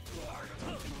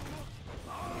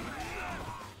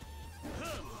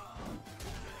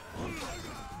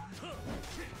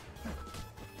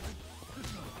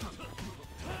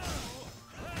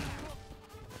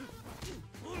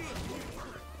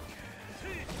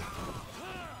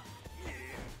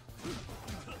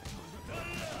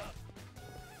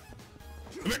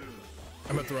 Come here.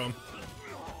 I'm gonna throw him.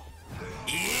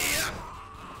 Yeah.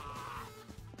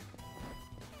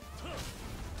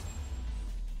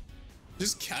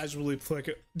 Just casually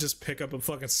pick up a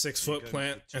fucking 6-foot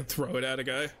plant and throw it at a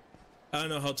guy. I don't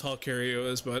know how tall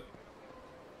Kirio is, but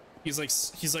he's like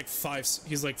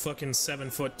fucking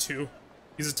 7'2".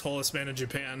 He's the tallest man in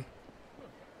Japan.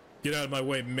 Get out of my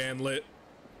way, manlet.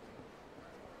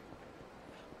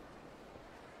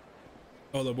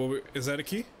 Hold up, is that a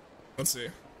key? Let's see.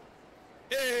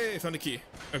 Yay, found a key.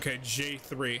 Okay,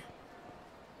 J3.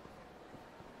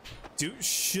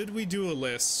 Should we do a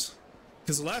list?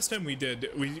 Because the last time we did,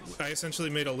 I essentially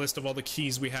made a list of all the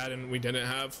keys we had and we didn't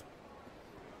have.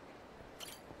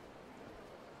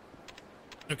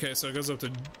 Okay, so it goes up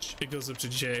to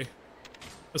J.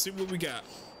 Let's see what we got.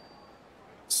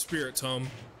 Spirit Tome.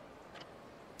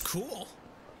 Cool. All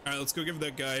right, let's go give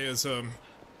that guy his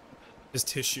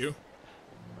tissue.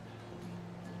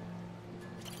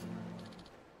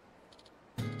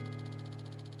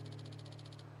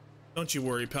 Don't you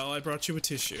worry, pal. I brought you a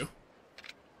tissue.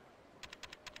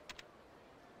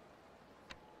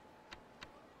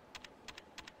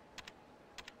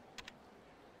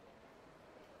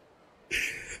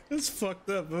 That's fucked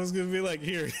up. I was gonna be like,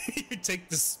 here, you take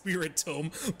the spirit tome,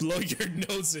 blow your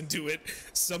nose into it,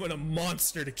 summon a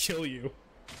monster to kill you.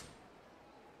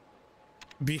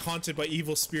 Be haunted by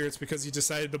evil spirits because you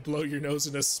decided to blow your nose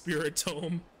in a spirit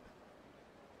tome.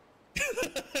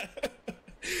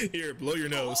 Here, blow your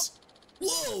nose.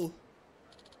 Whoa!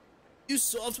 You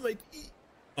solved my.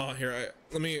 Oh, here,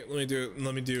 let me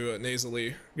do a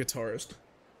nasally guitarist.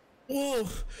 Whoa!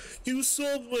 You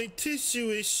solved my tissue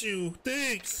issue.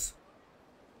 Thanks.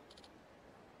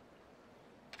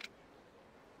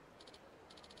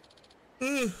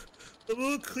 I'm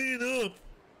all clean up.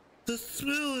 The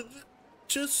smell,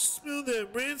 just smell that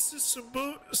rancid,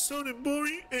 soda,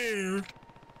 boring air.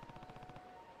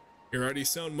 You already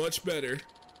sound much better.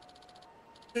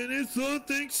 And it's all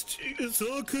it's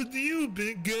all cause of you,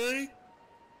 big guy.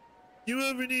 You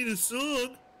ever need a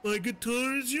song, my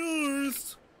guitar is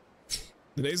yours.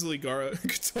 The nasally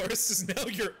guitarist is now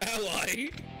your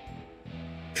ally.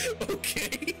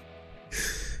 Okay.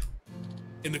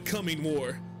 In the coming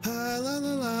war. Ha la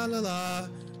la la la la.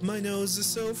 My nose is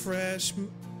so fresh.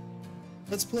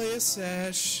 Let's play a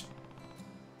sesh.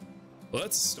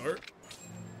 Let's start.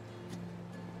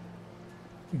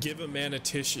 Give a man a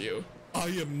tissue. I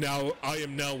am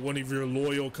now one of your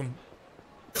loyal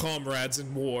comrades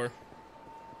in war.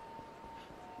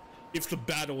 If the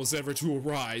battle is ever to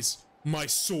arise, my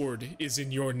sword is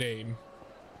in your name.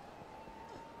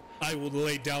 I will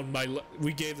lay down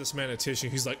we gave this man a tissue.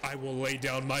 He's like, I will lay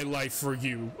down my life for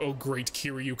you, O great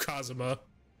Kiryu Kazuma.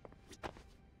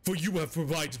 For you have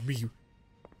provided me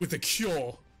with a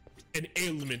cure, an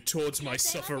ailment towards my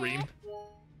suffering.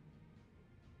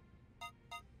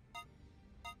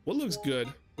 What looks good?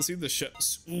 Let's see the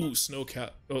ooh, snow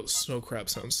crab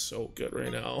sounds so good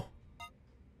right now.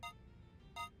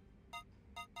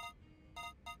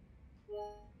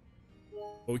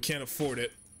 But we can't afford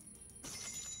it.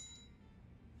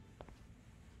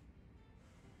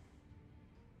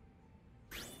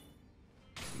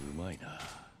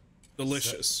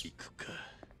 Delicious.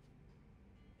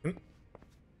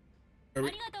 Are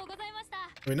we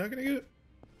not gonna get it?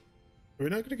 Are we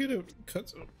not gonna get it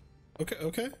cut?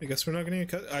 Okay. I guess we're not gonna get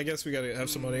cut. I guess we gotta have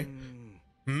some money.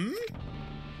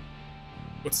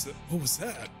 What's that? What was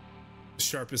that? The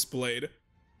sharpest blade.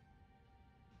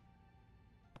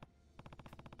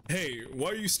 Hey, why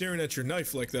are you staring at your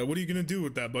knife like that? What are you gonna do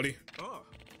with that, buddy?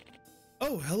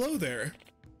 Oh, hello there.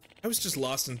 I was just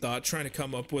lost in thought, trying to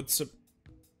come up with some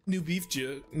new beef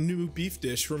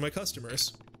dish for my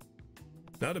customers.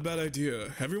 Not a bad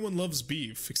idea. Everyone loves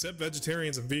beef, except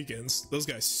vegetarians and vegans. Those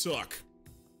guys suck.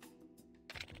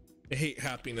 I hate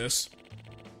happiness.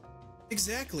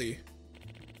 Exactly.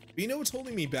 But you know what's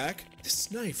holding me back?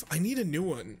 This knife. I need a new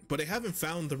one, but I haven't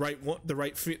found the right one,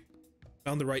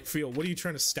 found the right feel. What are you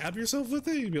trying to stab yourself with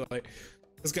it? You'd be like,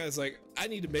 this guy's like, I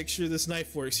need to make sure this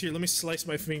knife works. Here, let me slice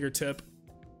my fingertip.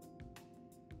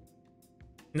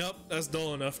 Nope, that's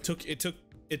dull enough. It took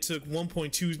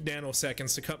 1.2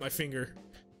 nanoseconds to cut my finger.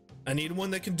 I need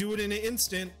one that can do it in an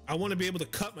instant. I want to be able to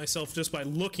cut myself just by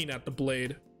looking at the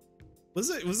blade.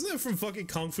 Wasn't it from fucking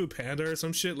Kung Fu Panda or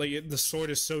some shit? Like the sword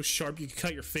is so sharp you can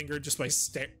cut your finger just by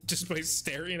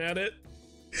staring at it.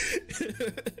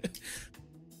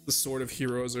 The Sword of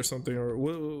Heroes or something, or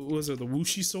what was it? The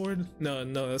Wuxi sword? No,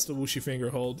 that's the Wuxi finger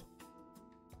hold.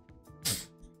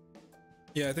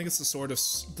 Yeah, I think it's the Sword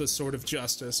of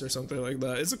Justice or something like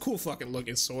that. It's a cool fucking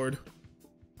looking sword.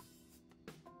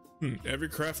 Every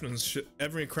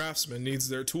craftsman needs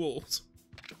their tools.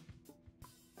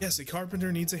 Yes, a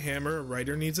carpenter needs a hammer, a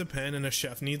writer needs a pen, and a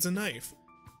chef needs a knife.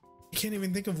 I can't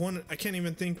even think of one. I can't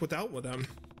even think without one of them.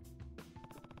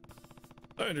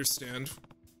 I understand.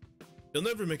 You'll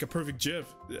never make a perfect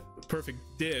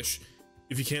dish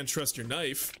if you can't trust your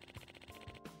knife.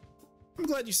 I'm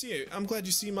glad you see it. I'm glad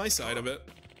you see my side of it.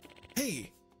 Hey,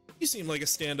 you seem like a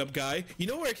stand-up guy. You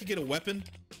know where I could get a weapon?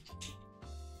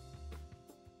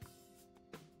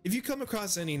 If you come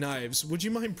across any knives, would you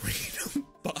mind bringing them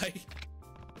by?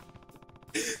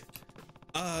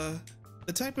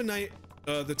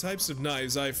 The types of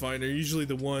knives I find are usually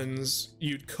the ones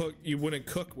you wouldn't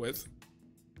cook with.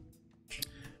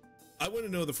 I want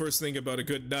to know the first thing about a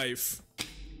good knife.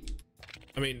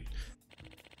 I mean,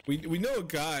 we know a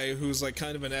guy who's like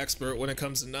kind of an expert when it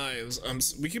comes to knives.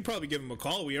 We could probably give him a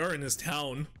call. We are in his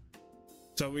town,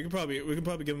 so we could probably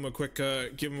give him a quick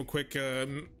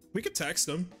we could text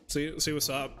him, see what's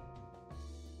up.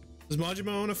 Does Majima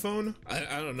own a phone?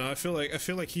 I don't know. I feel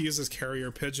like he uses carrier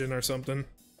pigeon or something.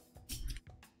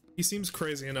 He seems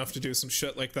crazy enough to do some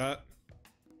shit like that.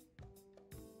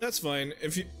 That's fine.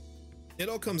 It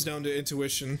all comes down to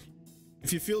intuition.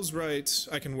 If he feels right,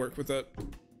 I can work with it.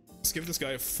 Let's give this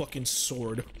guy a fucking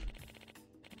sword.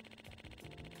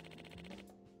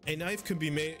 A knife can be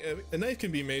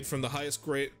made from the highest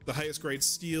grade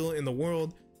steel in the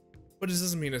world, but it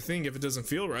doesn't mean a thing if it doesn't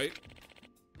feel right.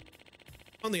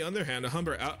 On the other hand, a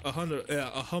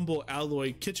humble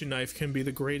alloy kitchen knife can be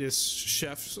the greatest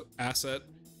chef's asset,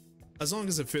 as long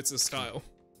as it fits his style.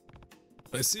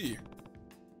 I see.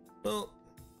 Well,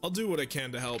 I'll do what I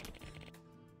can to help.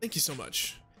 Thank you so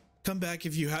much. Come back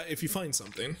if you find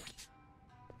something.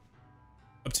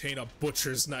 Obtain a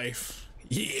butcher's knife.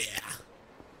 Yeah.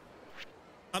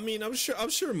 I mean, I'm sure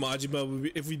Majima would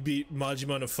be, if we beat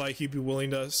Majima in a fight, he'd be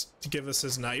willing to give us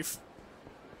his knife.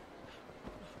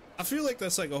 I feel like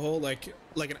that's like a whole like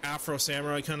an Afro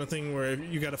samurai kind of thing where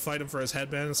you gotta fight him for his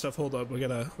headband and stuff. Hold up, we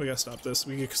gotta stop this.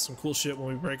 We get some cool shit when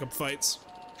we break up fights.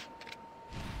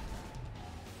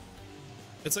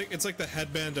 It's like the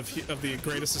headband of the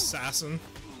greatest assassin.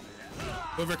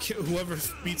 Whoever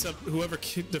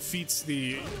defeats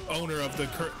the owner of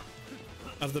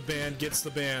the band gets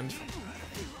the band.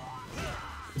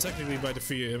 Technically, by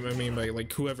defeat, I mean by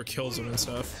like whoever kills him and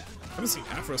stuff. I haven't seen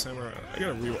Afro Samurai. I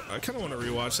kind of want to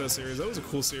rewatch that series. That was a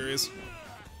cool series.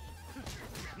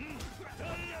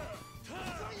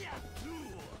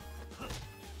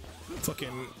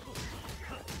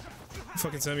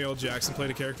 Fucking Samuel L. Jackson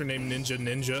played a character named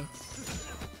Ninja,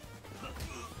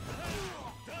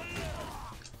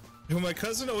 who my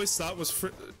cousin always thought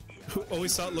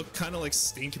looked kind of like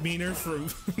Stink Meaner from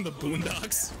the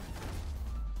Boondocks.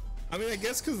 I mean, I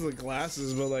guess because of the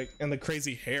glasses, but like, and the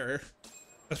crazy hair.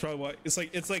 That's probably why.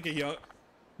 It's like a young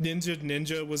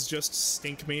Ninja was just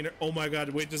Stink Meaner. Oh my god!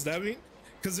 Wait, does that mean?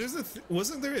 Because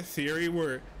wasn't there a theory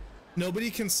where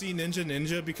nobody can see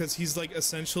Ninja because he's like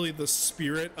essentially the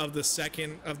spirit of the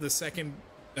second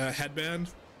headband.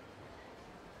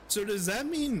 So does that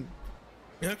mean?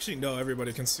 Actually, no.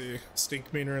 Everybody can see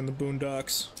Stink Meaner in the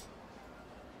Boondocks.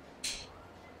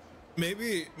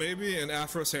 Maybe an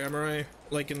Afro Samurai,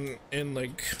 like in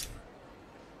like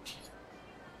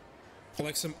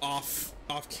some off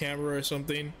camera or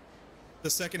something. The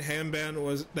second headband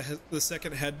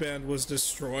was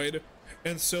destroyed,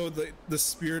 and so the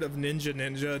spirit of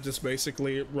Ninja just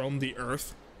basically roamed the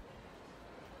earth,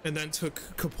 and then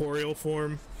took corporeal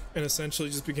form and essentially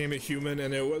just became a human.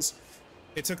 And it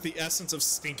took the essence of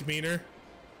Stink Meaner,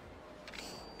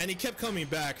 and he kept coming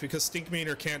back because Stink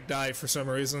Meaner can't die for some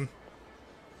reason.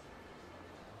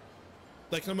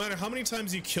 Like, no matter how many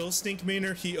times you kill Stink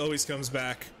Meaner, he always comes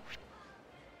back.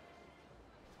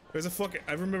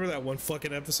 I remember that one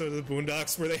fucking episode of the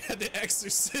Boondocks where they had to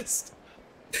exorcist.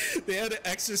 They had to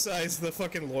exorcise the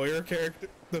fucking lawyer character,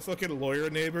 the fucking lawyer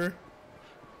neighbor.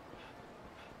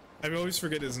 I always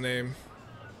forget his name.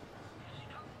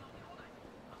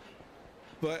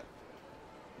 But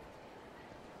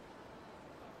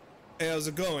hey, how's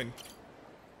it going?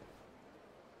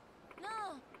 No.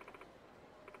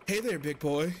 Hey there, big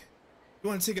boy. You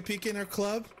want to take a peek in our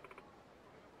club?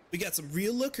 We got some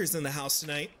real lookers in the house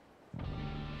tonight.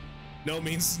 No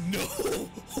means no.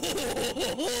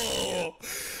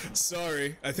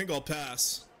 Sorry, I think I'll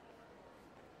pass.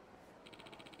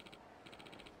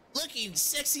 Looking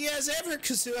sexy as ever,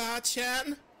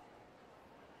 Kazuha-chan.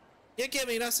 You're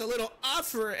giving us a little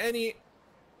offer. You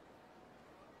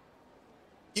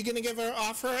gonna give our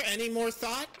offer any more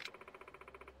thought?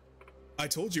 I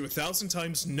told you 1,000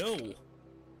 times no.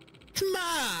 Come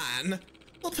on!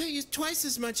 We'll pay you twice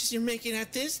as much as you're making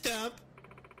at this dump.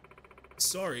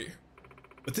 Sorry,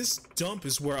 but this dump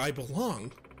is where I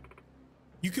belong.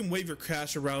 You can wave your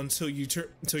cash around until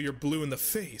you're blue in the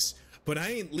face, but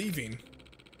I ain't leaving.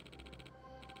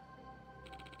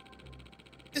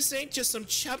 This ain't just some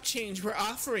chump change we're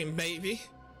offering, baby.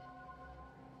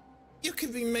 You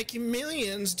could be making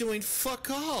millions doing fuck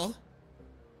all,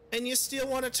 and you still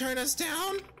want to turn us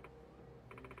down?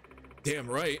 Damn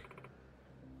right.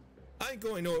 I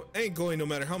ain't going no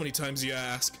matter how many times you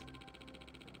ask.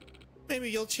 Maybe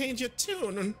you'll change your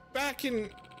tune and back in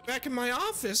my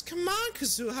office. Come on,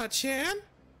 Kazuha-chan.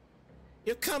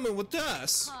 You're coming with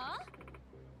us. Huh?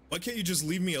 Why can't you just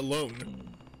leave me alone?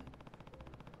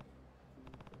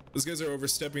 Those guys are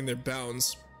overstepping their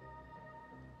bounds.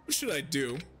 What should I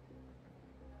do?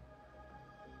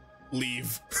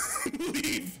 Leave.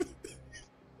 Leave.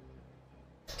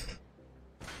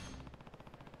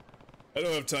 I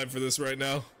don't have time for this right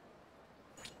now.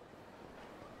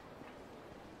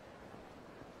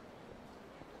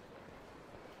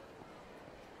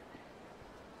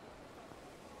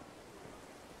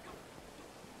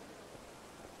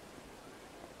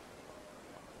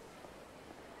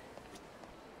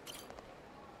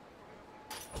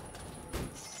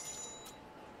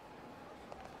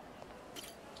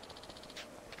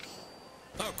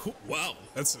 Oh, cool. Wow,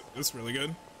 that's really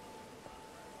good.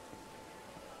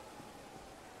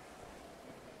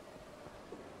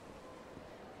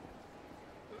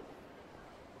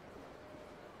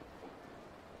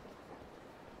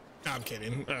 I'm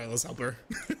kidding. All right, let's help her.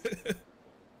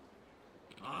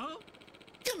 Huh?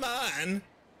 Come on.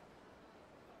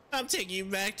 I'm taking you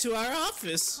back to our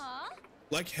office. Huh?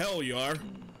 Like hell you are.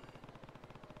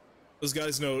 Those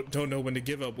guys don't know when to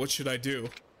give up. What should I do?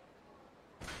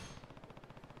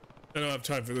 I don't have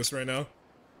time for this right now.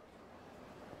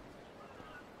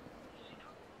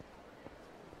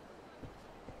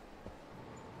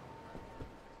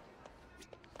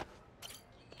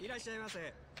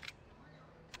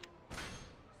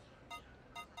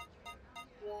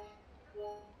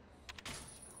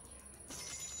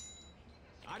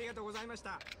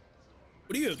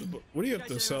 What do you have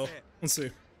to sell? Let's see.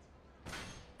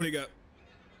 What do you got?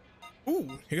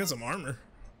 Ooh, you got some armor.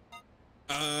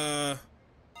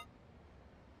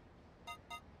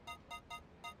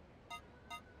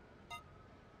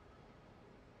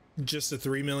 Just a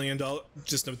 $3 million,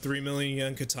 just a 3 million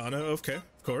yen katana. Okay,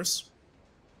 of course.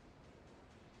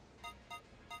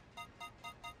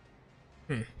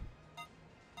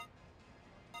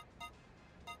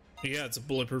 Yeah, it's a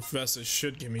bulletproof vest. It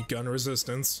should give me gun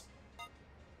resistance.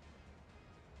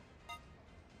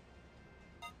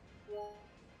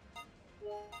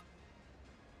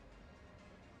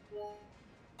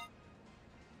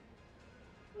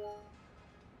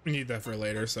 We need that for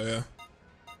later, so yeah.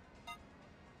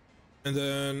 And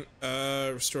then,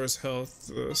 restores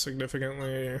health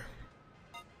significantly.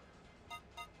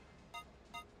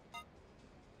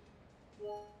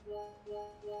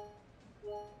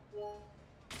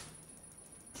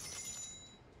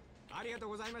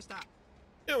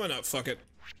 Yeah, why not? Fuck it.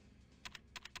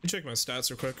 Let me check my stats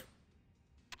real quick.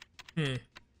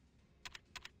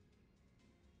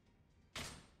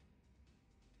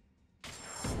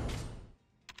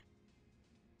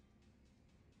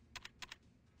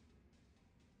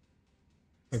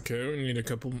 Okay,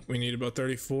 we need about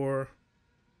 34.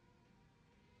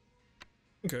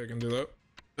 Okay, I can do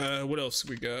that. What else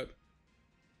we got?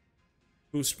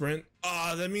 Boost sprint.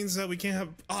 Ah, that means that we can't have,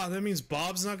 that means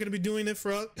Bob's not gonna be doing it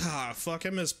for us. Ah, fuck, I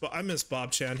miss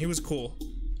Bob Chan. He was cool.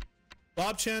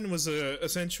 Bob Chan was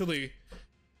essentially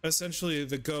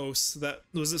the ghost that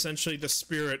was essentially the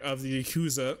spirit of the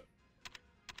Yakuza.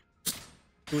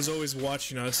 He was always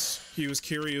watching us. He was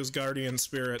Kiryu's guardian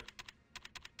spirit.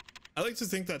 I like to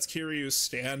think that's Kiryu's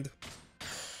stand.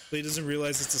 But he doesn't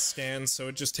realize it's a stand, so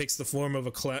it just takes the form of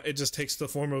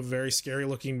a very scary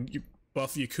looking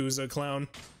buff Yakuza clown.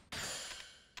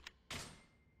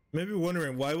 Maybe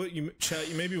wondering why would you chat?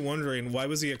 You may be wondering why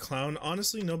was he a clown?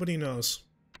 Honestly, nobody knows.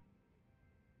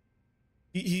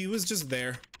 He was just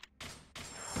there.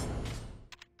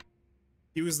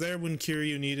 He was there when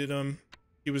Kiryu needed him.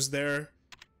 He was there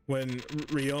when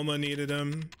Ryoma needed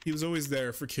him. He was always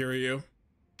there for Kiryu.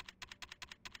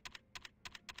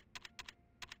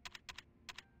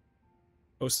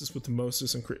 Hostess with the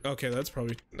mostest and okay, that's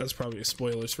probably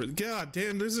spoilers for. God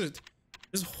damn, there's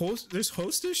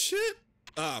hostess shit.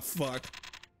 Ah, fuck.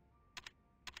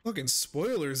 Fucking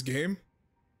spoilers, game.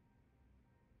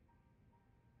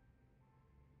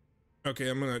 Okay,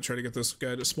 I'm gonna try to get this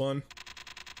guy to spawn.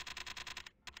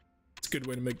 It's a good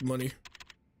way to make money.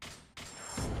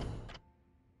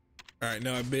 Alright,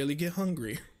 now I barely get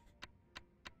hungry.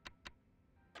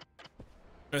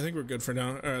 I think we're good for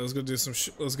now. Alright, let's go do some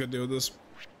let's go deal with this.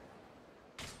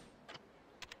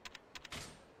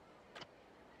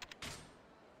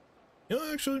 You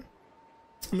know, actually,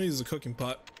 let me use the cooking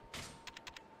pot.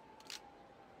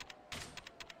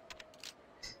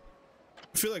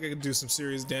 I feel like I could do some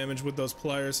serious damage with those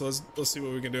pliers, so let's see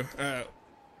what we can do. Alright.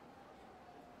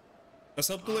 Let's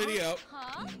help the lady out.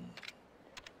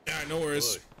 Alright, no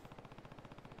worries.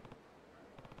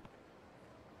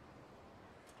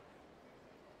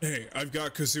 Hey, I've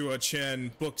got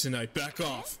Kazuha-chan booked tonight. Back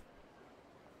off.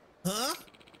 Huh?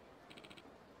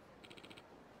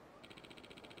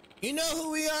 You know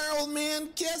who we are, old man?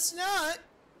 Guess not.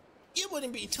 You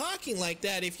wouldn't be talking like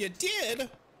that if you did.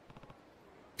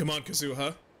 Come on,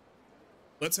 Kazuha.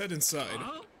 Let's head inside.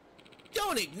 Huh?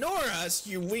 Don't ignore us,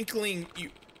 you wrinkly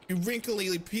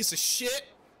piece of shit.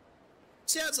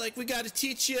 Sounds like we gotta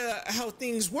teach you how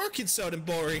things work in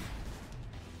Sodenbori.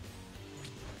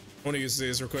 I want to use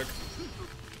these real quick.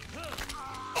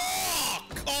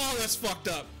 Oh, that's fucked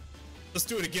up. Let's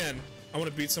do it again. I want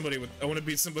to beat somebody with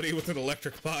an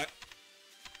electric pot.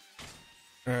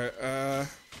 All right.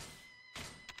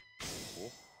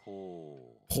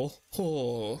 Ho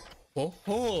ho ho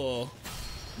ho.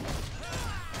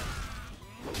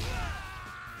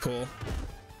 Cool.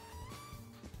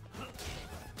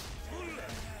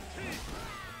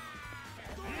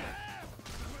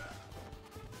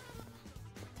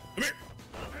 Come here.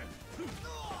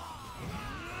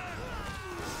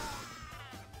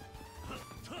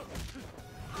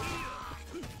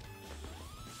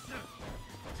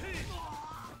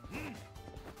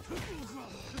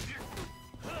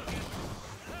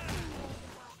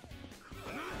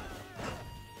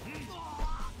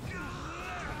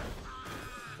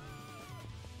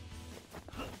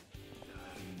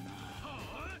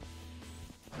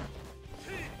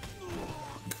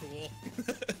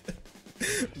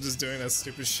 I'm just doing as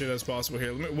stupid shit as possible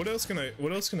here. What else can I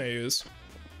use?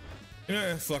 You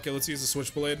know, fuck it, let's use the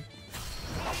switchblade.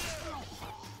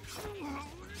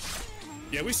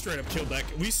 Yeah, we straight up killed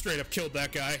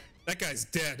that guy. That guy's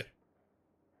dead.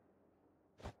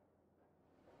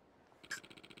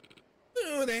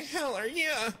 Who the hell are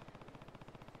you?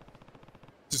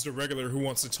 Just a regular who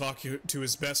wants to talk to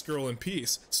his best girl in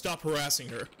peace. Stop harassing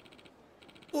her.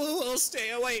 We'll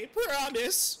stay away,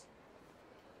 promise.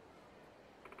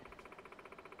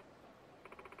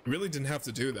 You really didn't have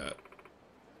to do that.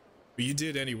 But you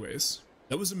did anyways.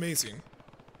 That was amazing.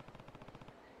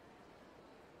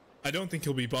 I don't think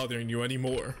he'll be bothering you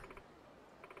anymore.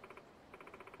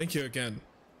 Thank you again.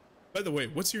 By the way,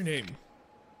 what's your name?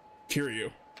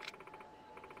 Kiryu.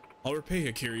 I'll repay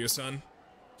you, Kiryu-san.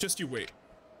 Just you wait.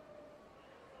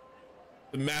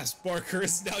 The masked barker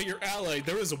is now your ally.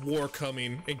 There is a war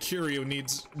coming, and Kiryu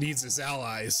needs his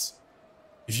allies.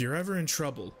 If you're ever in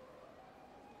trouble,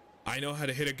 I know how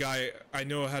to hit a guy. I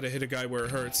know how to hit a guy where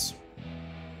it hurts.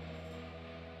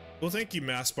 Well, thank you,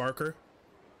 masked barker.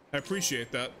 I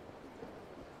appreciate that.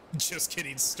 Just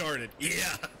getting started.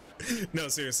 Yeah. No,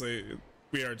 seriously,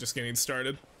 we are just getting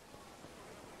started.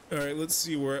 All right, let's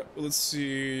see where. Let's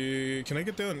see. Can I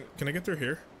get down? Can I get through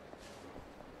here?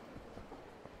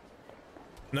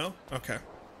 No? Okay.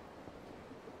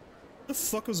 What the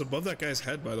fuck was above that guy's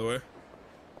head, by the way?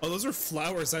 Oh, those are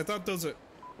flowers. I thought those are.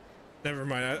 Never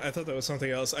mind. I thought that was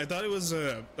something else. I thought it was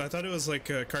like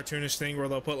a cartoonish thing where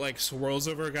they'll put like swirls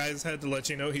over a guy's head to let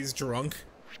you know he's drunk.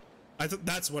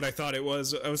 That's what I thought it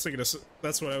was. I was thinking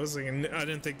that's what I was thinking. I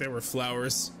didn't think they were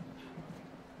flowers.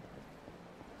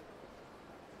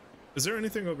 Is there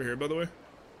anything over here, by the way?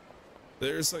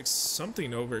 There's like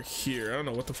something over here. I don't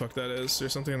know what the fuck that is.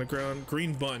 There's something on the ground.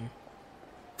 Green bun.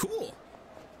 Cool.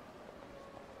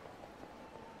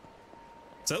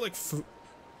 Is that like fruit?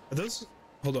 Are those?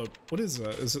 Hold up. What is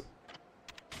that? Is it?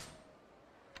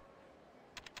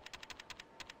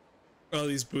 Oh,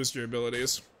 these boost your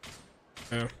abilities.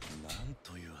 Yeah.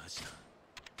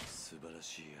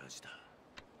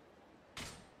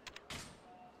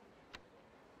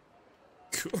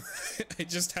 Cool. I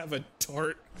just have a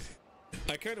dart.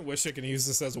 I kind of wish I could use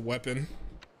this as a weapon.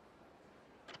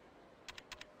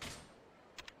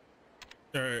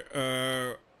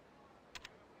 Alright,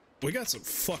 we got some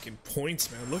fucking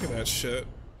points, man. Look at that shit.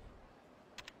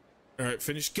 Alright,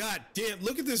 finish. God damn,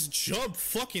 look at this jump.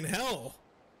 Fucking hell.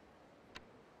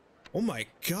 Oh my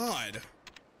god.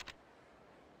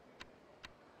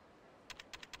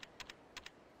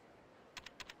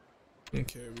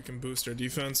 Okay, we can boost our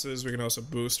defenses. We can also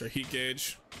boost our heat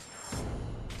gauge.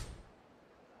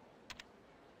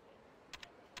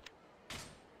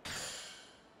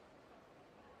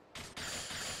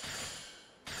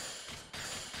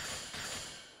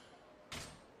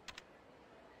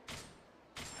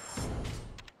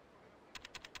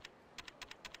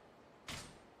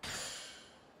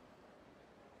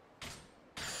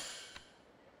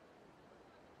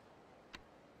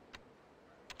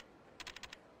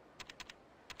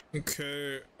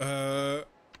 Okay,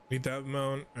 need that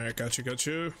amount. Alright, got you.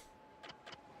 Alright,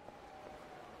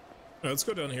 let's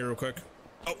go down here real quick.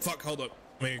 Oh, fuck, hold up.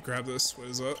 Let me grab this. What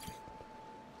is that?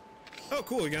 Oh,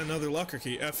 cool, we got another locker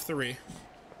key, F3.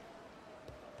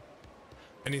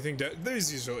 Anything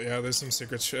there's usually, yeah, there's some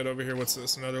secret shit over here. What's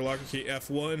this? Another locker key,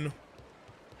 F1.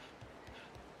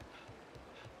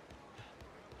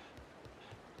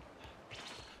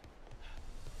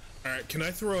 Alright, can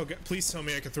I throw a guy? Please tell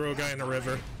me I can throw a guy in a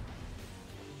river.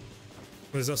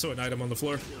 There's also an item on the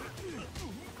floor.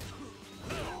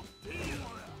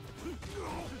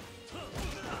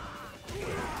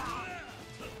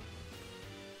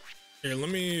 Here, let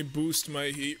me boost my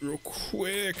heat real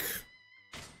quick.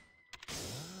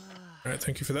 Alright,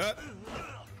 thank you for that.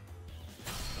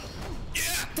 Yeah!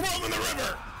 Throw him in the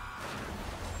river!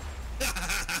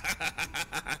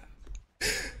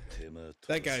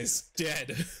 That guy's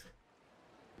dead.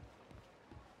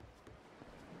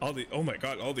 Oh my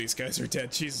god, all these guys are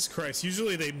dead. Jesus Christ.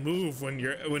 Usually they move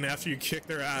when after you kick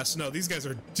their ass. No, these guys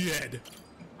are dead.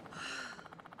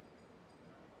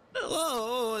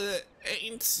 Oh,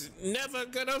 ain't never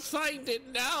gonna find it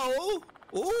now.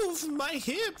 Oof, my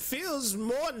hip feels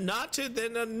more knotted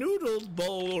than a noodle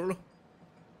bowl.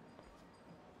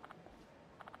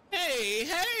 Hey,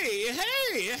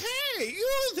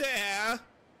 you there.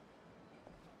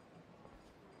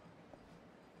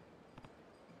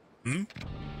 Hmm?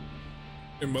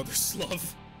 Your mother's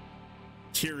love.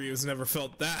 Kiryu's never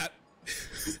felt that.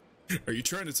 Are you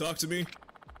trying to talk to me?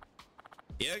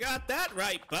 You got that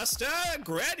right, Buster.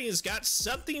 Granny's got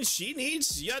something she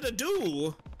needs you to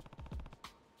do.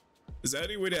 Is that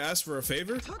any way to ask for a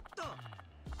favor?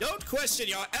 Don't question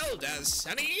your elders,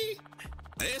 honey.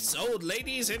 This old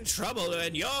lady's in trouble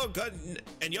and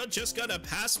you're just gonna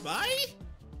pass by?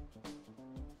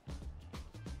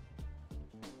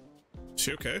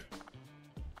 She okay?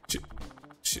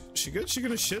 She good? She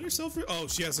gonna shit herself? Oh,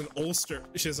 she has an ulcer.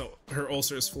 Her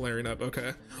ulcer is flaring up.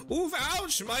 Okay. Oof,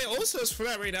 ouch, my ulcer's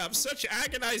flaring up. Such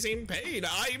agonizing pain.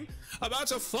 I'm about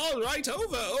to fall right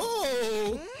over.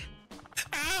 Oh.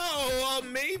 Ow,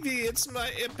 maybe it's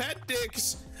my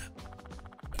appendix.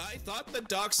 I thought the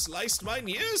doc sliced mine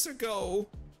years ago.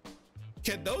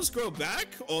 Can those grow back?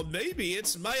 Or maybe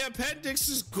it's my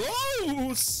appendix's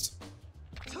ghost.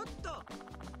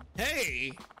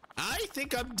 Hey, I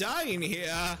think I'm dying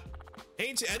here.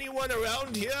 Ain't anyone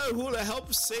around here who'll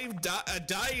help save a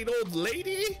dying old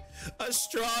lady? A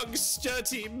strong,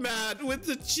 sturdy man with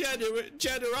the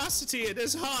generosity in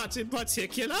his heart in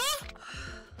particular?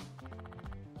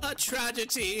 A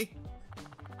tragedy.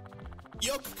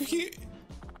 Yoriko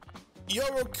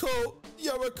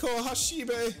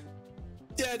Hashibe,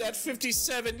 dead at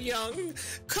 57 young,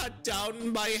 cut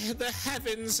down by the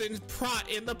heavens in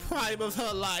the prime of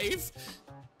her life.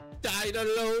 Died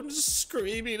alone,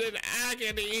 screaming in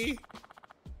agony.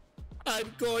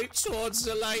 I'm going towards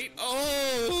the light.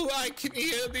 Oh, I can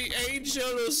hear the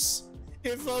angels.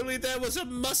 If only there was a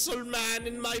muscle man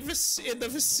in the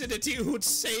vicinity who'd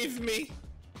save me.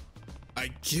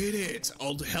 I get it.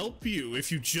 I'll help you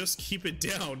if you just keep it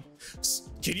down.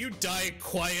 Can you die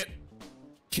quiet?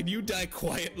 Can you die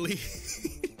quietly?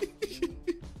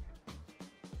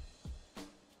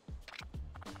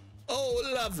 Oh,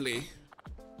 lovely.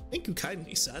 Thank you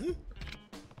kindly, son.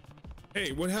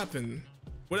 Hey, what happened?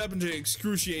 What happened to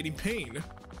excruciating pain?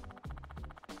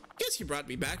 Guess you brought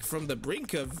me back from the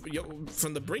brink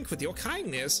with your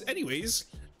kindness. Anyways,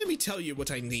 let me tell you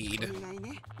what I need.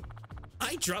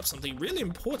 I dropped something really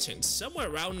important somewhere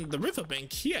around the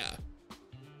riverbank here.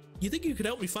 You think you could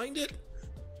help me find it?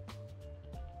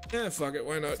 Yeah, fuck it,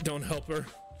 why not? Don't help her.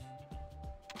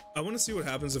 I want to see what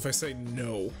happens if I say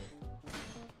no.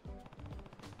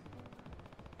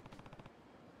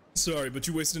 Sorry, but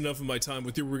you wasted enough of my time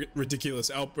with your ridiculous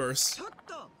outbursts.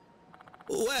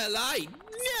 Well, I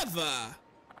never.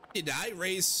 Did I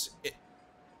raise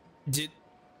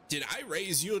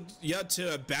you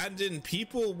to abandon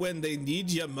people when they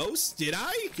need you most? Did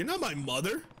I? You're not my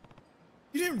mother.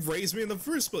 You didn't raise me in the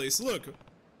first place. Look,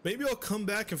 maybe I'll come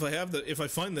back if I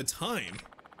find the time.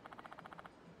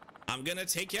 I'm gonna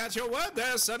take you at your word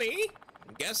there, Sonny.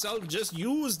 Guess I'll just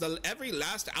use every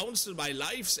last ounce of my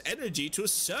life's energy to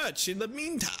search in the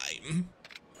meantime.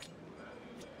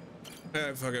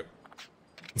 Alright, fuck it.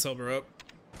 Let's help her up.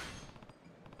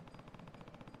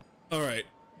 Alright.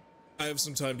 I have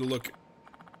some time to look.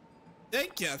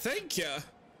 Thank you.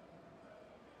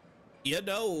 You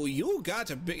know, you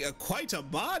got quite a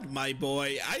bod, my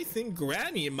boy. I think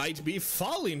Granny might be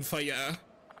falling for you.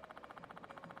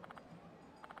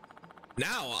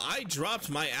 Now, I dropped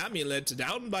my amulet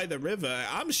down by the river.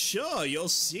 I'm sure you'll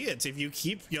see it if you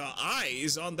keep your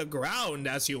eyes on the ground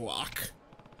as you walk.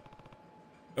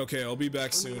 Okay, I'll be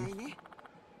back soon.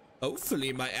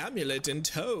 Hopefully my amulet in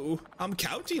tow. I'm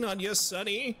counting on you,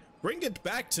 Sonny. Bring it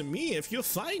back to me if you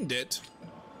find it.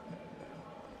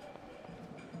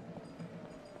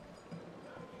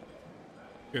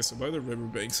 Okay, so by the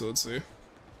riverbank, so let's see.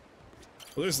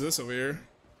 Well, there's this over here.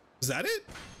 Is that it?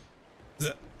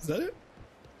 Is that it?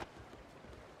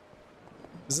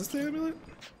 Is this the amulet?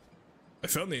 I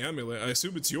found the amulet. I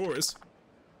assume it's yours.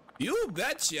 You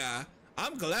betcha.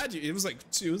 I'm glad you. It was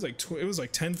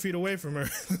like 10 feet away from her.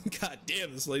 God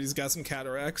damn, this lady's got some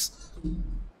cataracts.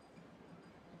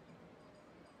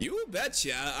 You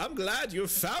betcha. I'm glad you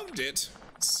found it.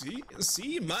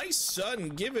 See, my son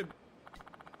gave it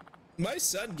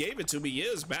to me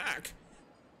years back.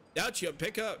 Doubt you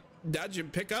pick up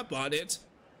on it.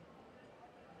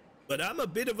 But I'm a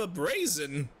bit of a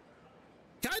brazen.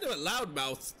 Kind of a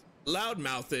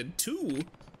loudmouthed too.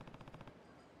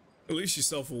 At least she's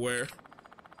self-aware.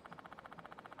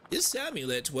 This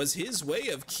amulet was his way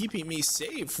of keeping me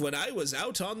safe when I was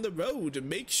out on the road,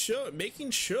 making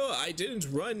sure I didn't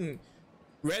run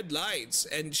red lights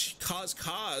and cause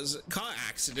car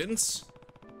accidents.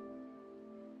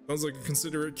 Sounds like a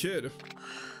considerate kid.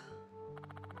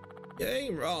 You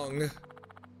ain't wrong.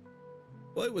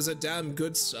 Boy was a damn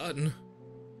good son.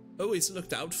 Always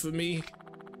looked out for me.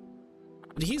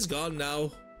 But he's gone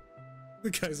now. The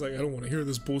guy's like, I don't want to hear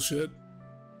this bullshit.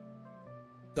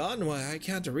 Gone why I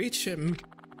can't reach him.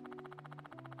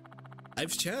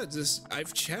 I've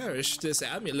cherished this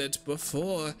amulet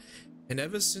before, and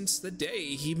ever since the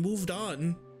day he moved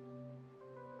on.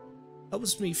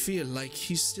 Helps me feel like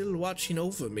he's still watching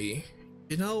over me.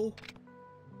 You know?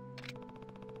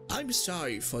 I'm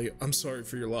sorry for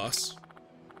your loss.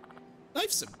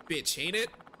 Life's a bitch, ain't it?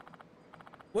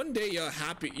 One day you're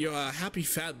a happy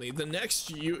family. The next,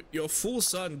 your fool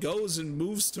son goes and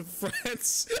moves to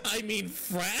France. I mean,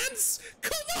 France?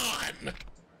 Come on!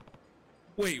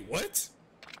 Wait, what?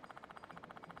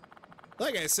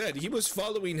 Like I said, he was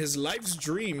following his life's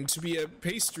dream to be a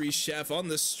pastry chef on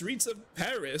the streets of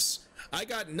Paris. I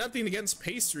got nothing against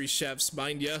pastry chefs,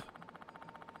 mind ya.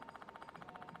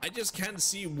 I just can't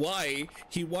see why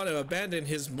he want to abandon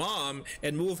his mom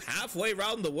and move halfway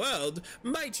around the world.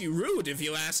 Mighty rude if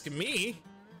you ask me.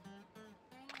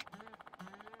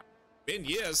 Been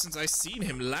years since I seen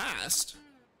him last.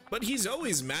 But he's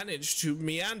always managed to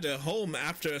meander home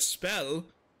after a spell.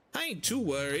 I ain't too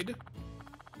worried.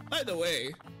 By the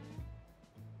way,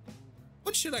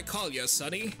 what should I call you,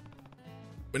 Sonny?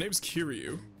 My name's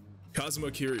Kiryu. Kazuma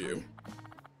Kiryu.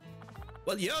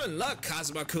 Well, you're in luck,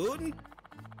 Kazuma-kun.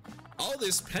 All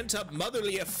this pent-up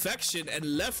motherly affection and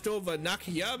leftover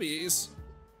Nabeyakis,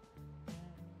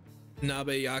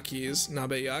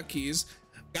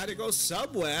 gotta go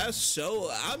somewhere,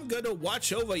 so I'm gonna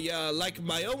watch over ya like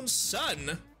my own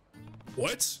son.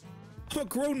 What? I'm a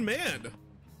grown man.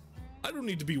 I don't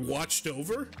need to be watched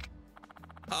over.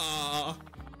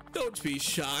 Don't be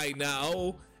shy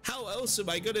now. How else am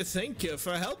I gonna thank you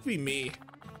for helping me?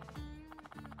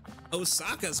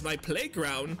 Osaka's my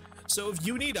playground. So if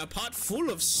you need a pot full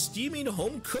of steaming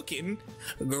home cooking,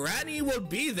 Granny will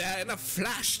be there in a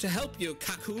flash to help you,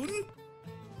 Kakun.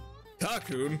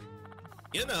 Kakun?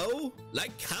 You know,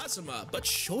 like Kazuma, but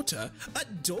shorter.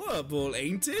 Adorable,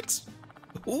 ain't it?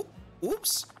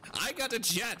 Oops, I got a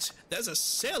jet. There's a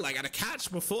sale I gotta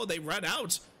catch before they run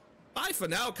out. Bye for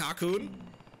now, Kakun.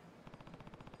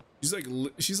 She's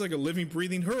like a living,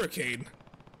 breathing hurricane.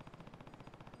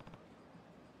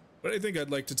 But I think I'd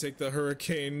like to take the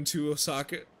hurricane to an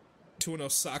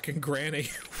Osakan granny.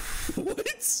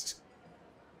 What?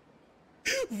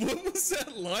 What was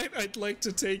that line? I'd like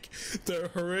to take the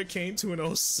hurricane to an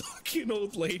Osakan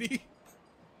old lady.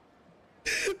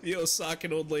 The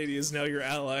Osakan old lady is now your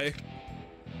ally.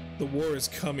 The war is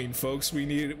coming, folks. We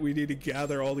need to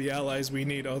gather all the allies we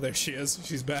need. Oh, there she is.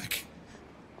 She's back.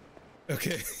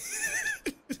 Okay.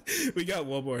 We got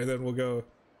one more, and then we'll go.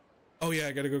 Oh yeah,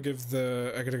 I gotta go give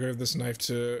this knife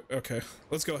to. Okay,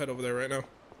 let's go head over there right now.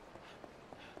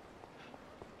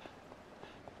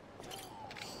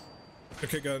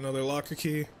 Okay, got another locker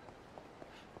key.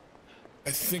 I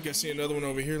think I see another one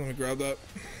over here. Let me grab that.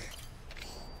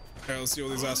 Alright, let's deal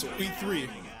with these assholes. E3.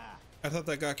 I thought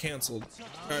that got canceled.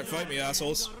 Alright, fight me,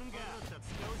 assholes.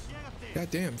 God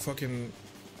damn, fucking.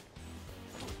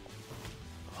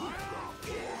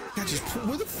 God, just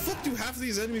where the fuck do half of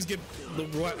these enemies get the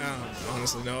what?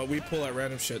 Honestly, no. We pull out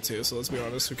random shit too, so let's be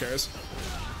honest. Who cares?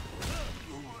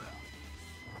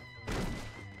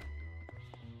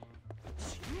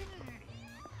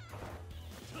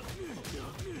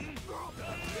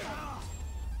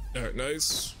 Alright,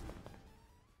 nice.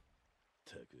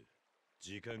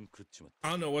 I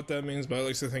don't know what that means, but I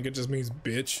like to think it just means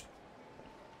bitch.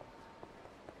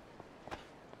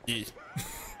 Yeah.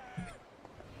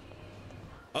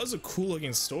 That was a cool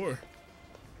looking store.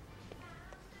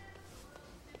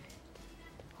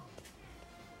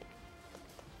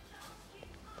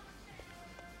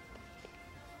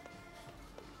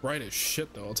 Bright as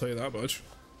shit though, I'll tell you that much.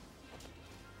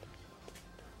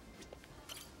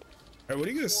 Alright, what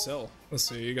are you gonna sell? Let's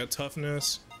see, you got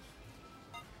toughness.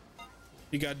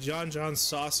 You got John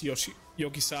sauce,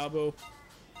 Yokisabo.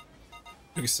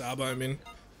 Yokisaba, I mean.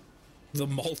 The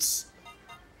malts.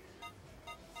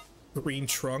 Green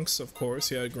trunks, of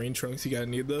course. Yeah, green trunks, you gotta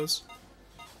need those.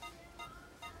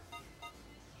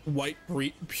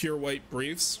 Pure white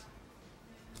briefs.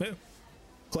 Yeah.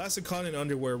 Classic cotton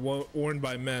underwear worn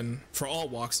by men for all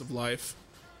walks of life.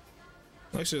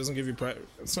 Actually, it doesn't give you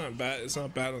it's not bad. It's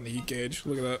not bad on the heat gauge.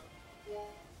 Look at that.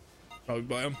 Probably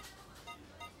buy them.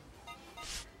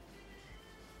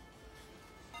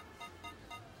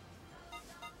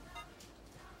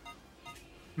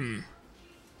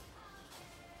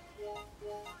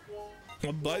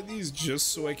 I'll buy these just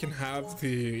so I can have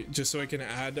the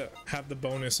have the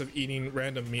bonus of eating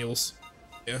random meals.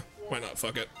 Yeah, why not?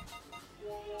 Fuck it.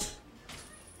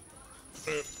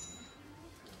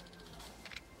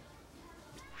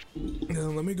 Now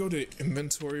let me go to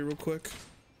inventory real quick.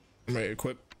 I might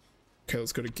equip. Okay,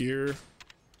 let's go to gear.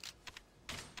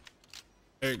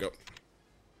 There you go.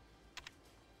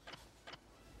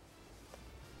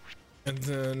 And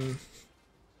then,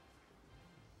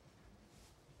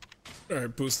 all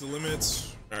right, boost the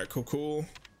limits. All right, cool.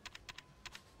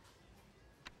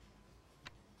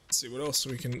 Let's see what else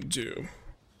we can do.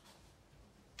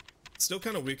 Still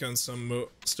kind of weak on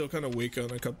still kind of weak on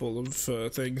a couple of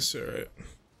things. All right.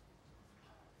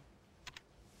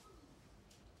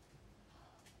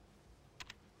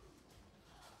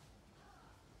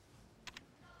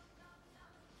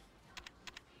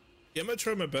 Yeah, I'm gonna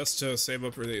try my best to save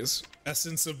up for these.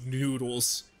 Essence of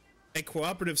noodles. A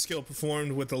cooperative skill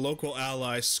performed with the local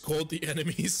ally. Scold the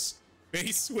enemy's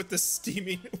face with the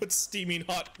steaming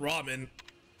hot ramen.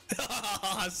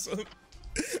 Awesome.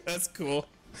 That's cool.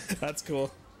 That's cool.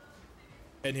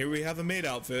 And here we have a maid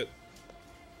outfit.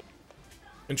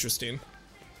 Interesting.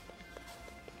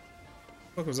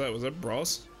 What was that? Was that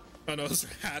bras? Oh no, those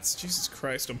are hats. Jesus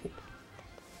Christ, I'm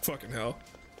fucking hell.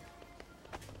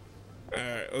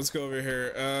 Alright, let's go over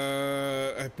here.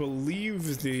 I believe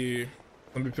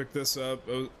let me pick this up,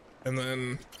 and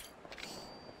then...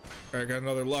 Alright, got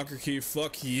another locker key.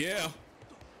 Fuck yeah!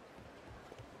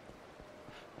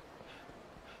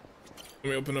 Let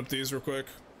me open up these real quick.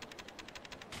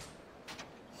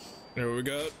 There we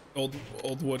got old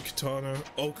wood katana,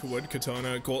 oak wood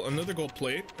katana, gold, another gold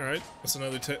plate. All right, that's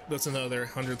another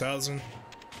 100,000.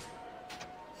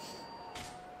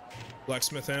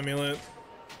 Blacksmith amulet,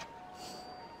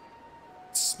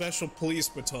 special police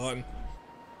baton.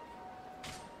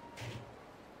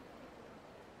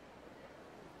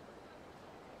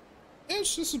 Yeah,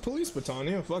 it's just a police baton.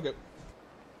 Yeah, fuck it.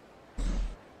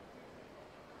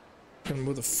 I'm gonna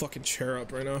move the fucking chair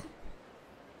up right now.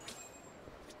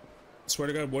 Swear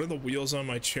to God, one of the wheels on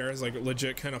my chair is like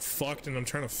legit kind of fucked and I'm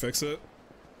trying to fix it.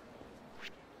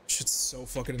 Shit's so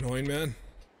fucking annoying, man.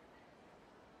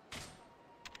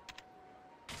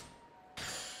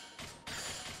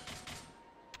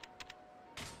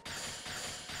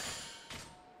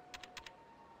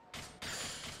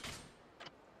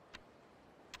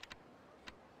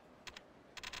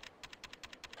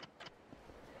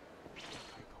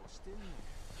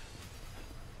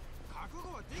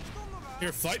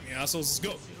 Here, fight me, assholes.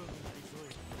 Let's go.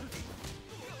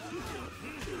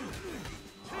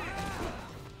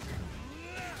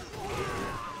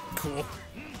 Cool.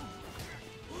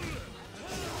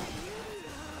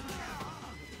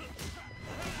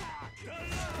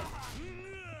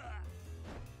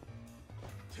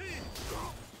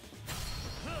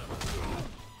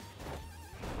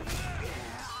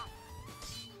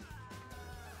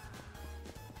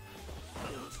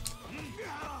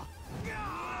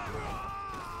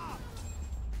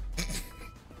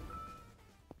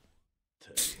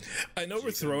 I know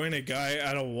we're throwing a guy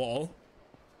at a wall.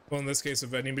 Well, in this case, a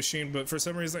vending machine, but for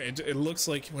some reason, it looks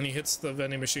like when he hits the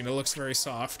vending machine, it looks very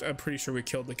soft. I'm pretty sure we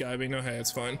killed the guy, but you know, hey,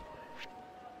 it's fine.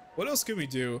 What else can we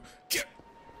do? Get.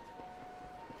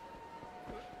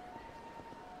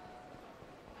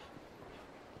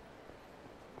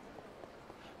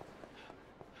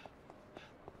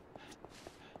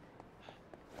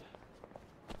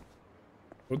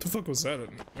 What the fuck was that?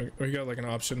 We got like an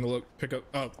option to look, pick up.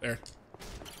 Oh, there.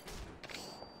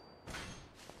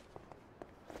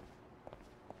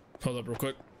 Hold up real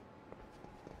quick.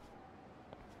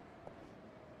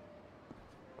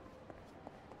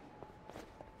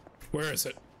 Where is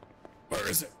it? Where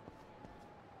is it?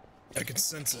 I can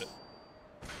sense it.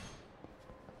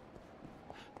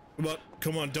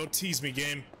 Come on, don't tease me,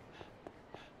 game.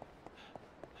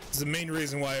 This is the main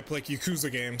reason why I play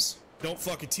Yakuza games. Don't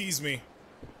fucking tease me.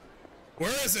 Where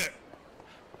is it?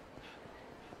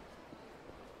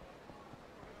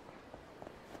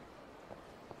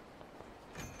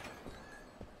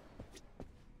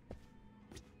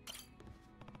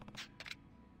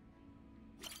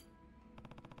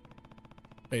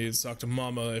 I need to talk to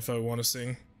Mama if I want to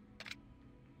sing.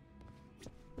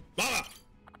 Mama!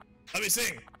 Let me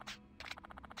sing!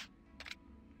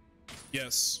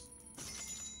 Yes.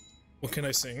 What can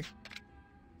I sing?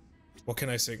 What can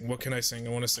I sing? What can I sing? I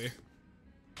want to see.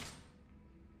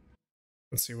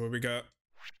 Let's see what we got.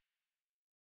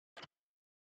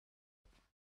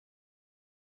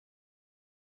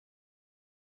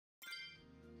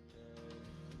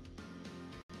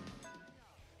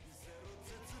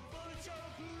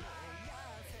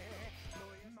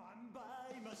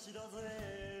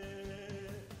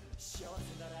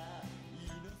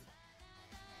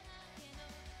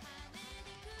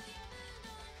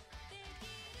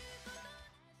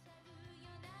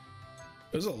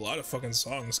 There's a lot of fucking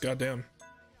songs, goddamn.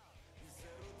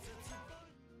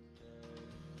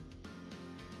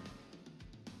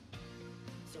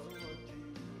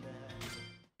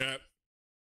 Yeah.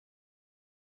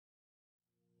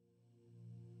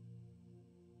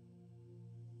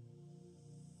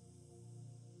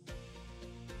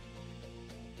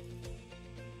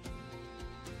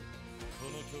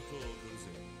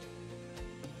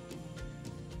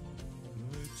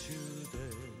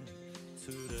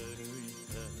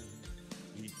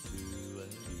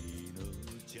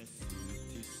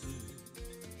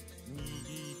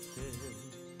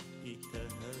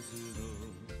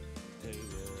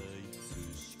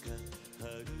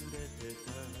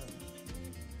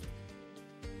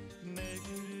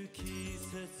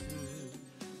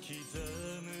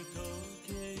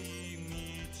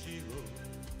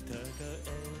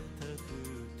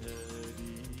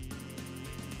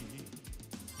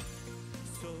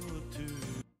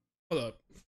 Hold up.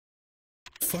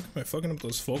 Fuck, am I fucking up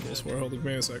those vocals for? Hold on, give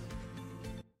me a sec.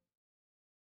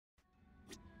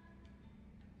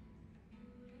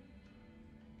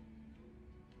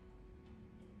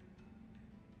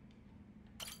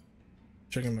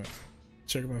 Checking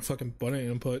my fucking button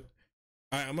input.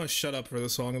 Alright, I'm gonna shut up for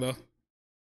this song though.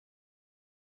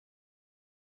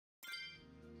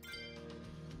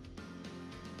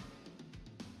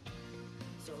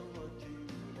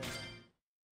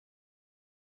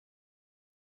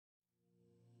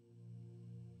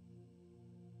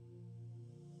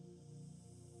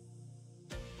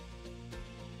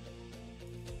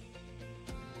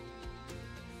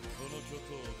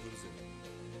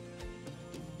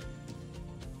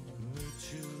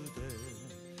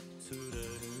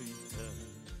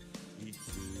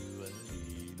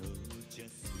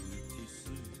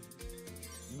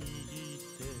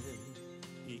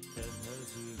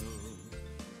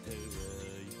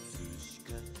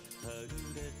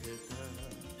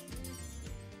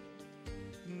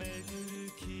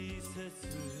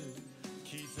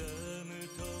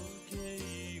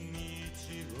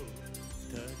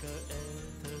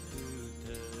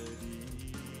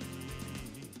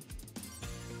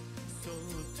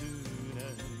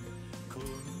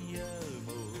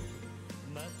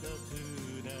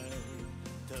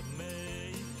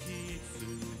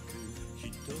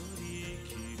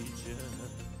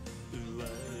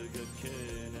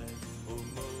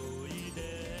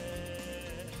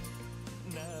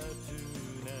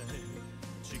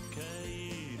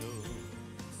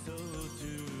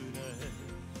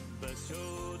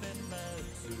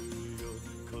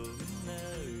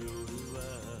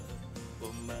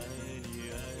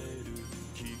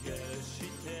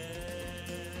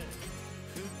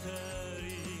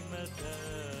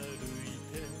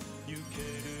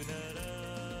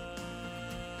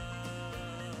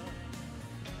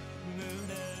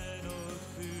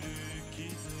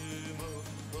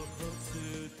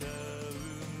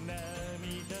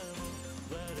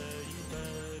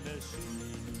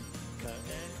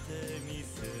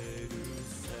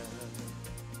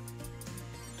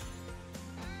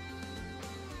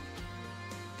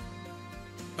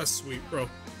 That's sweet, bro.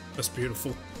 That's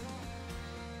beautiful.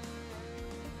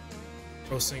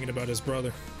 Bro singing about his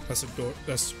brother. That's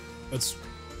that's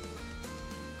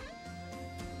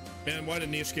man, why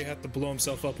did Nishiki have to blow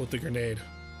himself up with the grenade?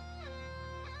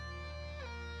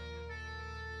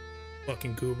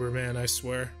 Fucking goober, man, I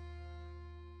swear.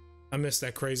 I miss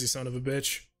that crazy son of a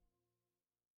bitch.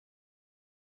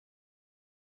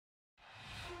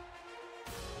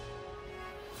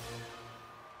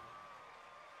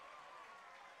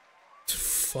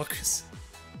 Fuck is...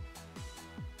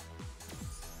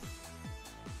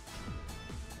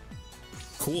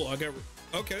 Cool, I got...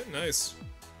 Okay, nice.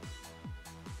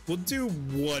 We'll do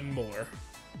one more.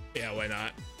 Yeah, why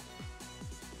not?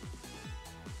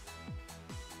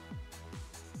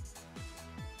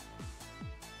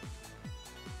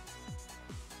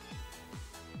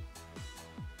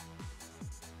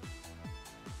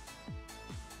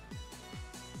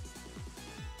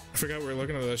 I forgot we were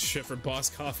looking at that shit for Boss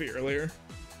Coffee earlier.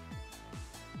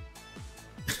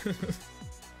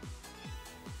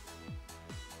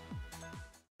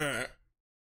 Alright.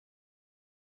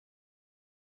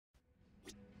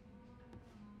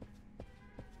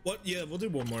 What? Yeah, we'll do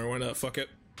one more. Why not? Fuck it.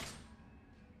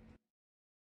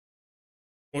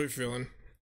 What are you feeling?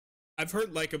 I've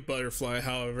heard Like a Butterfly,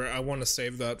 however, I want to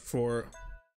save that for...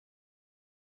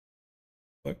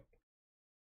 What?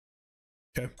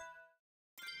 Okay.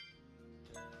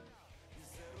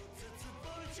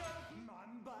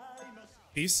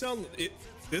 These sound...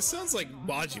 This sounds like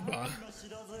Majiba.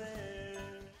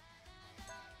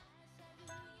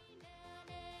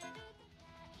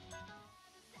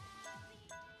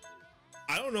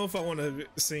 I don't know if I want to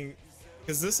sing,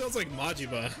 because this sounds like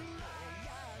Majiba.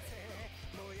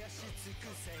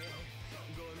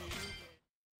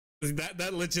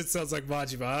 That legit sounds like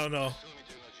Majiba. I don't know.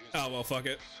 Oh well, fuck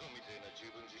it.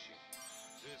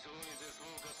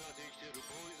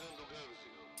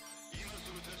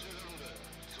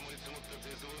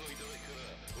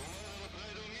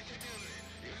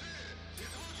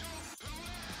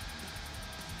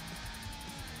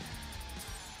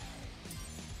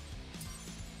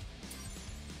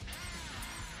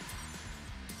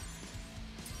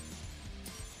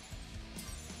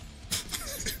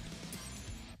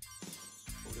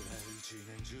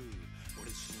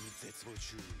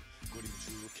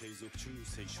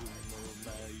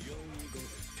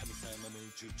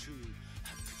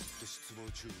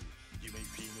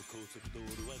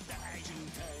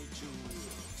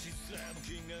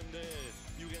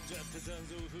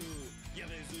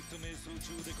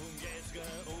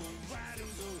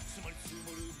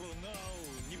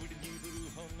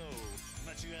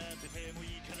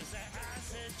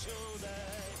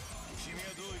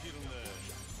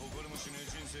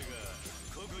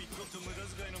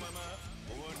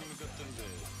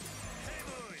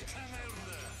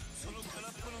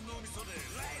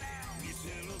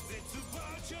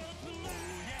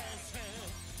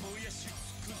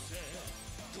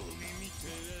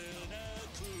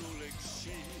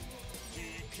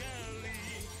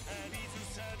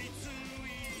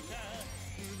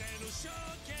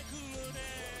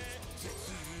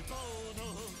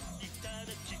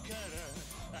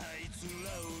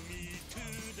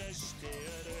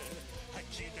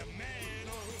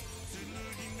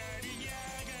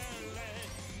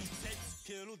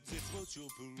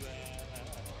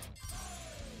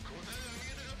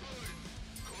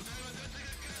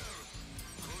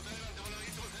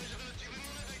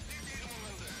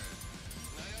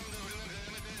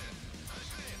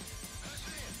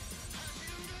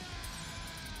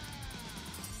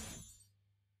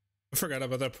 I forgot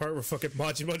about that part where fucking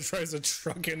Majima tries to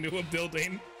truck into a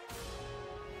building.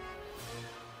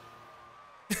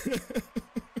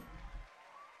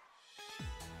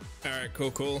 Alright,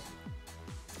 cool.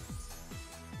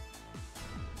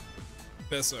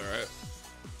 That's alright.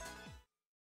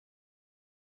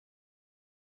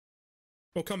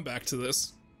 We'll come back to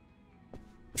this.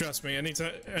 Trust me,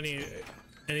 anytime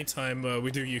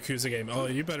we do Yakuza game, oh,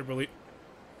 you better believe...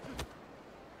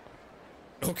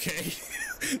 Okay.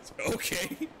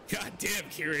 Okay. God damn,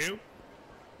 Kiryu.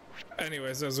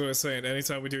 Anyways, as I was saying,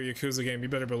 anytime we do a Yakuza game, you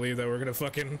better believe that we're gonna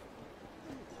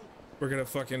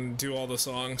fucking do all the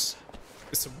songs.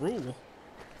 It's a rule.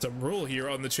 It's a rule here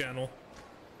on the channel.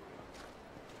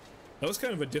 That was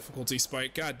kind of a difficulty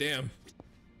spike. God damn.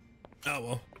 Oh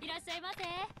well.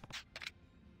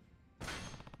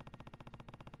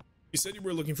 You said you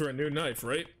were looking for a new knife,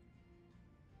 right?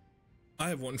 I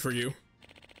have one for you.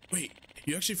 Wait,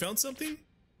 you actually found something?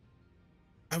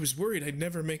 I was worried I'd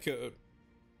never make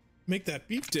that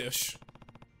beef dish.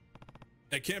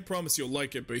 I can't promise you'll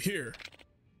like it, but here.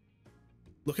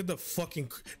 Look at the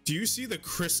fucking. Do you see the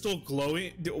crystal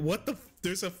glowing? What the?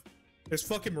 There's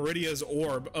fucking Meridia's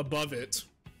orb above it.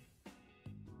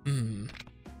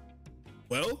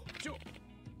 Well,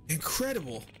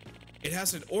 incredible. It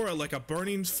has an aura like a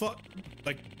burning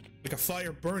like a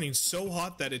fire burning so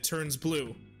hot that it turns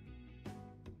blue.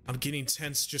 I'm getting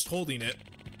tense just holding it.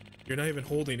 You're not even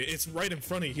holding it. It's right in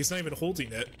front of you. He's not even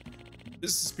holding it.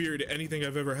 This is superior to anything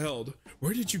I've ever held.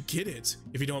 Where did you get it,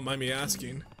 if you don't mind me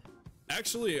asking?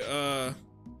 Actually, it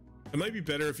might be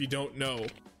better if you don't know.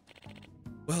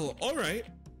 Well, alright.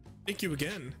 Thank you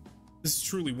again. This is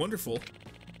truly wonderful.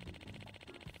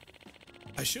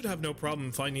 I should have no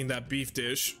problem finding that beef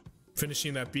dish.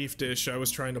 Finishing that beef dish I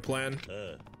was trying to plan.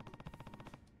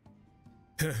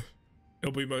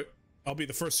 I'll be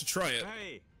the first to try it.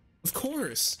 Hey. Of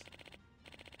course.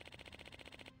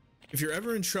 If you're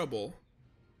ever in trouble,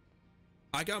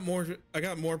 I got more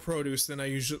produce than I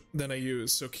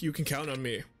use, so you can count on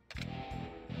me.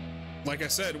 Like I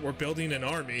said, we're building an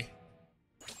army.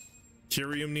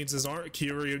 Kiryu needs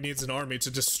an army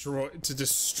to destroy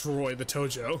the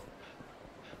Tojo.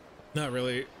 Not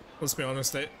really. Let's be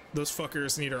honest, those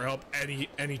fuckers need our help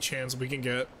any chance we can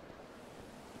get.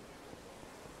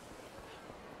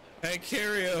 Hey,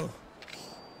 Kiryu!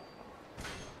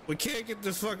 We can't get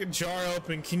this fucking jar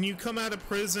open. Can you come out of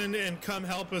prison and come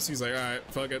help us? He's like, alright,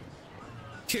 fuck it.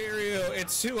 Kiryu,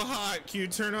 it's too hot. Can you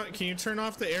turn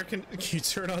on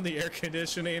the air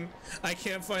conditioning? I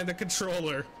can't find the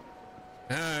controller.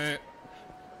 Alright.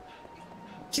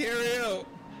 Kiryu!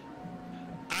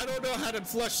 I don't know how to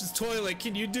flush this toilet.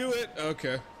 Can you do it?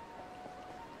 Okay.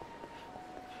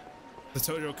 The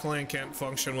Tojo clan can't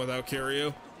function without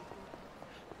Kiryu.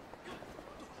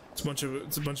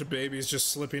 It's a bunch of babies just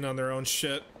slipping on their own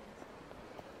shit.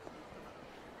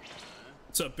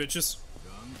 What's up, bitches?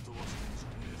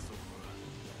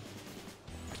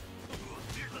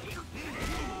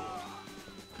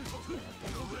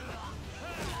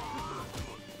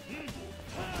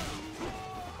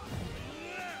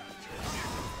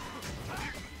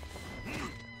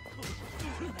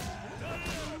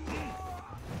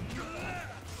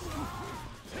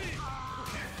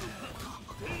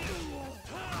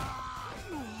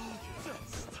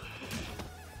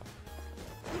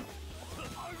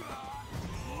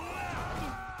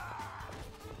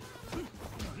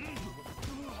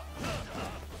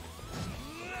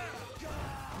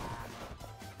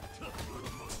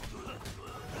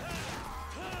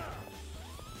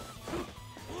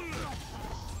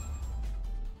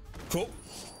 Cool.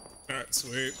 Alright,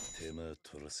 sweet.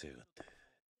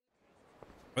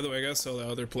 By the way, I gotta sell the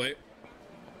other plate.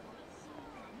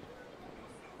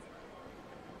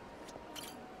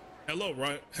 Hello,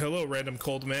 random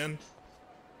cold man.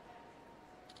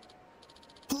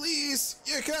 Please,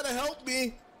 you gotta help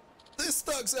me. This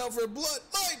thug's out for blood,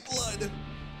 my blood.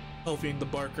 Helping the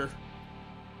barker.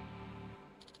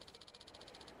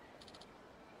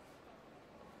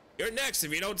 You're next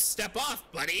if you don't step off,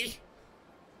 buddy.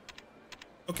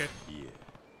 Okay. Yeah.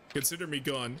 Consider me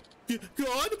gone.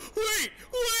 Gone? Wait!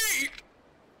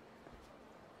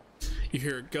 You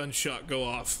hear a gunshot go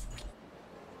off.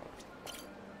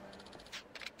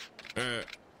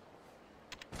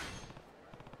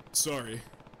 Sorry.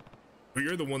 But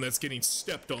you're the one that's getting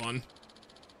stepped on.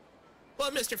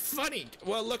 Well, Mr. Funny.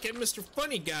 Well, look at Mr.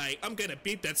 Funny Guy. I'm gonna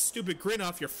beat that stupid grin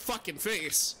off your fucking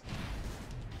face.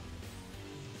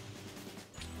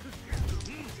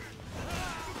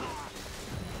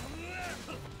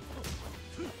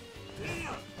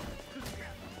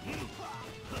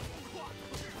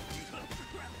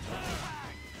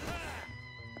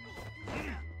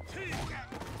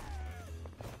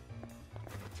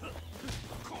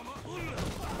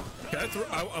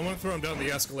 I want to throw him down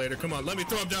the escalator. Come on, let me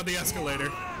throw him down the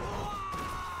escalator.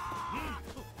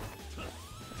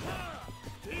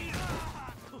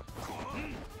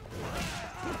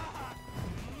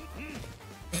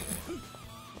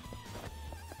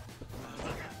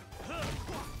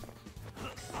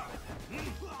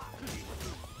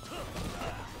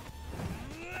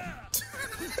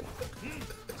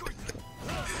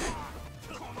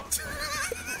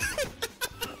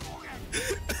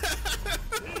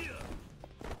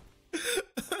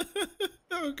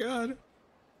 Oh god.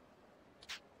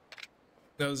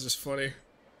 That was just funny.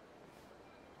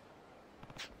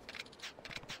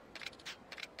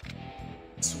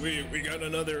 Sweet, we got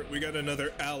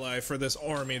another ally for this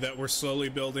army that we're slowly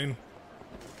building.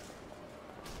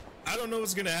 I don't know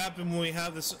what's gonna happen when we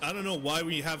have this. I don't know why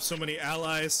we have so many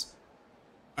allies.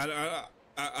 I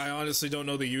honestly don't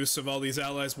know the use of all these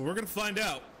allies, but we're gonna find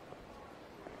out.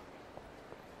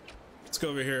 Let's go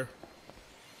over here.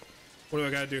 What do I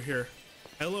gotta do here?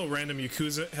 Hello, random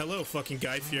Yakuza. Hello, fucking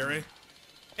Guy Fieri.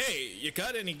 Hey, you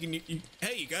got any?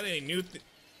 Hey, you got any new?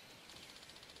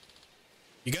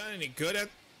 You got any good at?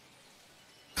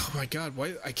 Oh my god,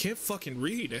 why I can't fucking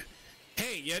read.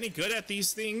 Hey, you any good at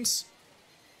these things?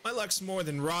 My luck's more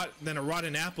than a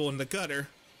rotten apple in the gutter.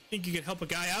 Think you could help a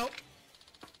guy out?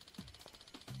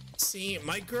 See,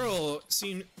 my girl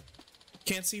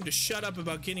can't seem to shut up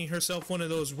about getting herself one of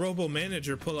those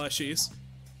robo-manager plushies.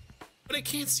 But I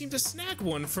can't seem to snag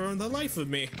one for the life of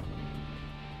me.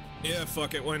 Yeah,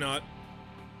 fuck it, why not?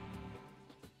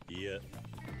 Yeah.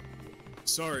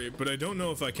 Sorry, but I don't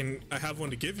know if I have one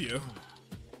to give you.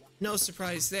 No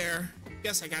surprise there.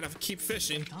 Guess I gotta keep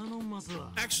fishing.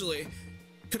 Actually,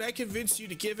 could I convince you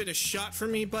to give it a shot for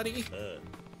me, buddy?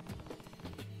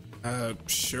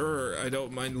 Sure, I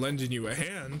don't mind lending you a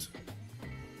hand.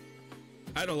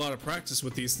 I had a lot of practice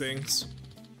with these things.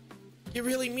 You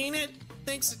really mean it?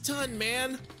 Thanks a ton,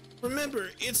 man. Remember,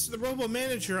 it's the Robo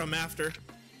Manager I'm after.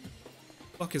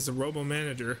 Fuck is the Robo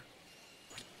Manager?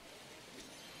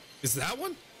 Is that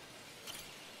one?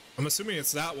 I'm assuming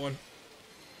it's that one.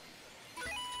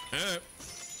 Alright.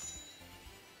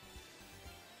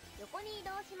 横に移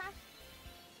動します。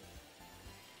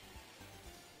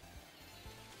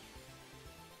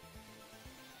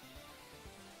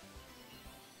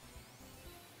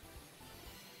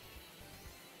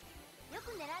よ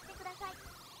く狙ってください。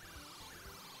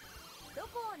ど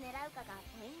こを狙うかが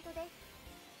ポイントで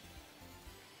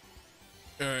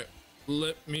す。 Alright,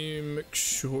 let me make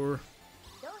sure.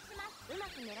 どうします？うま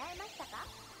く狙えましたか？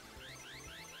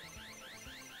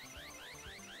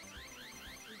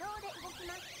自動で動き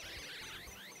ます。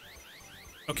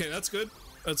 Okay, that's good.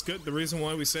 That's good. The reason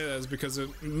why we say that is because it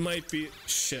might be...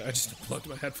 Shit, I just unplugged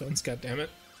my headphones, god damn it.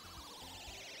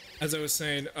 As I was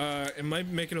saying, it might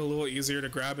make it a little easier to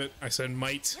grab it. I said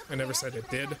might, I never said it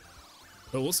did.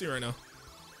 But we'll see right now.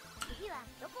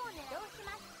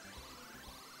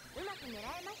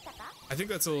 I think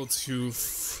that's a little too...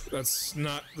 That's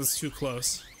too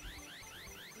close.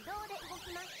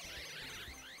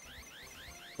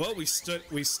 Well, we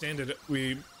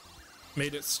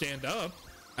made it stand up.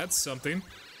 That's something.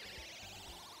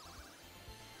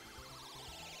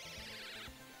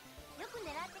 よく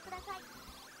狙ってください。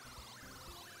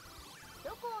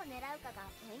どこを狙うかが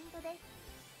ポイントです。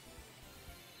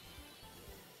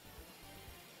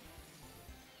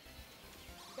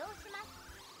どうします？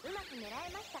うまく狙え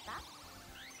ましたか？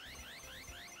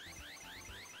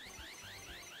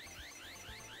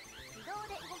自動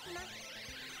で動きます。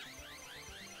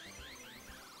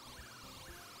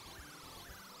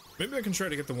 Maybe I can try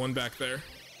to get the one back there.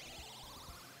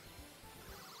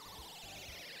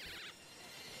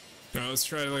 Now let's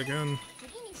try it again.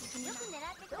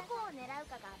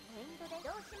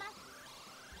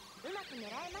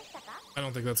 I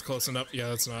don't think that's close enough. Yeah,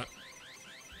 that's not.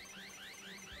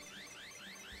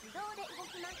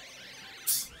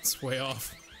 It's way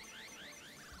off.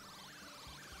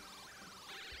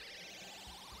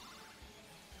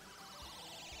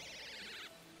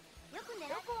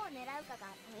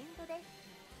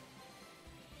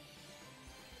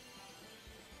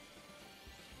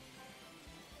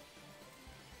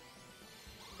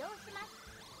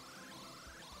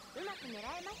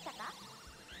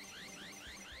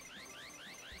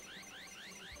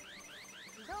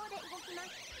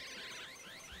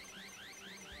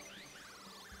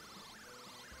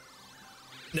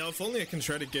 Now, if only I can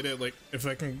try to get it, like, if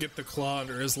I can get the claw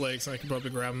under his legs, I can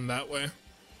probably grab him that way.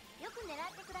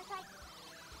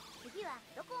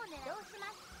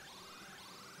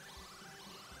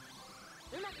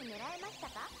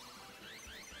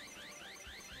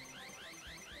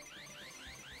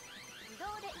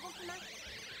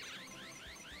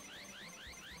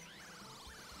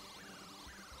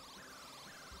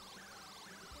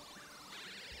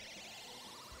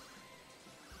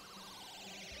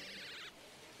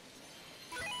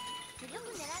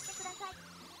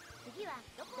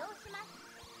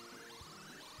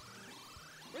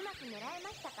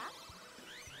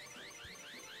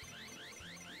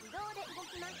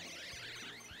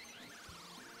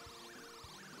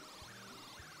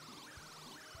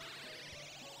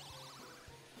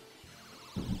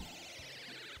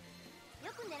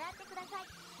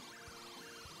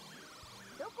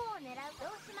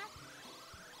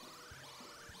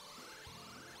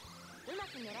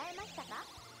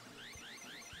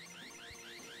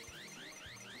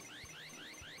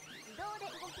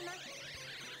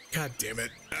 God damn it.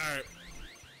 Alright.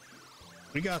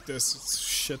 We got this.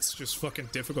 Shit's just fucking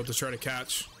difficult to try to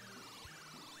catch.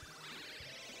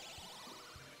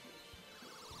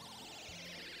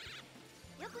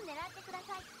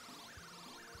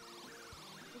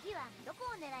 次はどこ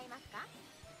を狙いますか？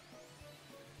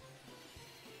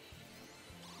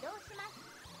どうします？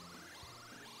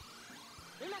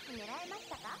うまく狙えまし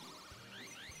たか？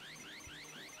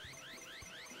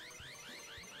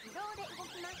自動で動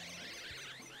きます。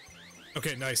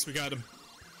 Okay, nice. We got him.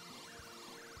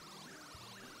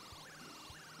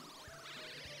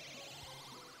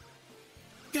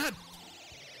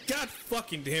 God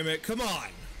fucking damn it. Come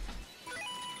on.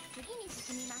 次に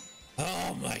進みます。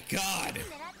 Oh my god. 狙っ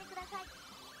てください。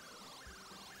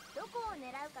どこを狙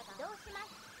うかがどうします。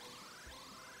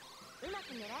うま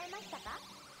く狙えましたか？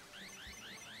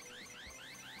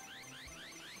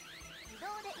自動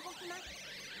で動きます。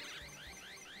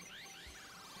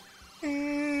 Oh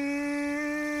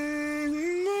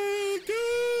my god.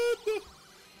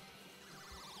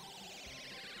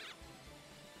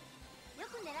 よ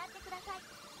く狙ってください。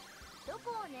ど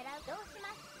こを狙う？どうしま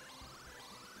す？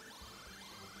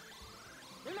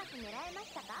うまく狙えまし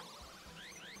たか？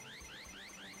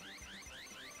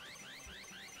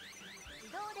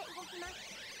自動で動きます。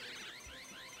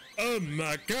 Oh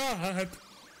my god.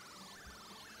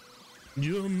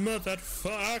 You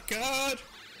motherfucker.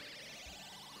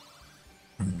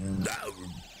 No. よ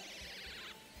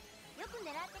く狙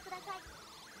ってください。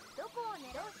どこを狙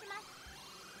うします。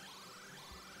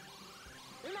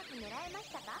うまく狙えまし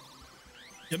たか？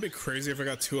 It'd be crazy if I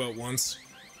got two at once.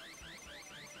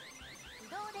 自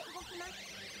動で動きま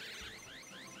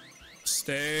す。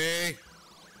 Stay.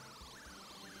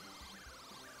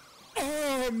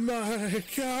 Oh my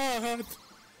god.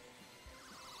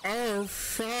 Oh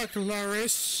fuck,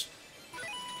 Loris.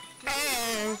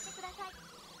 Oh.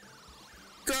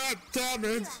 God damn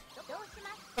it.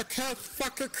 I can't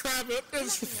fucking crab it.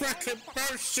 This fucking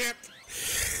bullshit.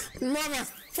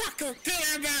 Motherfucker,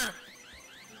 get in there.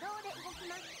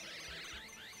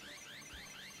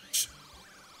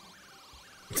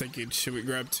 I'm thinking, should we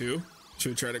grab two?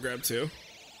 Should we try to grab two?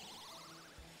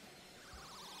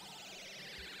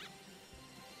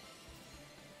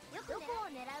 どこを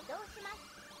狙う？どうします？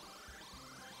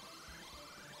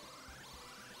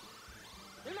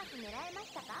うまく狙えま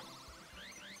したか？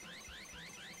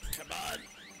 Come on.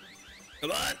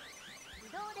 Come on.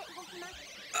 自動で動きます。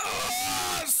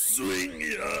 Oh, swing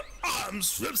your arms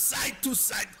from side to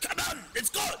side. Come on, let's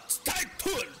go. It's time to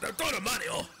it. They're going to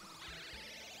Mario.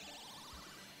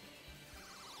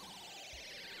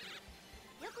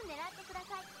 よく狙ってくだ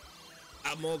さい。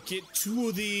 I'm gonna get two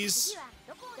of these. 次は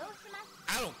どこをどうします？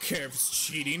 I don't care if it's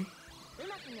cheating. う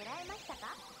まく狙えました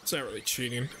か？ It's not really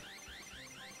cheating.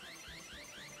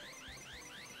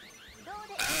 自動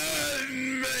で Oh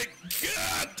my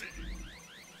god!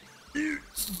 You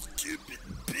stupid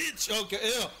bitch! Okay,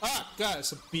 ew. Ah, god,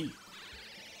 it's a bee.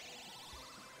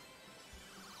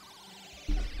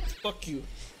 Fuck you.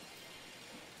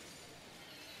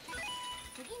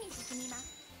 次に進みま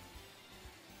す。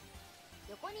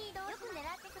横に移動。よく狙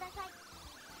ってください。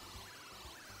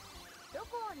ど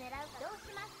こを狙うかどう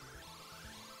します？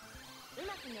う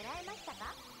まく狙えました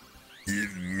か？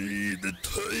 Give me the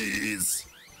toys!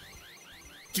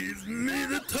 Give me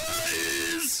the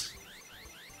toys!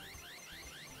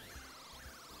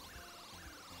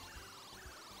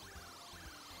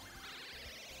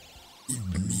 Give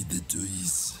me the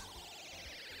toys.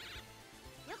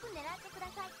 よく狙ってくだ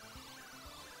さい。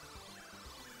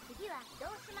次はどう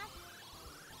します？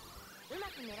うま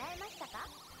く狙えましたか？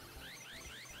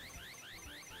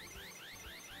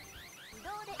自動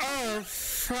で Oh,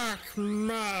 fuck,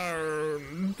 no,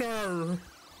 no.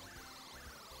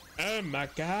 Oh my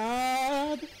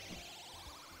god.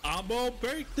 I'm gonna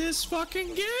break this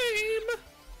fucking game.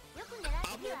 よく狙って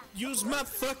I'm 次は gonna use my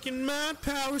fucking mind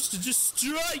powers to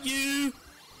destroy you.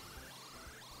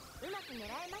 うまく狙え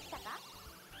ましたか？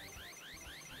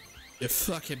 You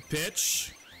fucking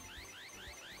bitch.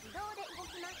 自動で動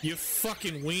きます。 You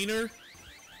fucking wiener.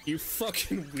 You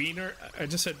fucking wiener. I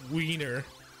just said wiener.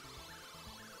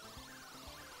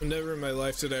 Never in my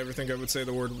life did I ever think I would say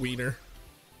the word wiener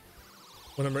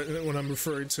when I'm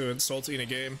referring to insulting a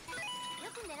game.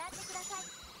 よく狙ってください。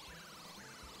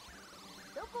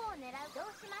どこを狙う？ど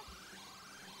うしま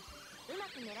す？うま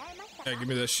く狙えましたか？ Hey, give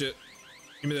me that shit.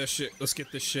 Give me that shit. Let's get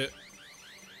this shit.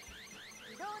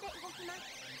 自動で動きます。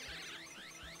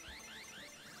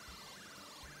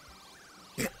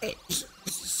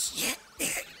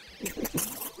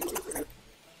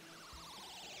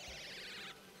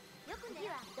 よく次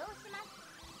はどうします？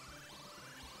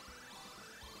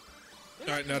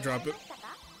 Alright, now drop it.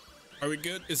 Are we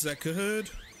good? Is that good?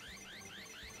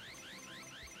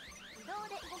 自動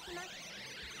で動きます。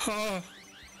 Oh.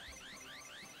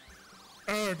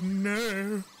 Oh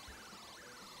no.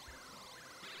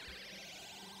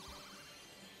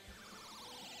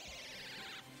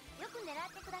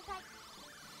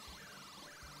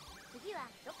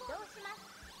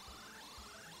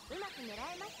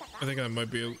 I think I might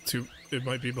be too. It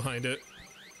might be behind it.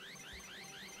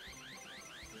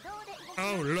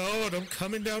 Oh Lord, I'm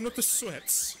coming down with the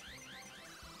sweats.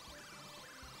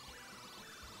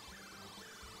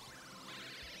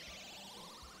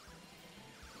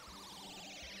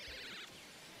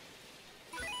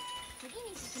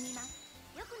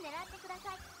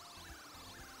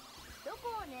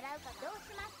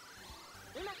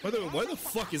 Why the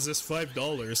fuck is this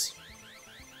 $5?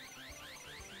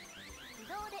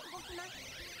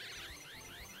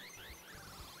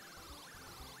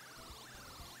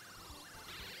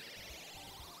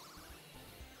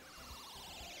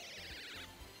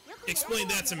 Explain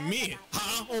that to me,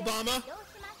 huh, Obama?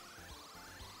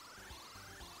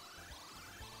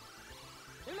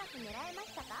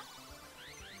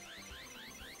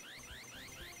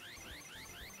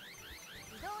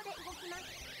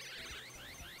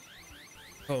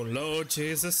 Oh Lord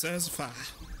Jesus says fire.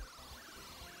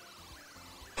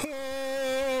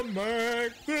 Oh my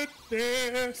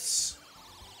goodness.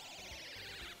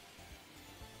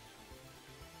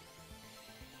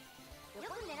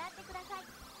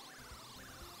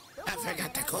 I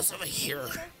forgot that goes over here.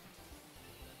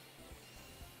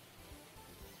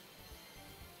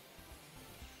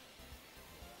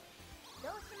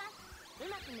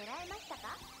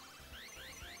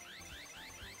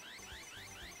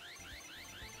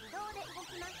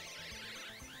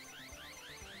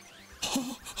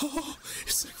 Oh,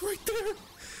 it's like right there.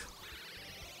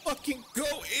 Fucking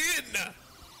go in.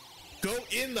 Go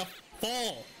in the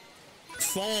fall.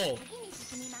 Fall.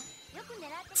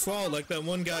 Fall like that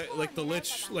one guy, like the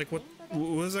Lich, like what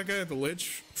was that guy? The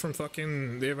Lich from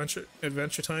fucking the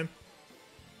Adventure Time?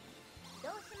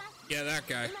 Yeah, that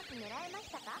guy.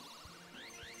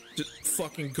 Just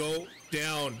fucking go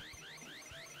down.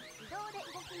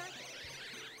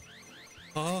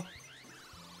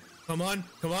 Come on,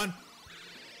 come on.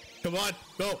 Come on,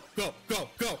 go, go, go,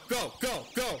 go, go, go,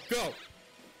 go, go.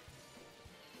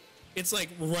 It's like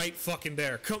right fucking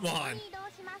there. Come on.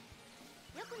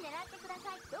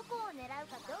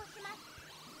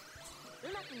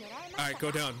 Alright,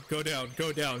 go down, go down,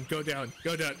 go down, go down,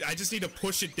 go down. I just need to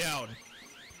push it down.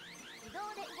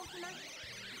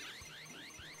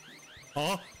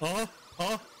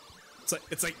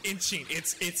 It's like inching.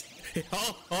 It's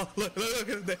look,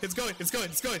 it's going.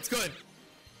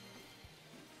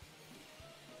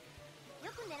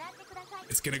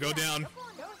 It's gonna go down.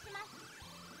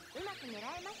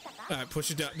 Alright,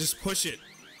 push it down. Just push it.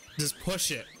 Just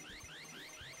push it.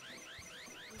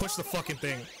 Push the fucking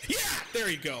thing. Yeah! There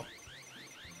you go.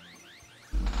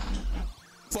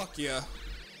 Fuck yeah.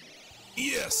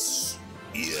 Yes!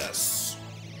 Yes!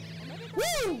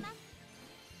 Woo!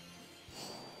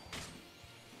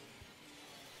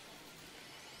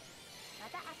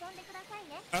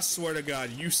 I swear to God,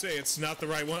 you say it's not the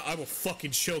right one, I will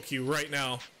fucking choke you right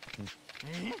now.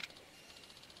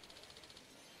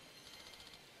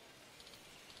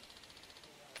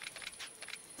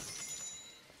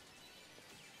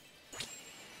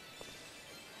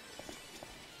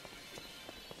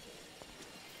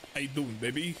 How you doing,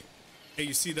 baby? Hey,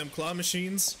 you see them claw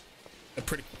machines? They're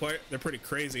pretty quiet. They're pretty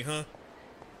crazy, huh?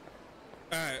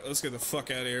 Alright, let's get the fuck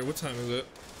out of here. What time is it?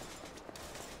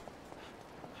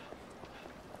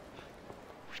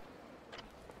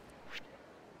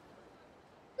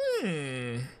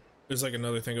 There's like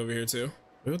another thing over here too.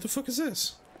 Wait, what the fuck is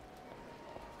this?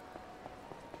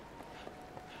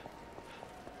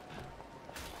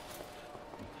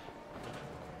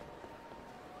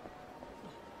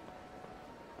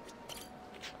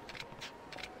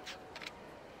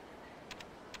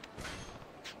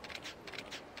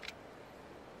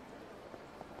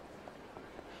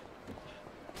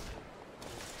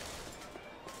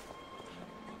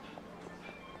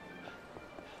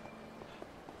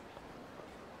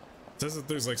 Says that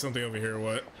there's like something over here,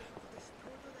 what?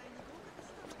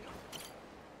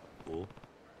 Oh.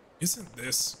 Isn't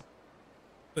this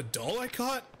the doll I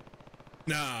caught?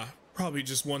 Nah, probably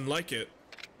just one like it.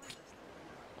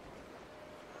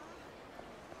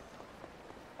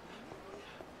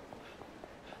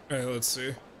 Alright, let's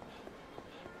see.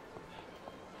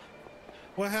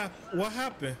 What happened? What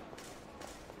happened?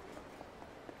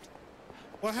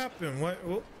 What happened? What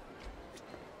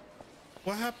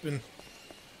happened?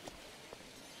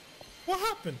 What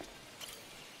happened?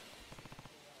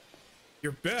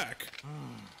 You're back.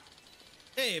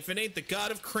 Hey, if it ain't the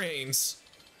god of cranes.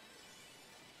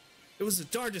 It was the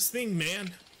darndest thing,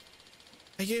 man.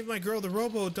 I gave my girl the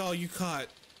robo doll you caught,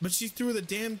 but she threw the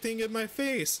damn thing in my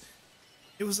face.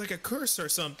 It was like a curse or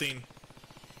something.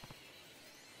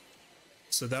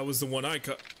 So that was the one I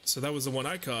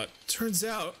caught. Turns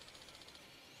out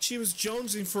She was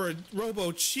jonesing for a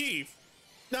robo chief,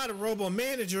 not a robo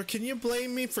manager. Can you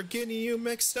blame me for getting you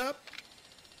mixed up?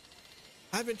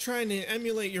 I've been trying to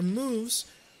emulate your moves,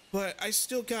 but I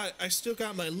still got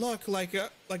my luck like a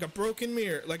broken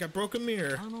mirror,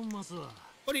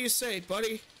 What do you say,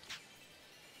 buddy?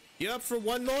 You up for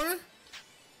one more?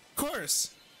 Of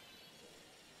course.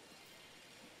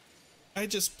 I'd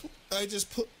just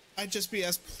be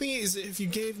as pleased if you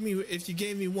gave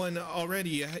me one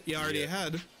already. You already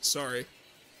had. Sorry,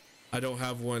 I don't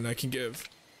have one I can give.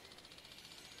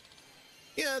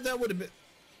 Yeah, that would have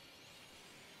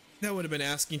been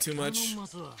asking too much.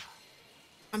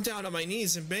 I'm down on my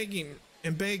knees and beg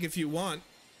if you want,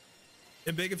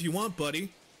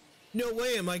 buddy. No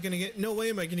way am I gonna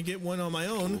get one on my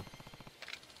own.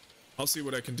 I'll see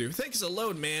what I can do. Thanks a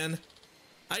load, man.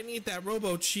 I need that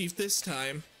robo chief this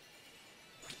time.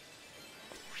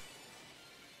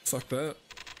 Fuck that.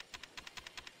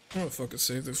 I don't fucking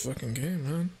save this fucking game,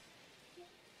 man.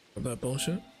 Of that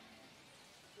bullshit.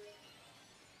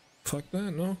 Fuck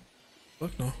that, no.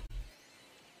 Fuck no.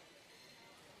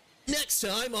 Next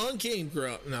time on Game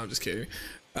Grump. No, I'm just kidding.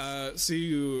 See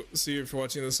you for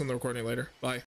watching this on the recording later. Bye.